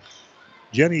Kadavi.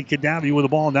 Jenny Kadavi with the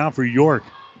ball now for York.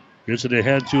 Gets it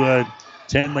ahead to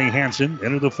Tenley Hansen,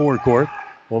 into the forecourt.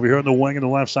 Over here on the wing on the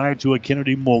left side to a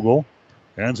Kennedy Mogul.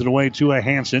 Hands it away to a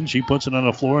Hansen. She puts it on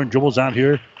the floor and dribbles out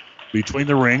here between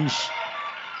the rings.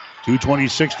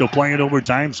 2:26 to play in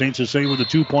overtime. St. Cecilia with a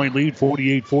 2-point lead,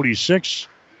 48-46.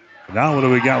 Now what do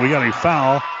we got? We got a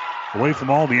foul away from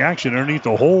all the action underneath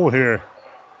the hole here.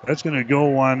 That's going to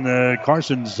go on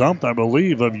Carson Zump, I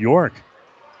believe, of York.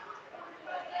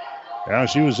 Yeah,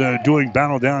 she was doing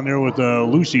battle down there with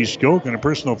Lucy Skoke, and a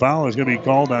personal foul is going to be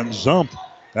called on Zump.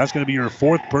 That's going to be her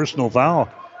 4th personal foul.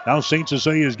 Now St.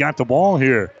 Cecilia's got the ball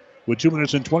here with 2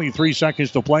 minutes and 23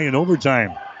 seconds to play in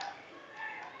overtime.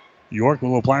 York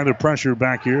will apply the pressure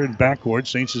back here in backcourt.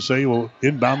 St. Cecilia will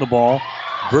inbound the ball.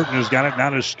 Burton has got it now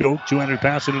to Skoke. 200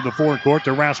 pass into the forecourt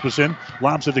to Rasmussen.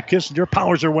 Lobs it to Kissinger.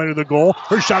 Powers her way to the goal.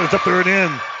 Her shot is up there and in.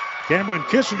 Cameron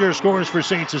Kissinger scores for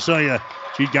St. Cecilia.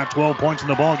 She's got 12 points in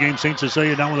the ball game. St.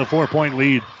 Cecilia now with a 4-point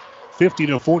lead.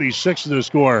 50-46 to the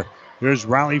score. There's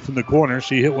Riley from the corner.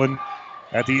 She hit one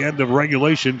at the end of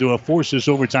regulation to force this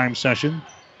overtime session.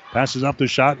 Passes up the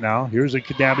shot now. Here's a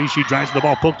Kadabi. She drives the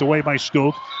ball, poked away by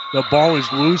Skoke. The ball is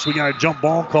loose. We got a jump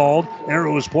ball called.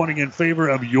 Arrow is pointing in favor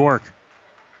of York.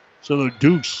 So the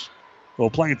Dukes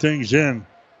will play things in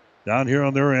down here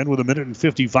on their end with 1 minute and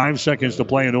 55 seconds to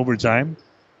play in overtime.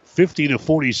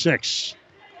 50-46.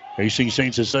 Hastings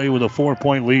St. Cecilia with a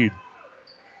 4-point lead.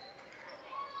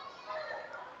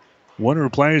 Winner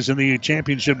plays in the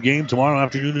championship game tomorrow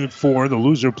afternoon at 4. The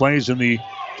loser plays in the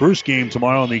first game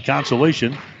tomorrow in the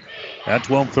consolation at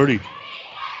 12:30.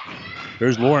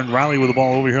 There's Lauren Riley with the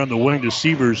ball over here on the wing to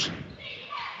Sievers.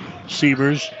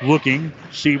 Sievers looking,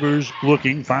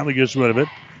 finally gets rid of it.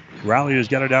 Riley has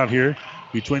got it out here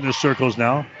between the circles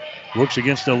now. Works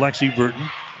against Alexi Burton.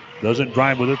 Doesn't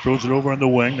drive with it, throws it over on the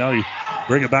wing. Now he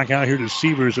bring it back out here to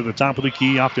Sievers at the top of the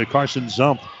key, off to Carson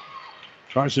Zump.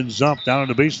 Carson Zump down on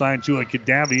the baseline to a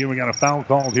Kadavi, and we got a foul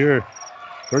called here.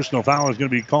 Personal foul is going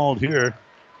to be called here.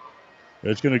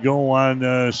 It's going to go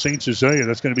on St. Cecilia.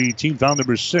 That's going to be team foul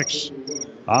number 6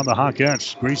 on the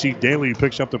Hawkettes. Gracie Daly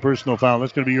picks up the personal foul.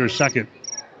 That's going to be her 2nd.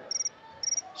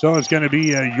 So it's going to be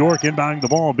York inbounding the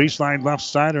ball. Baseline left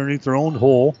side underneath their own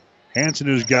hole. Hanson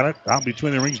has got it. Out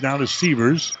between the rings now to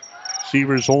Sievers.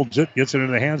 Severs holds it, gets it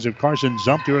in the hands of Carson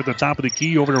Zump here at the top of the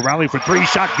key. Over to Riley for three.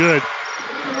 Shot good.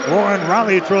 Lauren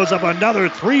Riley throws up another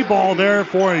three ball there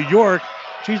for York.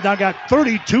 She's now got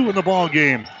 32 in the ball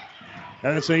game.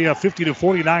 And it's a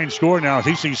 50-49 score now.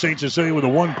 Hastings St. Cecilia with a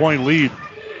 1-point lead.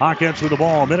 Hawkettes with the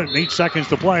ball. 1 minute and 8 seconds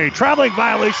to play. Traveling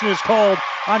violation is called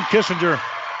on Kissinger.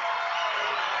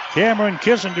 Cameron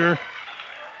Kissinger,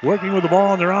 working with the ball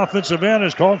on their offensive end,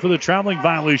 is called for the traveling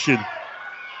violation.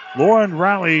 Lauren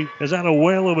Riley has had a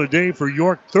whale of a day for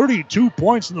York. 32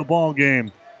 points in the ball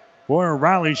game. For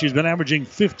Riley, she's been averaging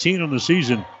 15 on the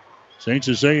season. St.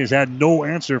 Cecilia has had no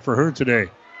answer for her today.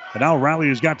 And now Riley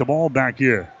has got the ball back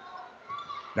here.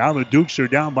 Now the Dukes are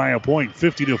down by a point,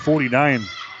 50-49.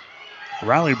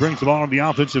 Riley brings the ball in the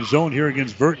offensive zone here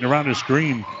against Burton around the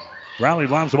screen. Riley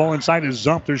lobs the ball inside his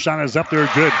Zump. Their shot is up there,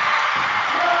 good.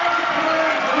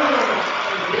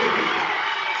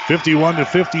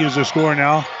 51-50 is the score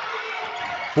now.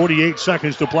 48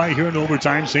 seconds to play here in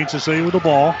overtime. St. Cecilia with the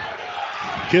ball.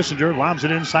 Kissinger lobs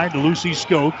it inside to Lucy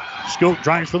Skoke. Skoke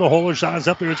drives for the hole. Her shot is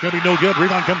up there. It's going to be no good.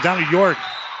 Rebound comes down to York.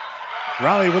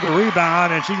 Riley with a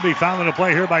rebound, and she can be fouled in a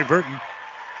play here by Burton.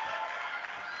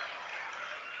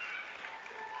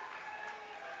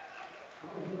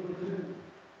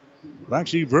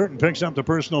 Lexi Burton picks up the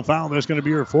personal foul. That's going to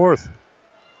be her fourth.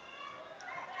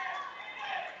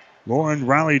 Lauren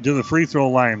Riley to the free throw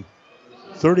line.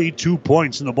 32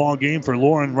 points in the ball game for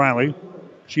Lauren Riley.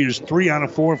 She is 3 out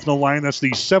of 4 from the line. That's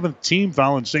the 7th team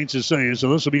foul in St. Cecilia.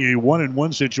 So this will be a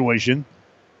 1-and-1 situation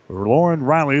for Lauren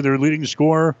Riley, their leading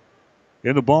scorer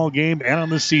in the ball game and on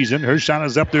the season. Her shot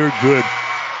is up there, good.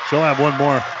 She'll have one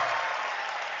more.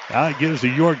 Now it gives the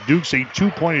York Dukes a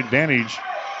 2-point advantage.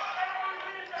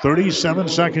 37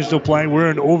 seconds to play. We're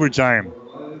in overtime.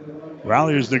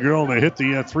 Riley is the girl that hit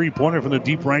the three-pointer from the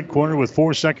deep right corner with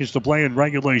 4 seconds to play in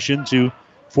regulation to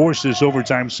force this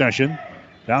overtime session.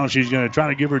 Now she's going to try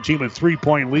to give her team a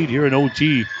 3-point lead here in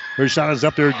OT. Her shot is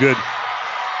up there, good.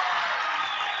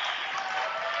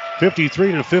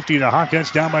 53-50. The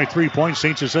Hawkettes down by 3 points.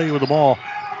 St. Cecilia with the ball.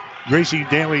 Gracie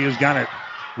Daly has got it.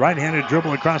 Right-handed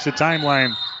dribble across the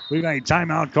timeline. We've got a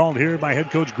timeout called here by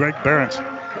head coach Greg Barrett.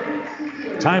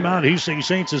 Timeout, Hastings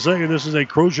St. Cecilia. This is a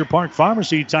Crozier Park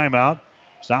Pharmacy timeout.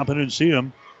 Stop in and see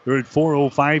them. They're at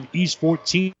 405 East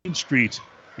 14th Street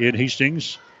in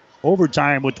Hastings.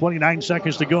 Overtime with 29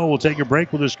 seconds to go. We'll take a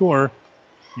break with a score.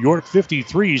 York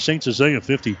 53, St. Cecilia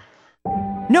 50.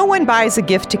 No one buys a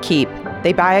gift to keep.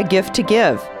 They buy a gift to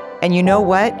give. And you know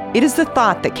what? It is the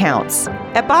thought that counts.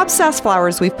 At Bob Sass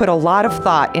Flowers, we've put a lot of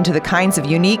thought into the kinds of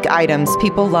unique items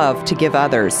people love to give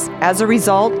others. As a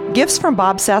result, gifts from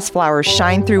Bob Sass Flowers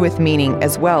shine through with meaning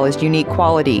as well as unique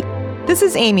quality. This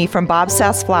is Amy from Bob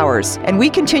Sass Flowers, and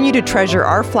we continue to treasure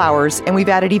our flowers, and we've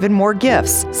added even more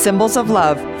gifts, symbols of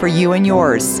love for you and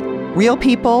yours. Real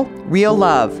people, real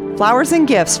love. Flowers and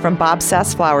gifts from Bob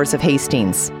Sass Flowers of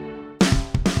Hastings.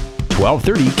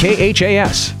 1230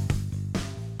 KHAS.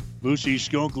 Lucy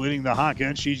Skoke leading the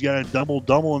Hawkettes. She's got a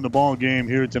double-double in the ball game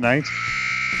here tonight.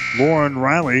 Lauren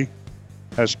Riley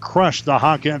has crushed the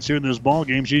Hawkettes here in this ball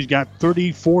game. She's got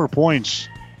 34 points.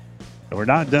 And we're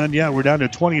not done yet. We're down to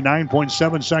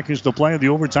 29.7 seconds to play in the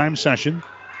overtime session.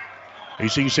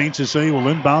 Hastings St. Cecilia will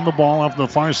inbound the ball off the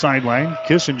far sideline.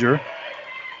 Kissinger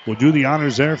will do the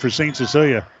honors there for St.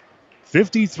 Cecilia.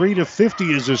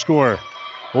 53-50 is the score.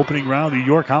 Opening round of the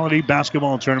York Holiday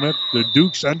Basketball Tournament. The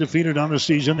Dukes undefeated on the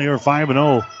season. They are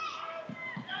 5-0.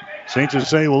 St.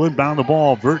 Cecilia will inbound the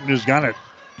ball. Burton has got it.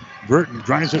 Burton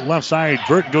drives it left side.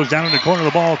 Burton goes down in the corner of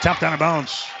the ball. Tapped out of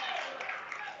bounds.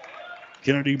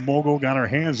 Kennedy Mogul got her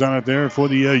hands on it there for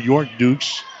the York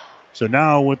Dukes. So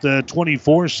now with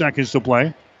 24 seconds to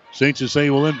play, St.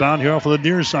 Cecilia will inbound here off of the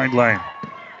near sideline.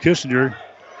 Kissinger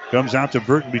comes out to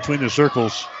Burton between the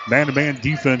circles. Man-to-man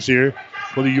defense here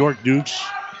for the York Dukes.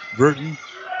 Burton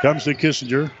comes to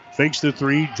Kissinger, fakes the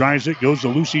three, drives it, goes to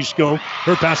Lucy Skoke.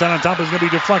 Her pass out on top is going to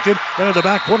be deflected. Then in the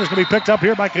back corner is going to be picked up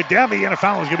here by Kadavi, and a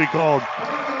foul is going to be called.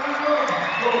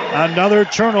 Another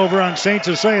turnover on St.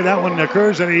 Cecilia. That one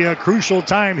occurs at a crucial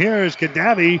time here as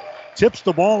Kadavi tips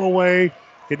the ball away.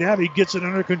 Kadavi gets it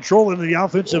under control in the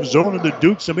offensive zone, and the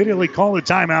Dukes immediately call a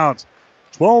timeout.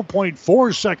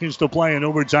 12.4 seconds to play in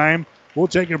overtime. We'll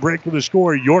take a break with the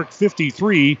score. York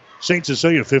 53, St.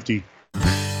 Cecilia 50.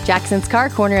 Jackson's Car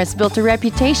Corner has built a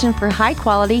reputation for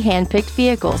high-quality hand-picked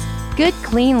vehicles. Good,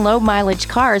 clean, low-mileage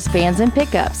cars, vans, and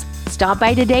pickups. Stop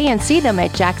by today and see them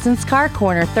at Jackson's Car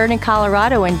Corner, 3rd and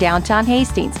Colorado in downtown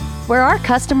Hastings, where our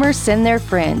customers send their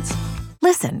friends.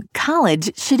 Listen,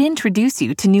 college should introduce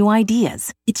you to new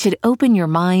ideas. It should open your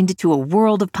mind to a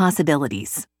world of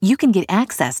possibilities. You can get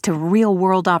access to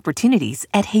real-world opportunities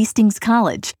at Hastings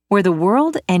College, where the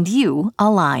world and you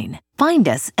align. Find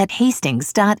us at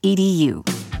hastings.edu.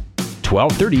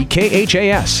 1230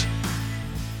 KHAS.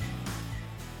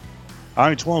 All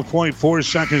right, 12.4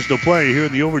 seconds to play here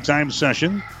in the overtime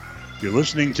session. You're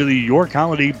listening to the York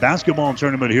Holiday Basketball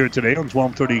Tournament here today on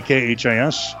 1230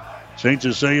 KHAS. St.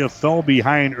 Cecilia fell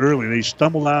behind early. They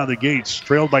stumbled out of the gates,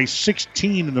 trailed by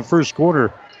 16 in the first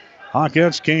quarter.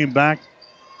 Hawkettes came back.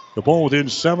 The ball within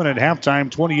 7 at halftime,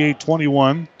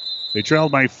 28-21. They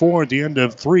trailed by 4 at the end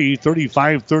of 3,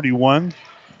 35-31.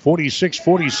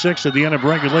 46-46 at the end of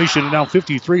regulation, and now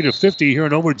 53-50 here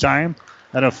in overtime.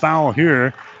 And a foul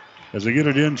here as they get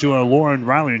it into Lauren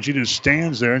Riley, and she just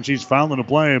stands there, and she's fouling the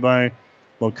play by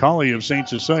McCauley of St.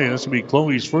 Cecilia. That's going to be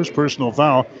Chloe's first personal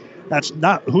foul. That's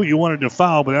not who you wanted to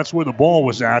foul, but that's where the ball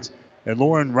was at. And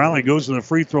Lauren Riley goes to the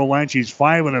free throw line. She's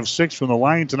 5 of 6 from the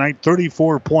line tonight.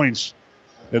 34 points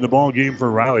in the ball game for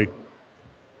Riley.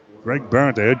 Greg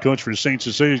Barrett, the head coach for St.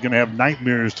 Cecilia, is going to have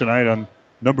nightmares tonight on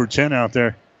number 10 out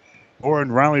there.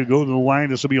 Lauren Riley will go to the line.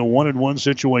 This will be a 1-and-1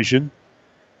 situation.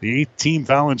 The 8th team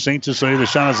foul in St. Cecilia. The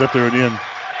shot is up there and in.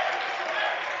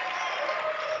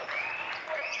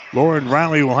 Lauren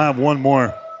Riley will have one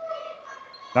more.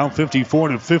 Down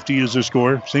 54-50 is the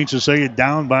score. St. Cecilia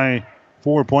down by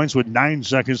 4 points with 9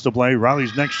 seconds to play.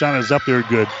 Riley's next shot is up there,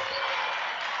 good.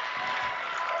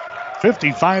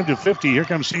 55-50. Here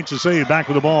comes St. Cecilia back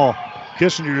with the ball.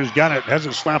 Kissinger's got it, has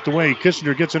it slapped away.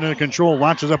 Kissinger gets it into control,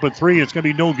 launches up a 3. It's going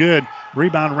to be no good.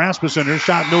 Rebound Rasmussen. Her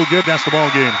shot no good. That's the ball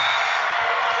game.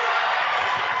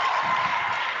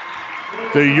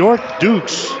 The York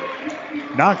Dukes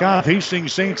knock off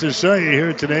Hastings St. Cecilia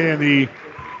here today in the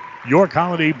York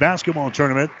Holiday Basketball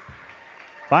Tournament.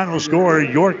 Final score,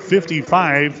 York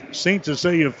 55, St.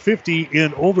 Cecilia 50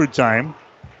 in overtime.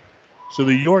 So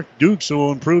the York Dukes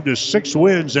will improve to 6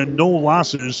 wins and no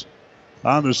losses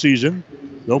on the season.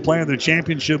 They'll play in the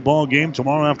championship ball game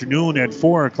tomorrow afternoon at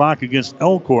 4 o'clock against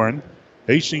Elkhorn.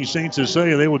 Hastings St.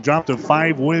 Cecilia, they will drop to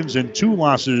 5 wins and 2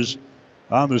 losses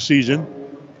on the season.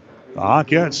 The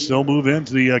Hawkettes, they'll move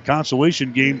into the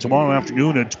consolation game tomorrow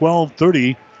afternoon at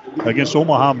 12:30 against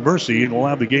Omaha Mercy, and we'll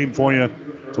have the game for you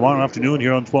tomorrow afternoon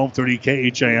here on 12:30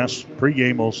 KHAS.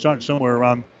 Pre-game will start somewhere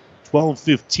around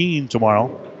 12:15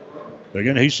 tomorrow.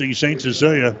 Again, Hastings St.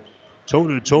 Cecilia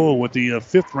toe-to-toe with the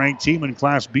 5th-ranked team in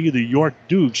Class B, the York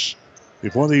Dukes,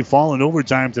 before they fall in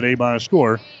overtime today by a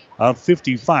score of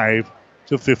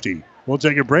 55-50. We'll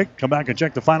take a break, come back and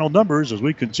check the final numbers as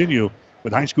we continue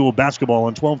with high school basketball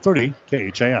on 1230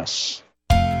 KHAS.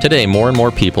 Today, more and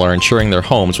more people are insuring their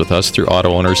homes with us through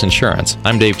Auto Owners Insurance.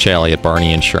 I'm Dave Challey at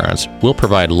Barney Insurance. We'll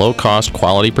provide low-cost,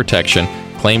 quality protection,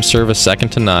 claim service second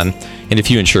to none, and if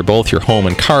you insure both your home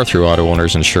and car through Auto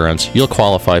Owners Insurance, you'll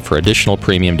qualify for additional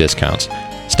premium discounts.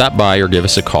 Stop by or give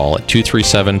us a call at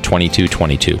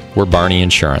 237-2222. We're Barney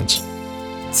Insurance.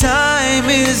 Time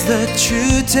is the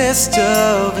true test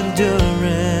of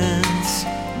endurance.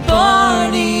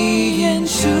 Barney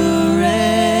Insurance.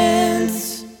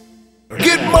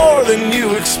 Get more than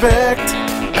you expect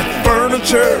at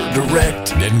Furniture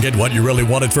Direct. Didn't get what you really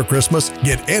wanted for Christmas?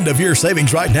 Get end-of-year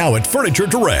savings right now at Furniture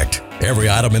Direct. Every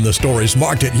item in the store is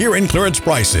marked at year-end clearance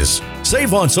prices.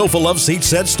 Save on sofa love seat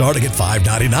sets starting at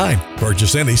 $5.99.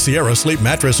 Purchase any Sierra Sleep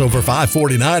mattress over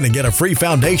 $5.49 and get a free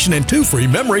foundation and 2 free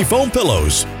memory foam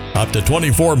pillows. Up to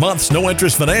 24 months, no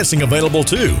interest financing available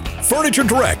too. Furniture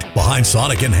Direct, behind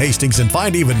Sonic and Hastings, and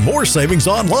find even more savings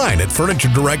online at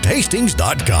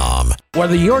FurnitureDirectHastings.com.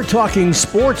 Whether you're talking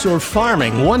sports or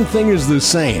farming, one thing is the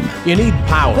same. You need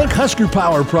power. Think Husker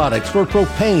Power products for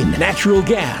propane, natural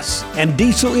gas, and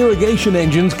diesel irrigation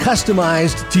engines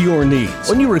customized to your needs.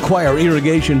 When you require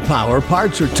irrigation power,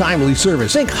 parts, or timely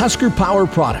service, think Husker Power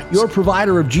products, your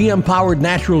provider of GM-powered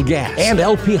natural gas and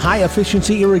LP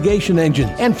high-efficiency irrigation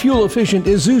engines and fuel-efficient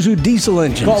Isuzu diesel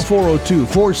engines. Call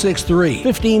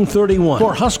 402-463-1531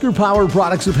 for Husker Power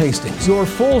Products of Hastings, your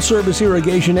full-service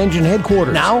irrigation engine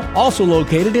headquarters. Now, also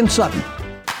located in Sutton.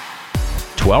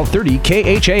 1230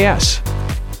 KHAS.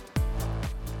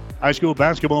 High school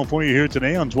basketball for you here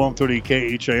today on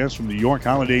 1230 KHAS from the York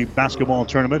Holiday Basketball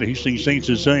Tournament. Hastings St.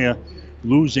 Cecilia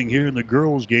losing here in the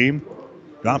girls' game,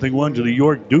 dropping one to the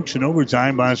York Dukes in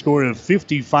overtime by a score of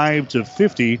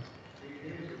 55-50.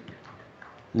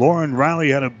 Lauren Riley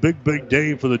had a big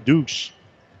day for the Dukes.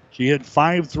 She hit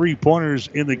 5 3-pointers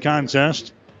in the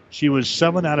contest. She was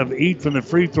 7 out of 8 from the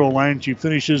free throw line. She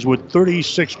finishes with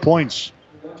 36 points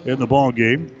in the ball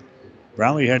game.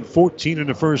 Riley had 14 in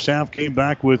the first half, came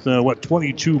back with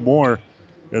 22 more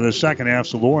in the second half.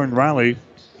 So Lauren Riley,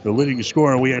 the leading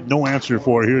scorer, we had no answer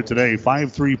for here today.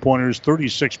 5 3-pointers,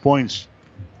 36 points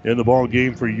in the ball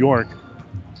game for York.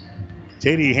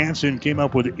 Tati Hansen came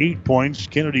up with 8 points.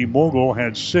 Kennedy Mogul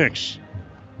had 6.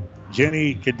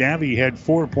 Jenny Kadavi had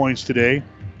 4 points today.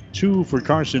 2 for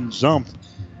Carson Zump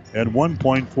and 1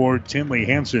 point for Tinley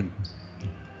Hansen.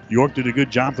 York did a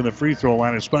good job from the free throw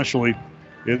line, especially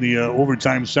in the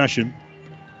overtime session.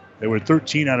 They were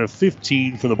 13 out of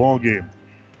 15 for the ball game.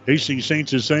 Hastings St.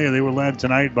 Cecilia, they were led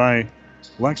tonight by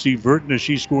Lexi Burton as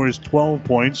she scores 12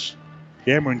 points.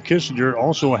 Cameron Kissinger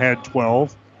also had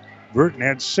 12. Burton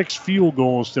had 6 field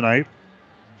goals tonight.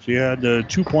 She had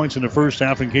 2 points in the first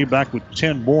half and came back with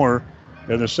 10 more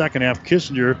in the second half.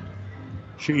 Kissinger,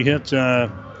 she hit 2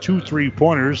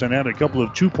 3-pointers and had a couple of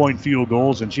 2-point field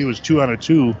goals, and she was 2 out of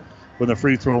 2 from the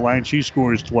free throw line. She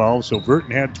scores 12. So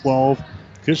Burton had 12.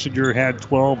 Kissinger had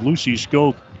 12. Lucy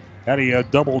Skoke had a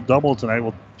double-double tonight.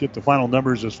 We'll get the final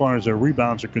numbers as far as their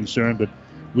rebounds are concerned, but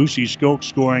Lucy Skoke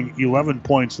scoring 11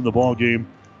 points in the ball game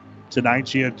tonight.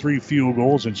 She had 3 field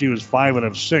goals, and she was 5 out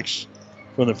of 6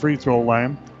 from the free throw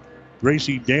line.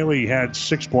 Gracie Daly had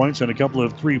 6 points and a couple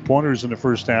of 3-pointers in the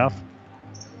first half.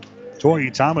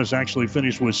 Tori Thomas actually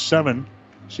finished with 7.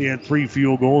 She had 3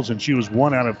 field goals, and she was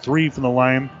 1 out of 3 from the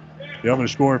line. The other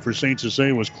scorer for St.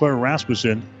 Cecilia was Claire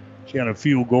Rasmussen. She had a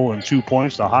field goal and 2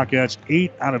 points. The Hawkettes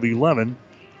 8 out of 11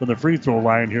 from the free throw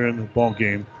line here in the ball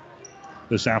game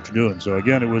this afternoon. So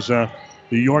again, it was the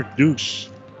York Dukes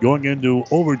going into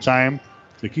overtime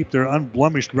to keep their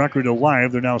unblemished record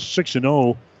alive. They're now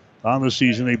 6-0 on the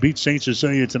season. They beat St.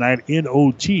 Cecilia tonight in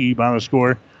OT by the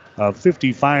score of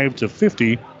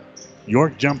 55-50.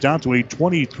 York jumped out to a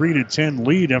 23-10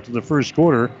 lead after the first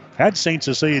quarter. Had St.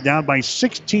 Cecilia down by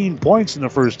 16 points in the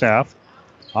first half.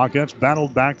 Hawkettes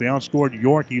battled back. They outscored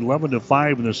York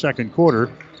 11-5 in the second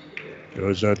quarter. It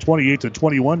was a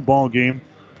 28-21 ball game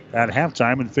at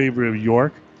halftime in favor of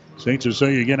York. St.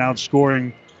 Cecilia again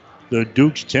outscoring the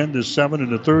Dukes 10-7 in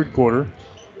the third quarter.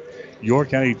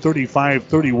 York had a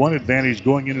 35-31 advantage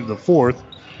going into the fourth.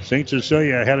 St.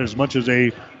 Cecilia had as much as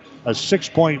a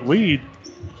 6-point lead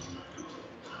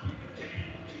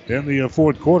in the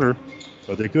fourth quarter,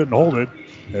 but they couldn't hold it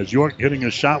as York hitting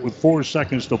a shot with 4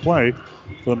 seconds to play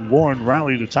from Lauren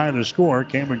Riley to tie the score.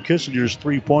 Cameron Kissinger's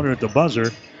 3-pointer at the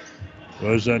buzzer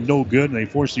was no good, and they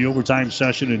forced the overtime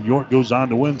session, and York goes on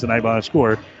to win tonight by a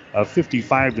score of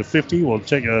 55-50. We'll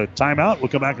take a timeout. We'll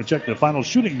come back and check the final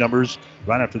shooting numbers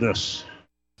right after this.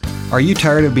 Are you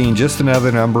tired of being just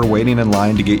another number waiting in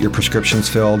line to get your prescriptions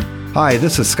filled? Hi,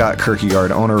 this is Scott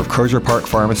Kierkegaard, owner of Crozier Park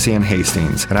Pharmacy in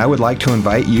Hastings, and I would like to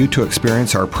invite you to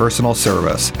experience our personal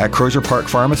service. At Crozier Park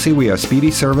Pharmacy, we have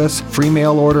speedy service, free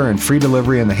mail order, and free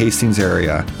delivery in the Hastings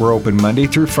area. We're open Monday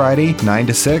through Friday, 9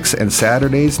 to 6, and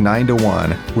Saturdays, 9 to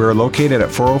 1. We're located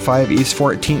at 405 East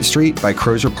 14th Street by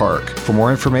Crozier Park. For more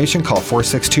information, call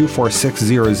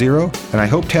 462-4600, and I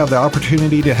hope to have the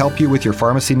opportunity to help you with your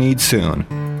pharmacy needs soon.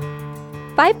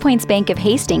 5 Points Bank of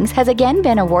Hastings has again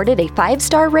been awarded a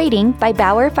 5-star rating by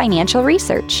Bauer Financial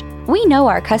Research. We know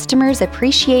our customers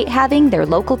appreciate having their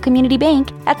local community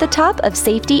bank at the top of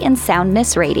safety and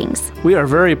soundness ratings. We are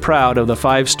very proud of the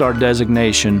 5-star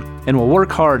designation and will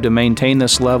work hard to maintain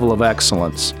this level of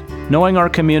excellence. Knowing our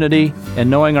community and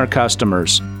knowing our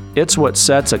customers, it's what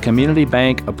sets a community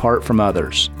bank apart from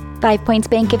others. 5 Points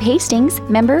Bank of Hastings,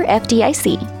 member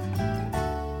FDIC.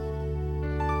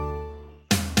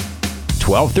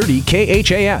 1230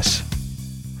 KHAS.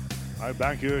 All right,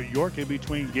 back here at York in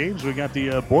between games. We got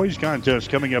the boys contest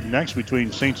coming up next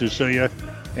between St. Cecilia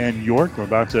and York. We're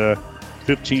about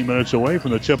 15 minutes away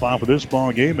from the tip-off of this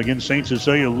ball game. Again, St.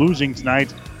 Cecilia losing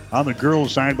tonight on the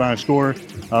girls' side by a score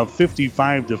of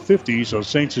 55-50. So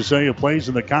St. Cecilia plays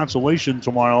in the consolation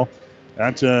tomorrow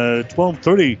at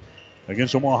 12:30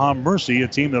 against Omaha Mercy, a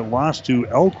team that lost to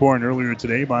Elkhorn earlier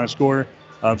today by a score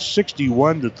of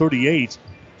 61-38.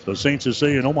 So St.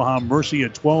 Cecilia and Omaha Mercy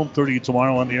at 12:30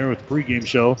 tomorrow on the air with the pregame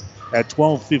show at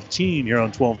 12:15 here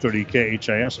on 1230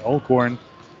 KHIS. Elkhorn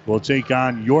will take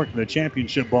on York in the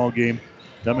championship ball game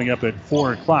coming up at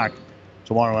 4 o'clock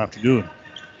tomorrow afternoon.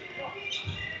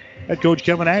 Head coach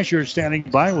Kevin Asher standing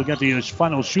by. We'll get the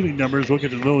final shooting numbers. We'll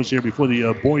get to those here before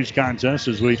the boys contest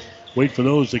as we wait for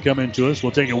those to come into us.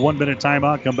 We'll take a 1-minute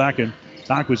timeout, come back and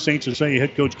talk with St. Cecilia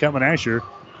head coach Kevin Asher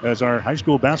as our high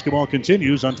school basketball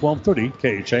continues on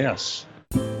 1230 KHAS.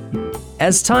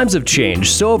 As times have changed,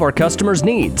 so have our customers'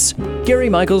 needs. Gary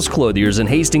Michaels Clothiers in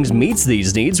Hastings meets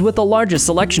these needs with the largest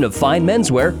selection of fine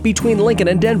menswear between Lincoln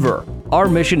and Denver. Our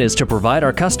mission is to provide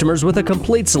our customers with a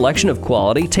complete selection of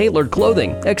quality, tailored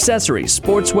clothing, accessories,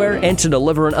 sportswear, and to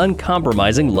deliver an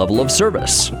uncompromising level of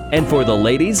service. And for the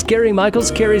ladies, Gary Michaels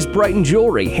carries Brighton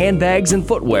jewelry, handbags, and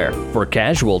footwear. For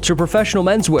casual to professional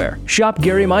menswear, shop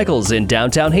Gary Michaels in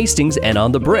downtown Hastings and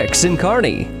on the Bricks in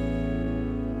Kearney.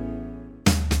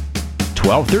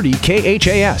 1230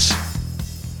 KHAS.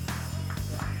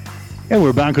 And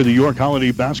we're back with the York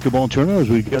Holiday Basketball Tournament as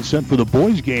we get set for the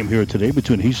boys' game here today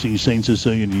between Hastings, St.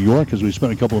 Cecilia, and New York, as we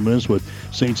spent a couple of minutes with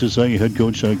St. Cecilia head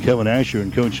coach Kevin Asher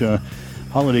and Coach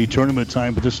Holiday tournament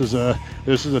time. But this is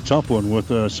a tough one with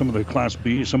some of the Class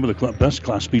B, some of the best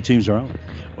Class B teams are out.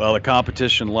 Well, the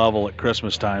competition level at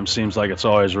Christmas time seems like it's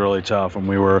always really tough. And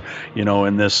we were,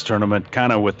 in this tournament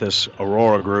kind of with this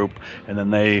Aurora group, and then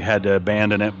they had to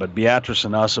abandon it. But Beatrice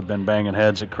and us have been banging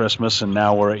heads at Christmas, and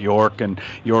now we're at York, and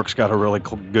York's got a really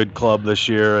good club this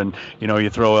year. And, you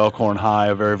throw Elkhorn High,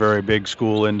 a very, very big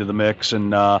school, into the mix.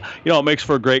 And, it makes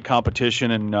for a great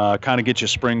competition and kind of gets you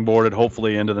springboarded,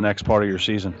 hopefully, into the next part of your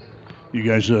season. You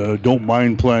guys don't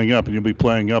mind playing up, and you'll be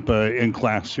playing up in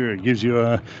class here. It gives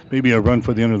you maybe a run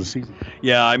for the end of the season.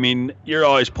 Yeah, I mean, you're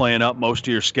always playing up most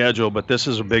of your schedule, but this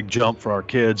is a big jump for our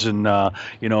kids. And,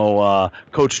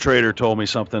 Coach Trader told me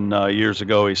something years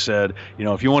ago. He said,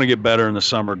 if you want to get better in the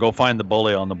summer, go find the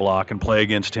bully on the block and play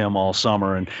against him all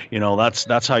summer. And,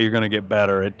 that's how you're going to get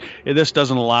better. This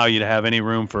doesn't allow you to have any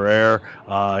room for error.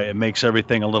 It makes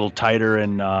everything a little tighter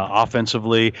and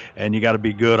offensively, and you got to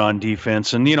be good on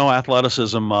defense. And,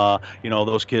 athleticism,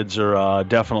 those kids are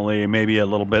definitely maybe a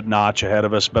little bit notch ahead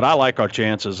of us, but I like our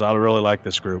chances. I really like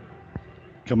this group.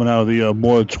 Coming out of the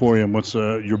moratorium, what's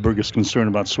your biggest concern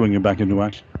about swinging back into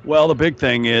action? Well, the big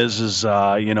thing is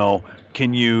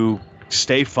can you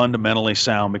stay fundamentally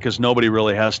sound, because nobody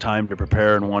really has time to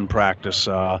prepare in one practice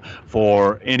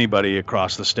for anybody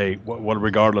across the state,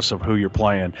 regardless of who you're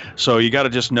playing. So you got to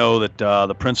just know that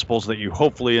the principles that you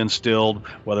hopefully instilled,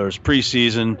 whether it's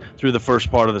preseason through the first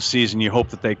part of the season, you hope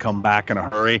that they come back in a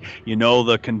hurry.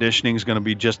 The conditioning is going to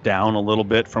be just down a little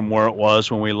bit from where it was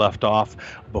when we left off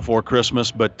before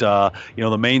Christmas, but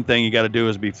the main thing you got to do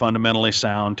is be fundamentally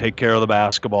sound, take care of the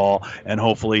basketball, and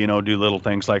hopefully do little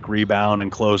things like rebound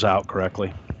and close out correctly.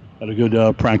 Had a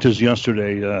good practice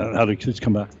yesterday. How did kids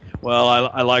come back? Well,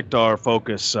 I liked our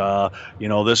focus.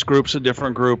 This group's a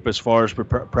different group as far as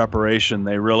preparation.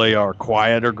 They really are a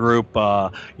quieter group,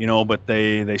 but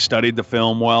they studied the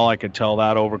film well. I could tell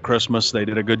that over Christmas. They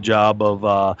did a good job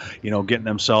of, getting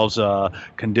themselves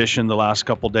conditioned the last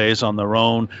couple days on their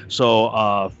own.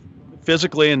 So,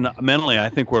 physically and mentally, I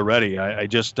think we're ready. I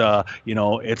just,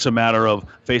 it's a matter of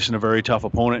facing a very tough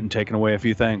opponent and taking away a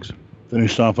few things.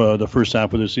 Finished off the first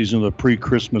half of the season, the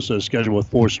pre-Christmas schedule with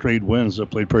 4 straight wins. That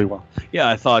played pretty well. Yeah,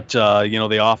 I thought,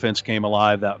 the offense came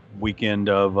alive that weekend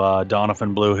of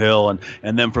Donovan Blue Hill.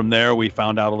 And then from there, we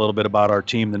found out a little bit about our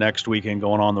team the next weekend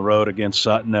going on the road against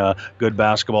Sutton, a good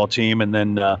basketball team, and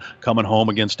then coming home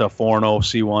against a 4-0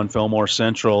 C1 Fillmore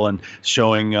Central, and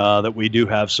showing that we do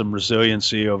have some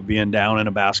resiliency of being down in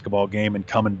a basketball game and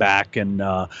coming back and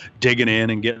digging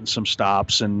in and getting some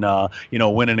stops and,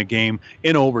 winning a game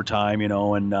in overtime.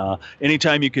 And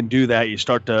anytime you can do that, you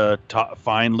start to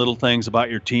find little things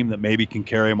about your team that maybe can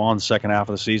carry them on the second half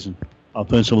of the season.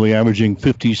 Offensively averaging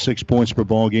 56 points per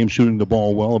ball game, shooting the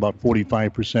ball well, about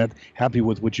 45%. Happy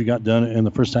with what you got done in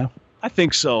the first half? I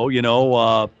think so.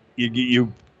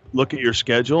 You look at your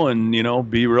schedule and,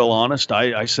 be real honest.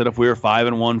 I said if we were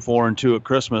 5-1, 4-2 at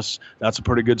Christmas, that's a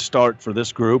pretty good start for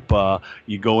this group.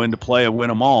 You go into play and win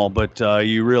them all, but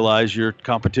you realize your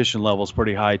competition level is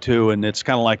pretty high too. And it's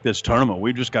kind of like this tournament.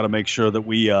 We've just got to make sure that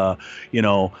we,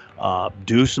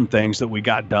 do some things that we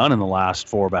got done in the last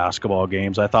 4 basketball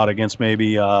games. I thought against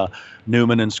maybe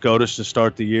Newman and Scotus to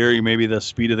start the year, maybe the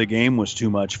speed of the game was too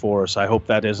much for us. I hope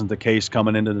that isn't the case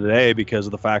coming into today because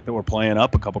of the fact that we're playing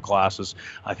up a couple classes.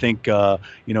 I think,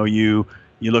 you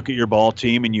look at your ball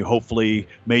team and you hopefully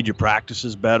made your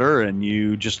practices better, and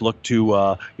you just look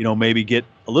to, maybe get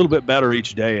a little bit better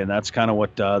each day. And that's kind of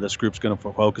what this group's going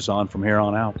to focus on from here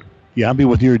on out. Yeah, happy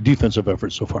with your defensive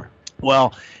efforts so far?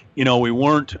 Well, we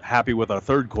weren't happy with our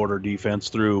third quarter defense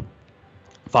through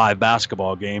 5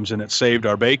 basketball games, and it saved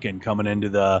our bacon coming into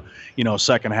the,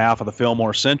 second half of the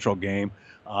Fillmore Central game.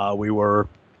 We were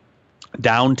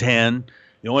down 10.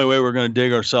 The only way we're going to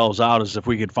dig ourselves out is if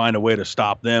we could find a way to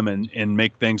stop them and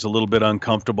make things a little bit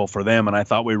uncomfortable for them. And I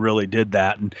thought we really did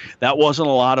that. And that wasn't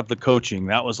a lot of the coaching.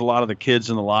 That was a lot of the kids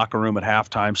in the locker room at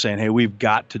halftime saying, hey, we've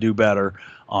got to do better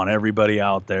on everybody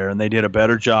out there, and they did a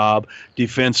better job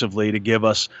defensively to give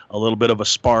us a little bit of a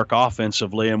spark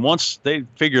offensively. And once they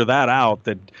figure that out,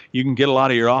 that you can get a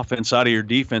lot of your offense out of your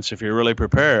defense if you really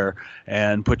prepare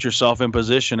and put yourself in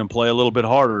position and play a little bit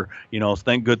harder,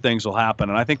 think good things will happen.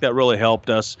 And I think that really helped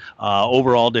us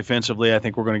overall defensively. I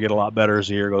think we're going to get a lot better as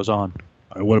the year goes on.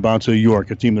 What about York,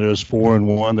 a team that is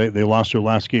 4-1? They lost their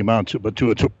last game out, but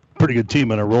to a pretty good team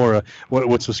in Aurora.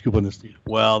 What's the scoop on this team?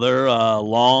 Well, they're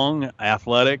long,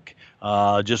 athletic.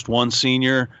 Just one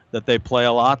senior that they play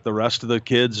a lot. The rest of the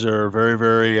kids are very,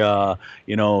 very,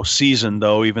 seasoned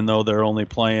though. Even though they're only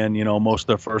playing, most of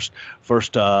their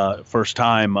first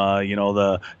time.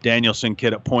 The Danielson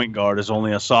kid at point guard is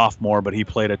only a sophomore, but he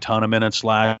played a ton of minutes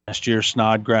last year.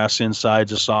 Snodgrass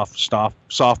inside's a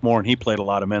sophomore, and he played a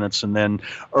lot of minutes. And then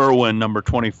Irwin, number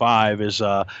 25, is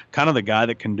kind of the guy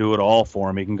that can do it all for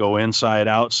him. He can go inside,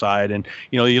 outside, and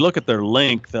you look at their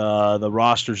length. The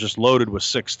roster's just loaded with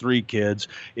 6'3" kids.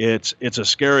 It's a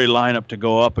scary lineup to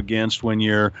go up against when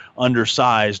you're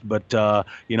undersized, but a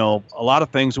lot of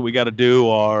things that we got to do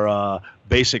are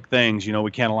basic things.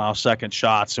 We can't allow second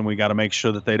shots, and we got to make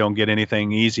sure that they don't get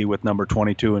anything easy with number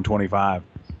 22 and 25.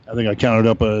 I think I counted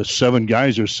up 7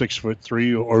 guys who are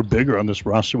 6'3" or bigger on this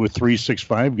roster, with 3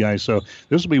 6'5" guys. So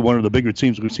this will be one of the bigger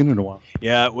teams we've seen in a while.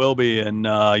 Yeah, it will be. And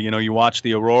you watch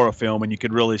the Aurora film, and you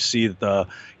could really see that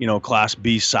the Class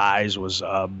B size was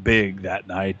big that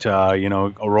night.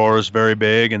 Aurora's very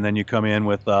big, and then you come in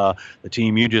with the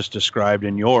team you just described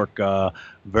in York.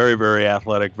 Very, very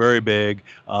athletic, very big.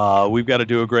 We've got to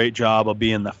do a great job of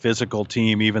being the physical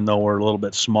team, even though we're a little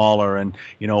bit smaller. And,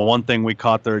 one thing we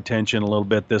caught their attention a little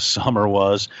bit this summer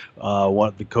was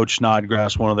what the Coach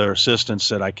Snodgrass, one of their assistants,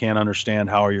 said, I can't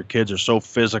understand how your kids are so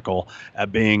physical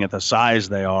at being at the size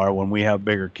they are when we have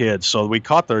bigger kids. So we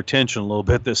caught their attention a little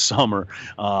bit this summer.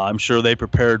 I'm sure they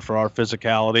prepared for our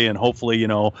physicality, and hopefully,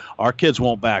 our kids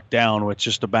won't back down. It's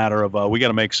just a matter of we got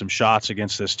to make some shots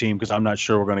against this team, because I'm not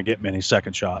sure we're going to get many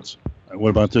second shots. What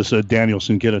about this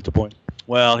Danielson kid at the point?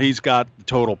 Well, he's got the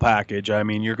total package. I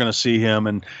mean, you're going to see him,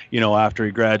 and after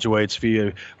he graduates, if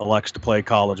he elects to play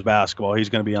college basketball, he's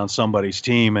going to be on somebody's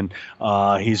team. And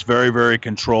he's very, very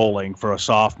controlling for a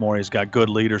sophomore. He's got good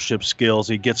leadership skills.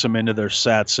 He gets them into their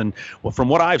sets. And from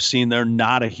what I've seen, they're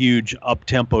not a huge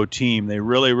up-tempo team. They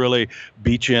really, really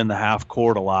beat you in the half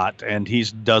court a lot, and he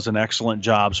does an excellent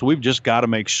job. So we've just got to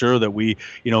make sure that we,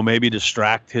 maybe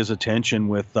distract his attention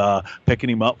with picking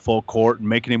him up full court and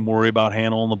making him worry about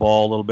handling the ball a little bit